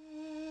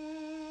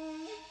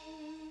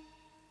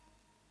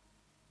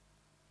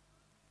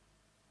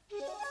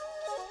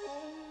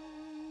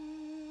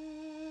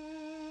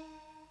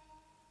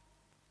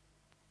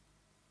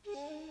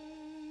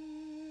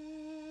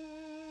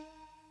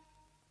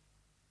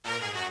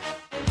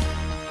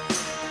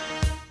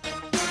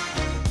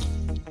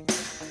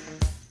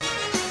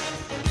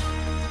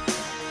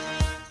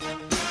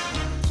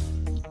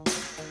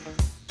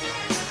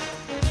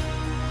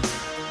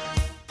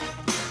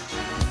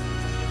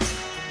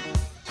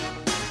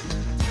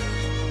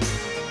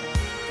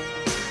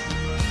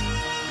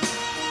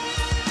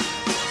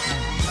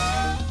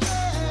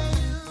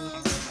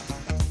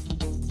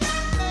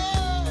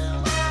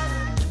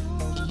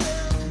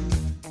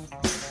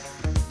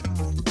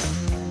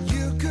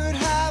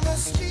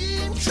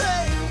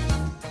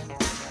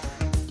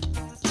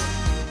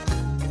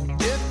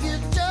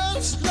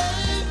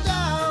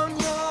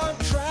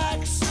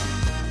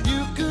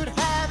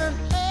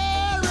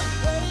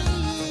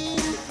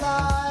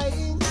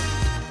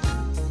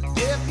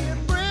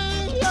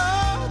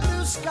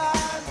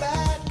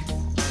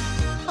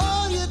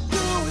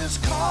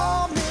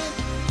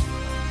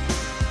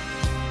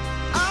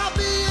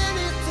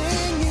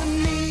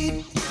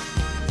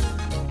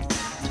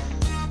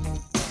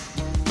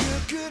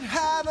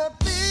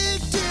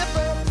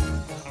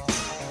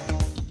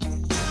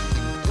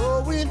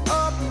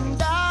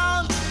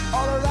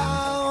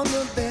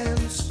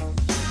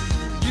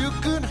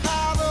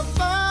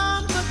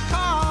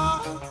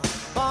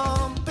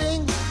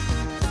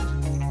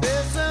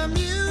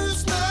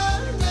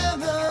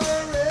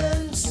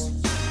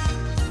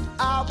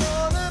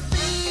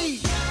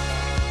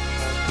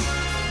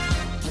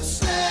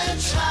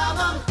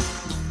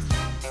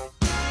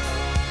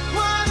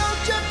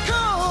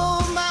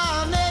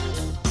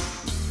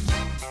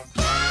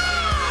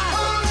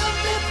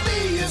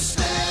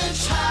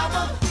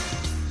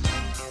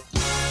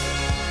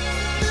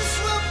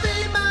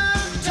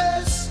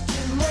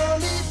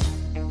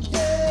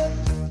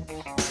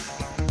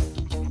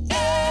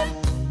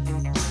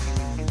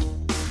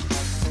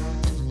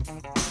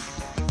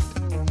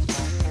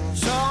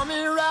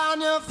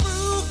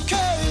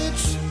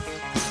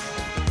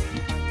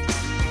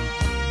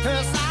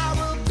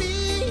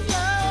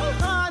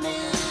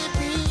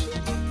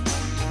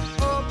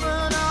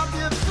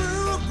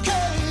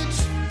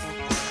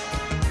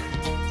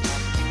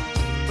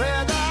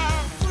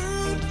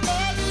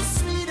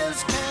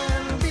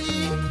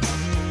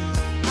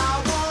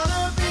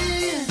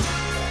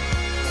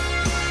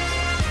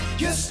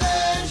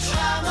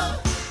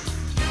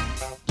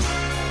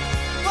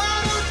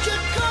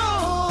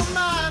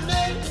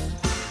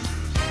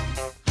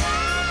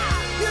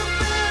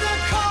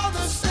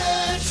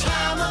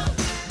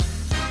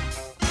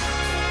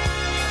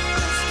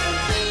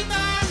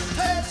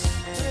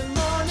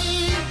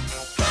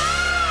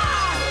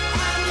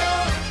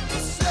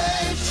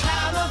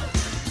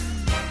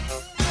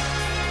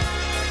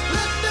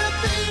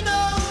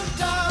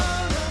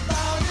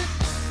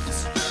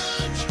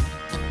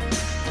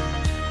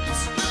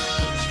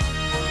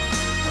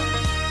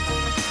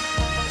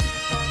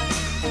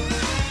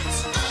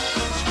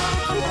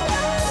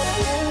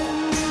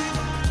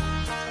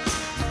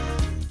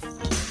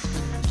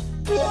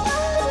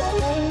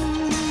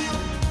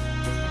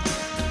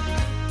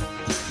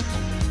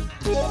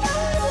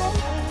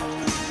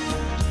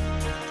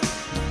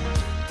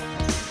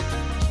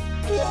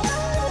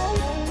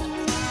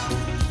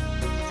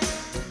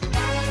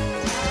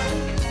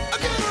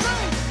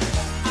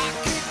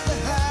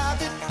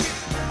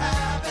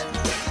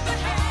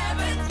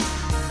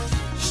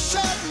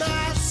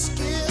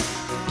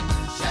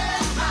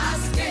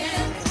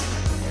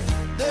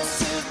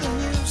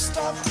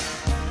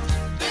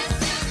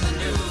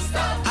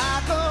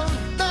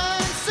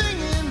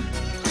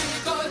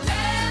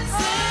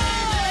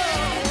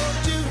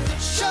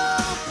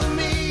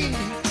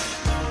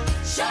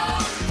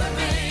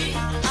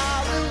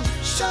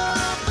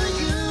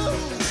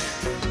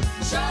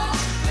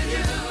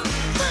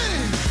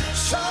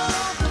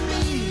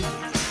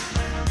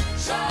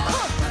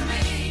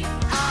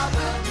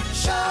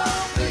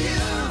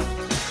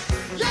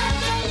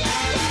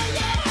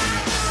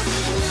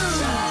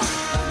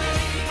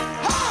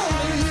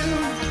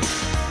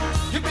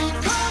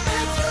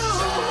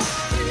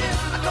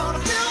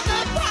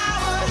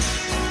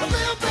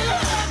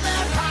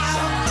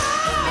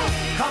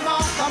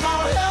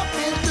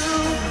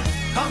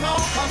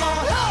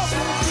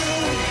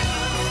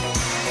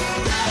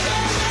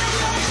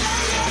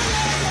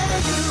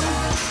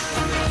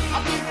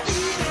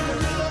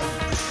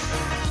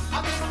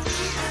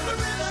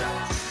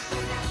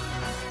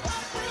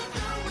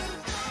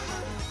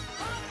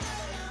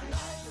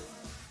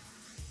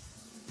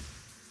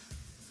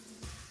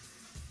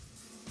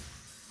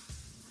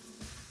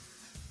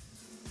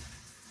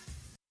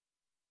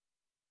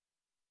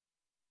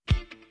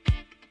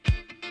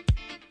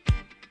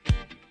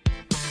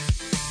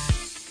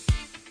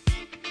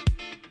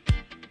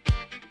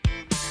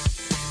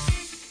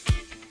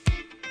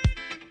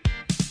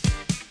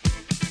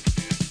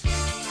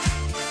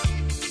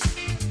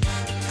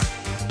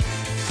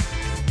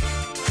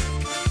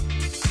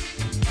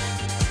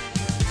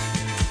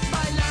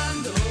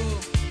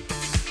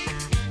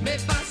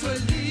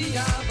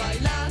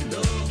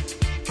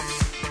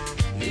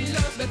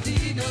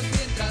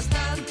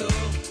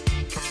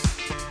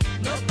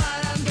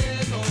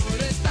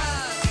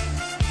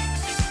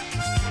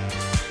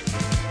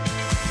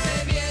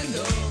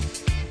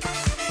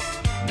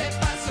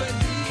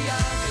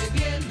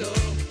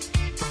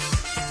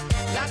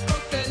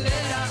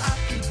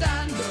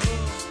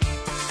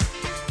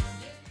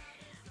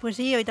 Pues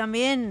sí, hoy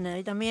también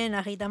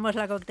agitamos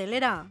la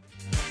coctelera.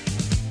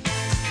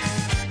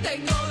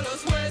 Tengo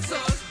los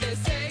huesos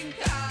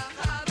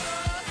desencajados,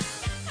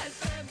 el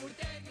fémur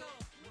tengo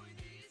muy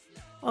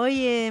dislocados.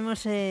 Hoy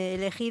hemos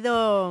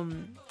elegido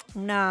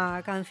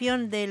una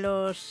canción de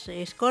los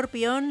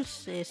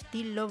Scorpions,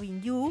 Still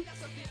Loving You,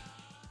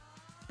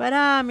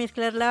 para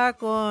mezclarla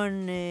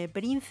con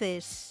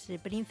Princess,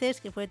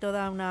 que fue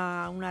toda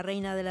una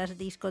reina de las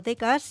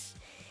discotecas.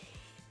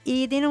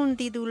 Y tiene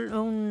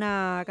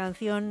una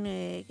canción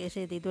que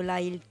se titula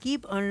I'll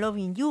Keep on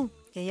Loving You,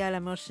 que ya la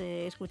hemos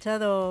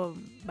escuchado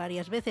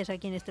varias veces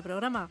aquí en este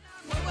programa.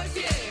 Muevo el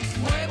pie,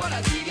 muevo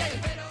la tibia y el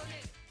peroné.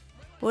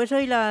 Pues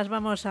hoy las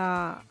vamos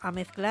a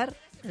mezclar,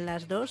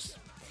 las dos,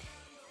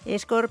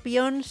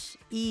 Scorpions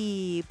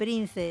y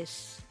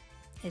Princess,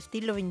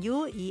 Still Loving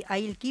You y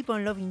I'll Keep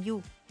on Loving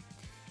You.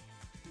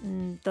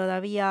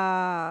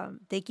 Todavía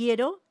te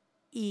quiero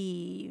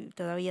y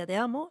todavía te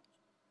amo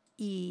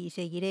y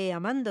seguiré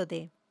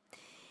amándote.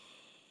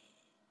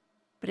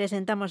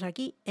 Presentamos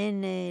aquí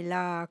en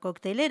la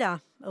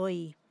coctelera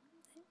hoy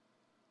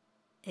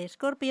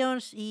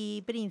Scorpions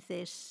y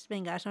Princess.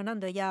 Venga,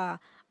 sonando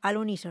ya al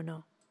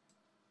unísono.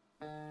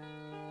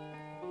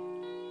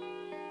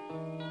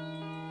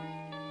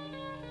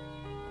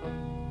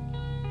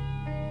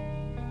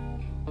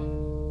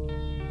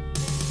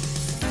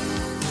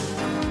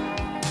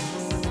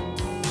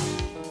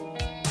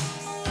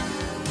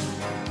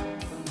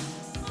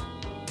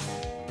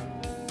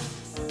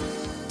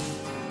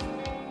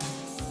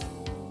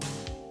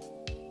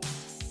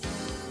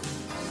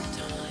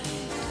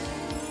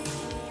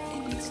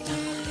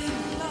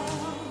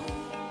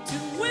 To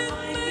win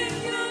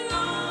your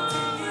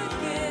love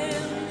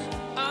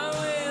again.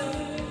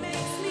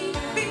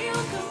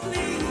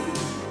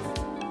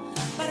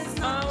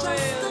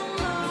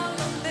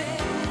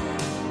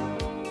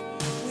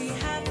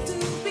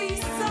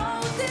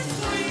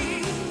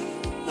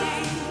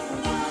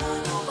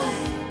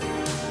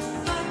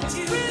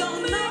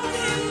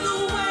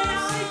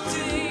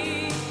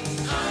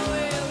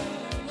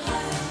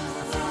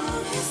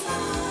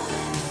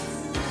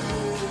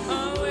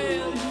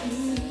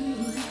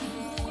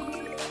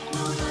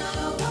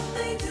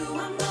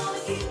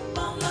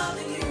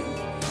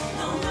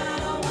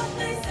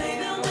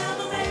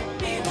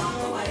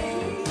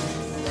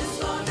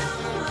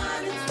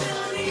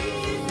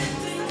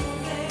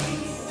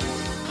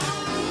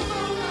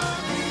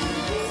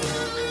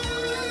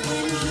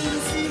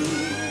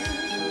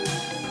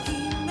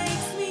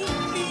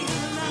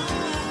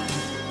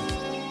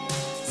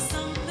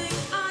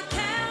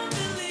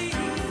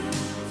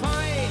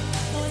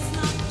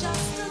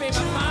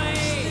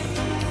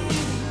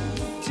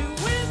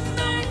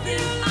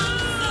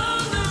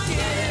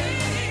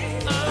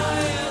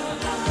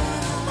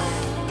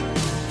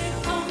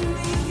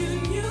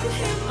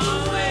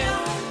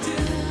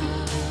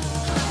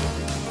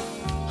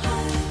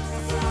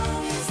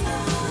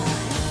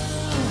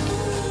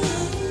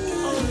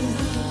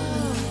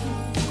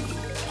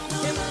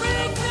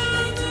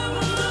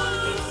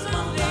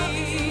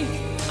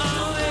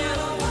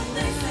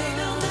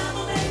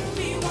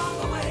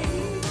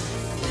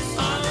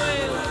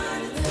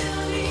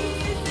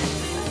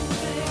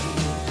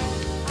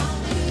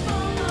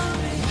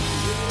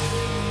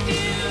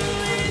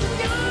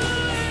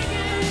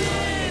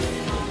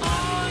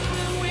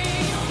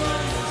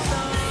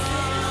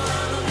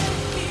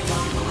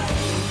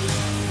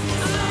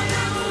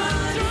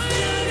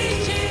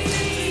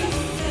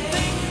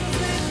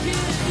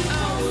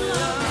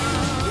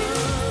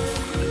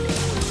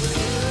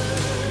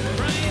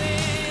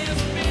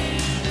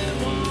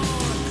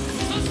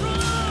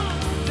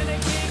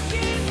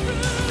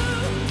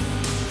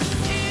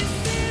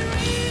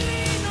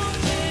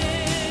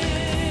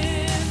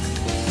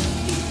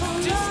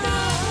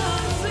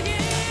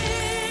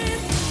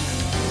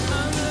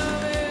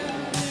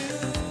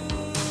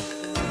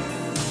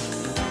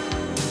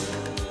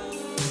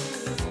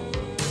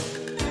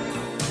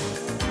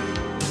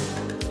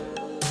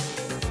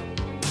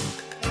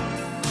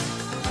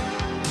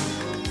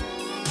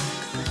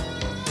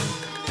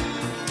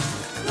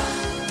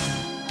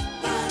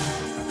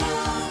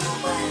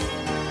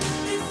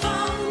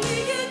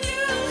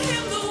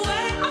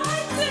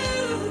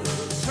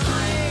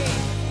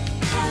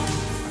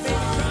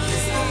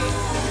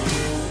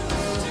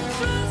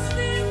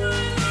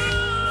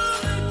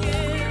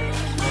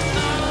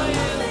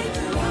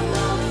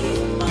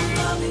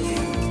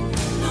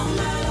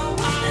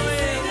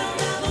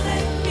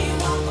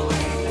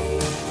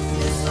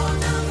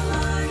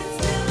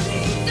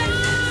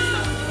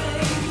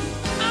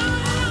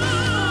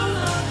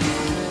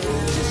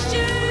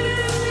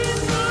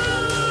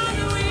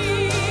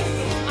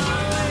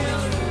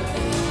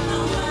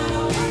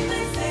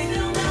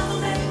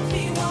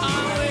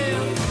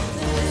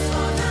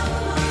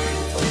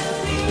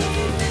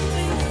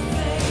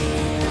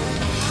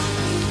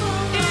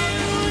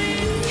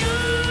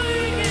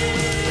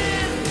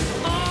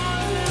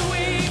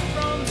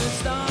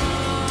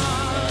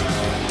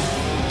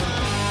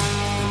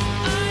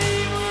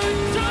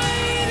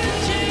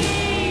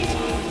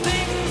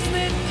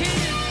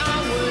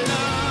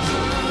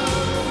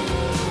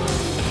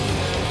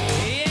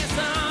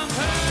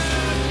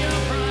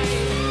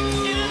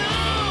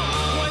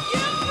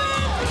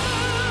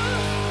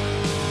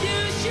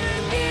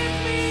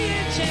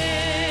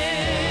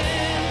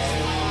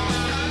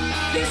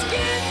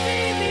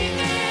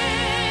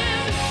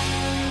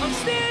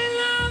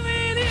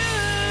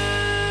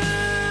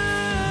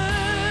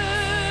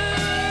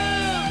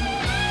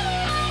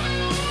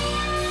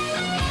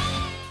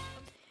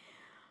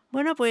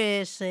 Bueno,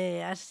 pues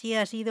así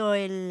ha sido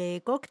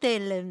el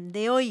cóctel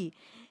de hoy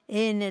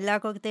en la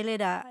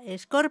coctelera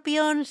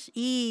Scorpions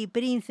y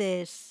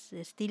Princess.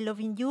 Still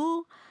Loving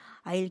You,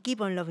 I'll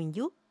Keep on Loving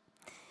You.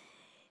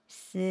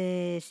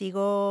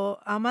 Sigo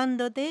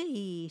amándote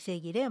y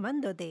seguiré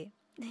amándote.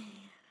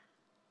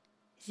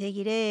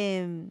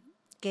 Seguiré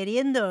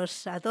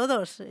queriéndoos a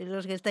todos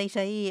los que estáis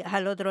ahí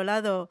al otro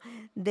lado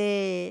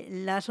de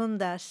las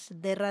ondas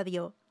de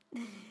radio.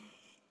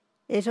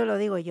 Eso lo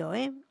digo yo,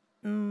 ¿eh?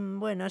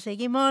 Bueno,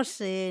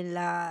 seguimos en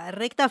la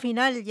recta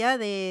final ya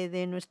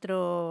de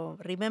nuestro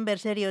Remember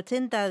Serie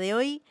 80 de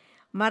hoy,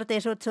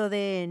 martes 8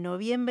 de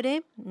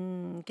noviembre.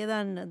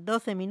 Quedan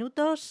 12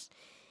 minutos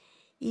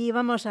y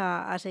vamos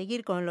a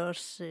seguir con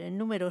los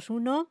números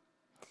 1.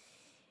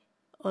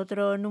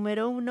 Otro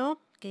número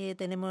 1 que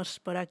tenemos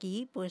por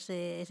aquí pues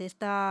es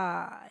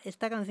esta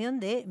canción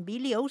de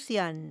Billy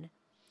Ocean,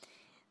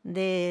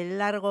 de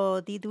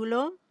largo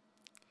título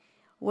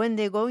When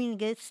the Going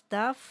Gets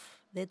Tough,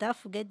 the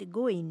Tough Get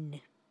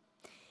Going.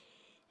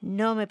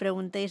 No me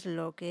preguntéis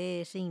lo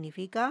que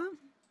significa,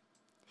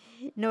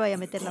 no vaya a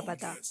meter la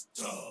pata.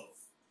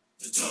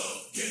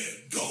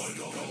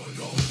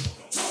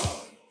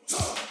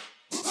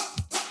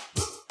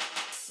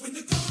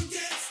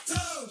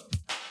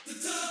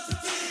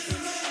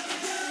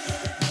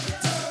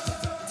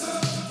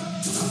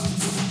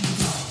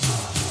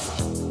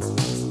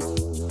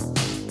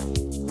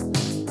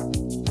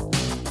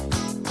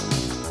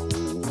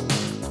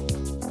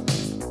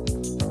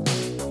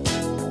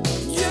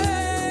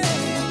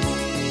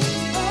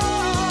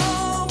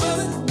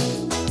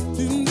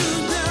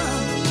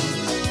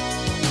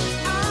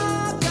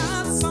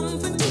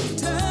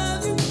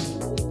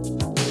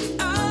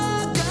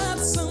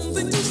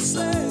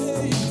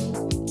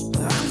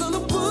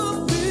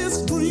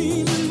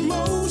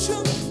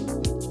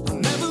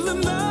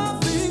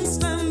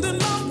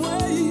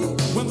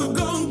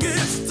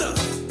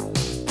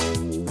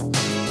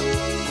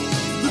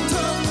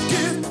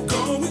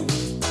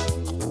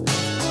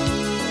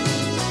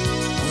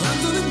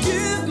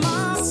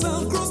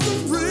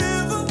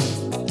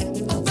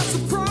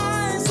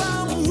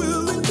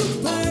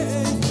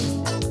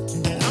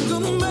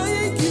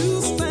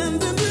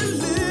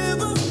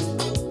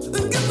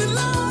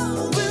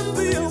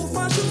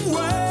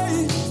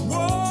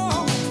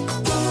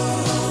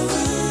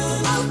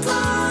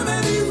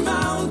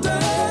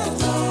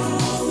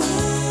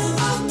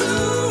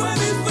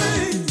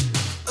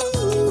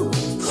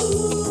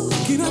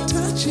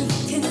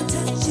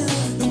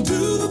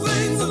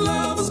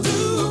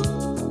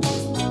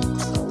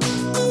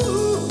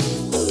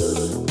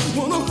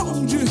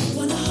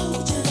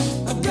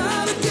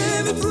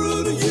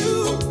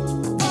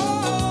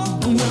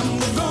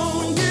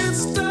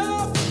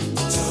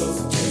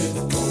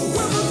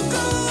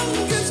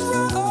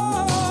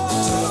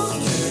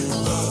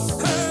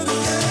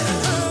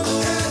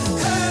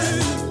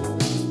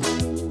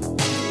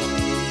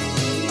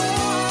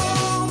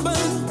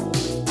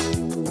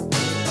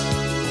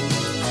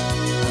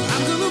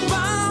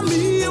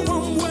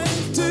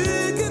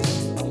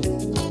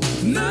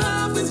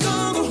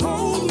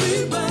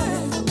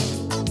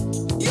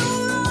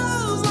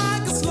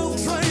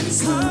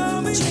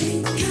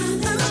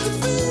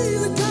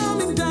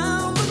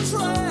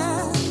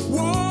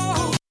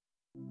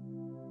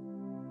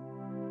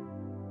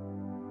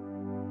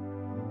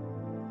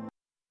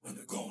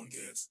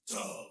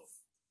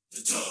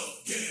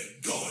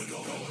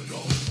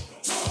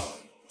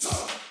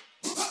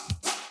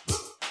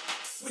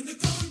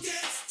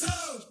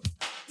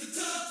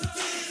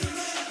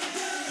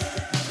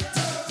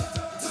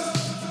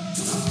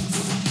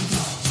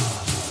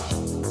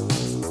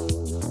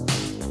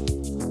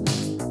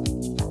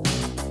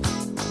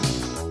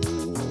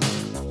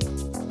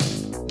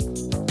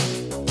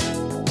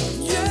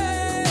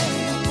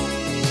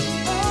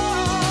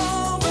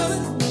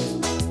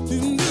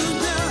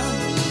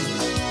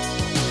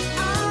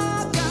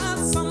 I got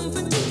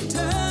something to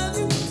tell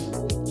you.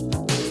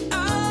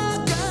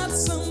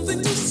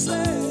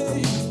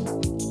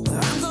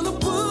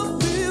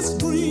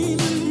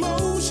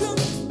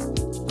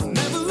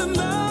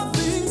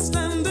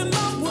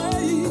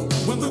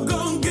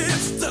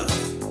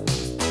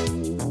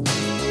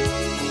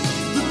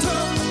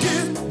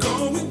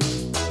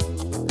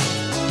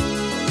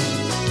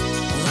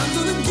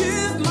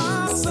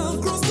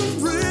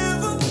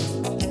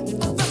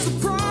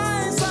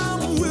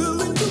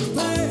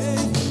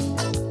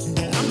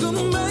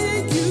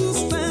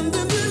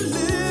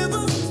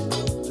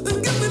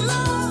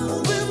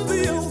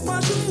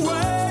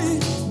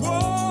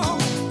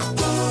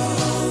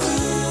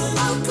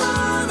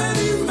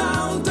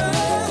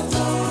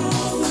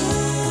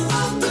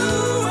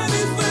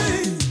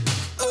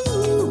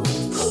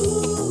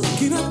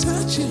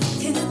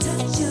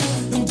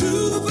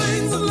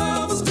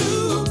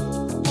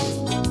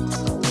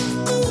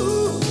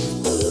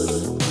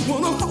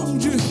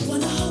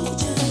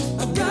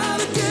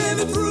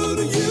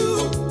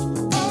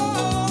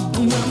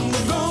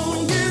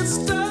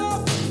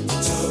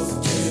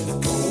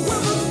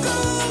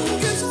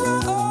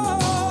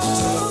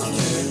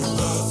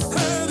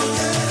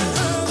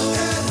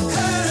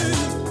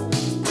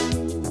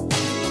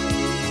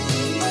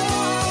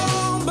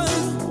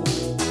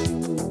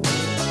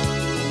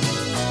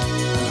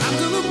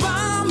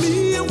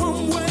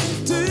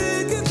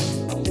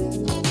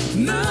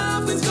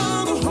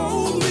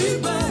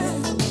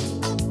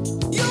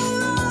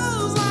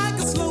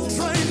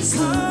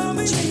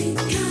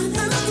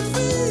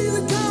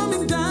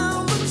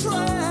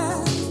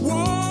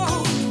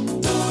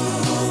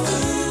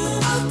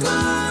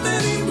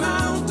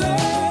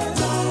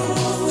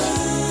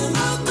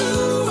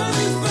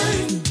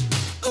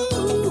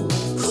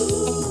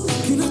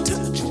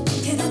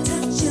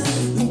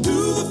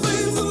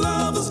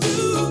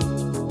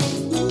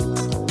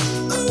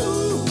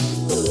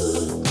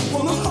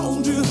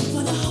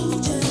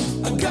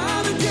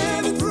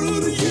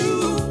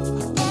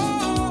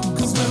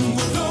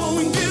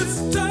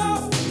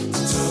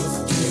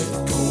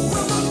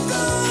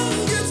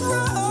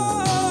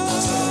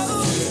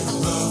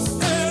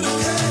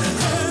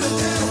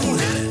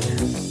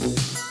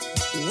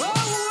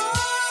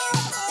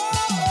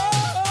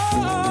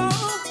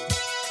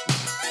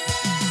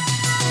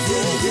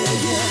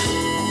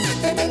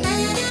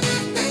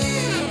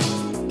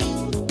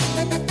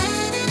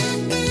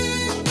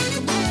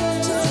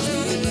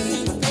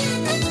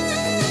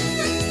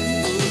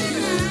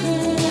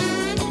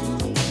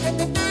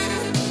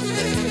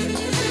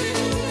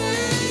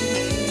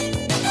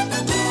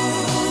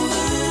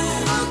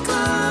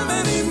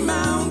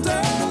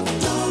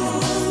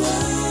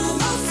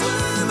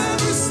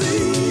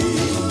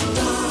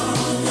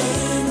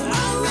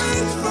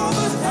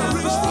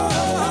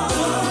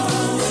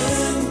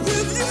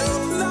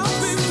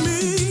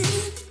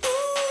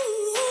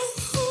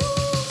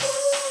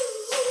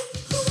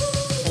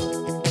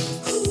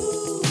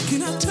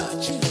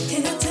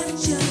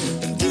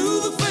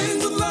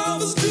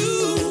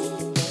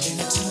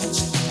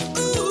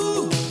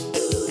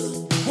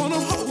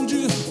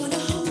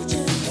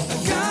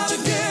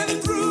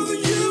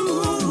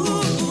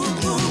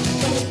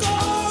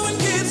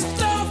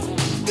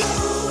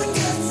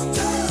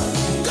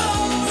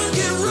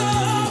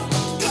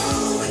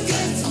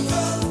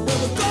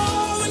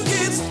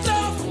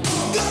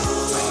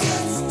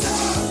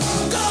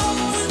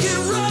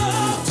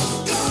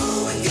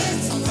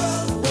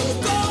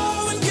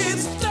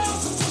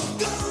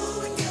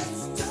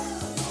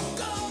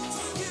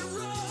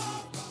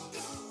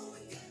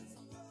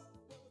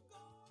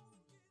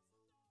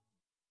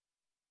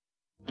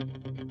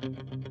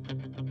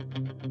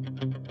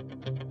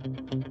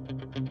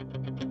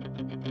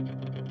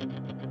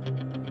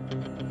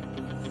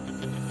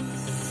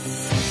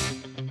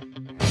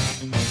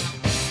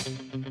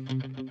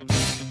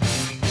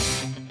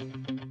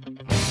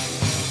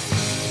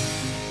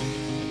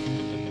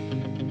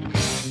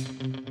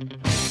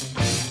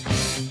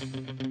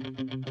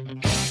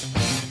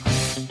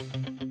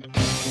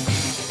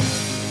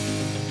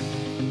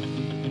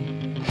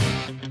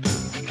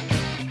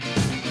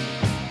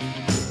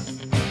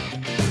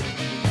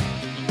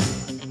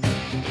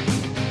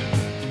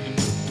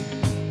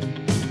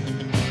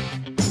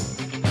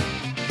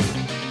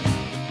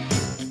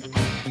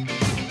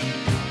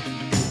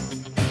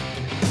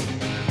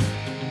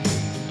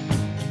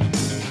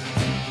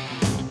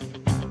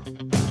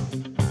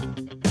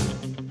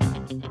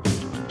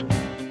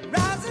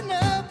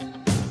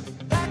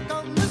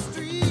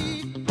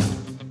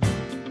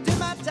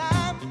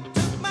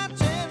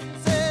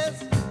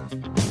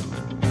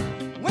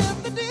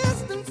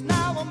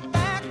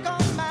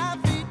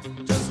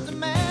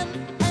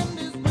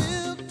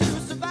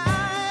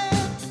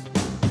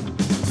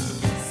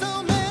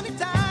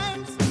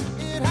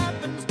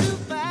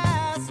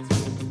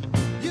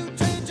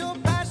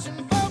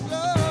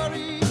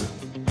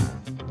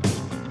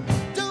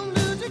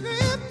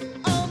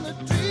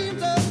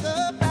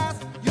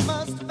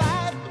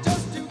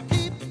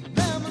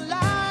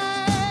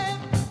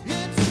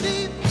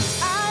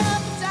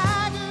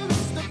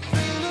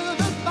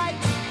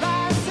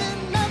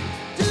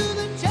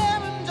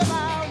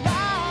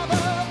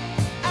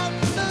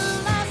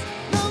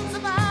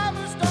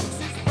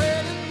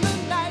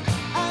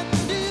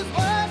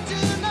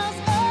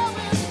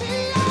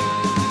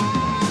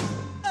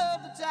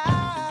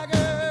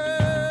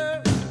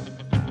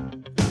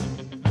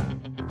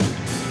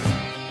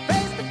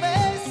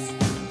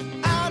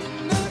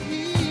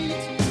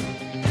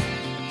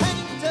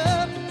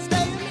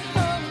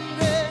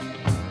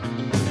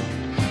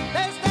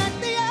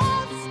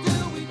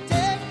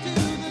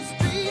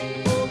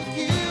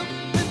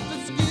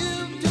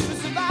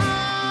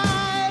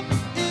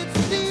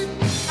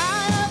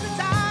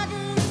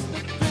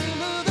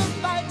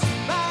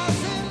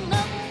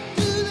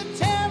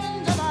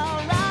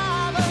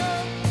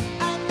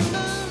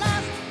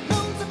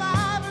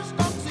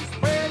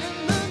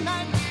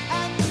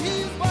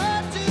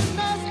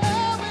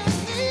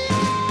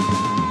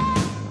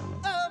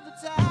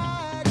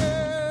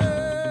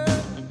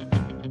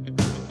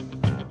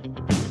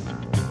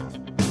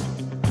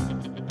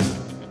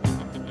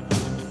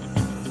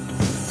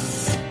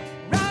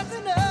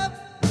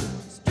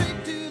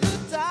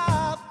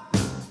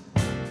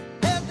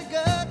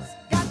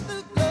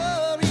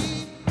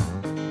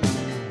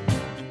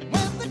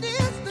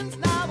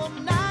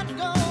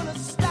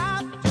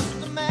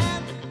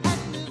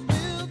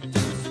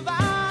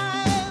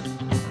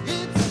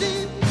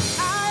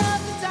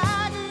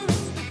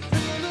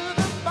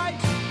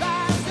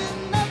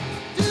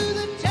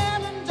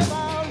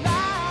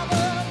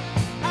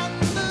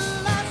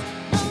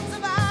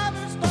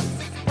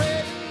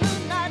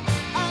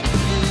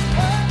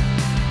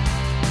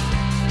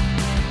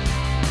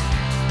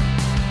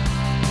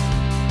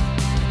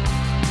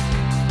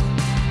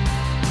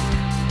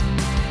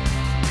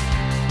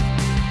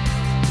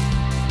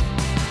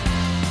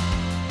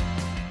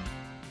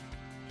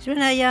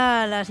 Suena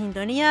ya la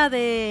sintonía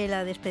de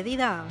la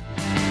despedida.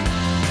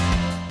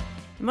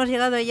 Hemos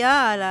llegado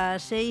ya a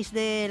las 6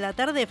 de la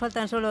tarde,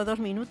 faltan solo 2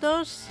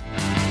 minutos.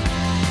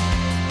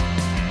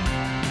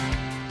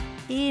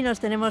 Y nos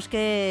tenemos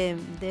que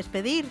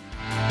despedir.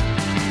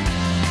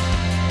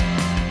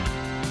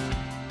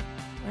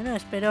 Bueno,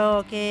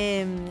 espero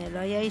que lo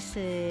hayáis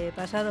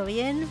pasado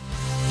bien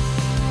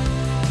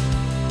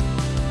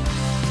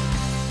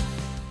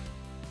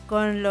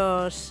con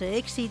los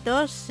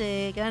éxitos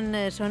que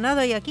han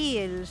sonado hoy aquí,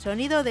 el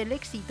sonido del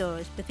éxito,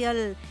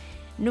 especial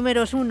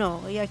números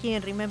 1, hoy aquí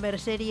en Remember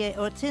Serie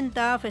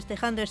 80,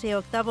 festejando ese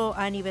 8º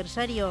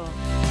aniversario.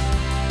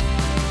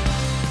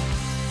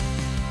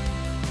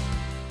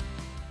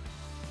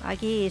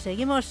 Aquí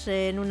seguimos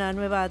en una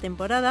nueva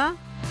temporada.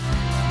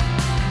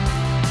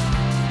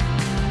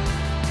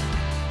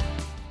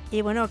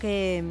 Y bueno,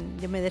 que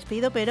yo me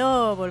despido,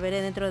 pero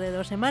volveré dentro de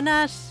 2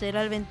 semanas.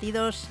 Será el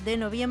 22 de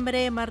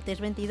noviembre, martes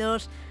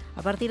 22,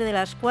 a partir de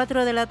las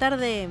 4 de la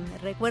tarde.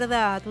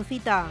 Recuerda tu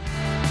cita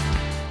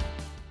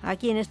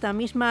aquí en esta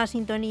misma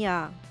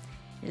sintonía.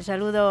 El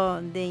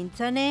saludo de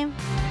Inchane.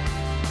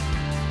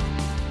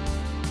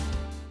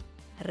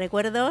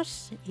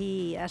 Recuerdos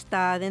y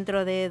hasta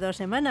dentro de 2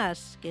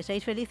 semanas. Que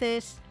seáis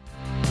felices.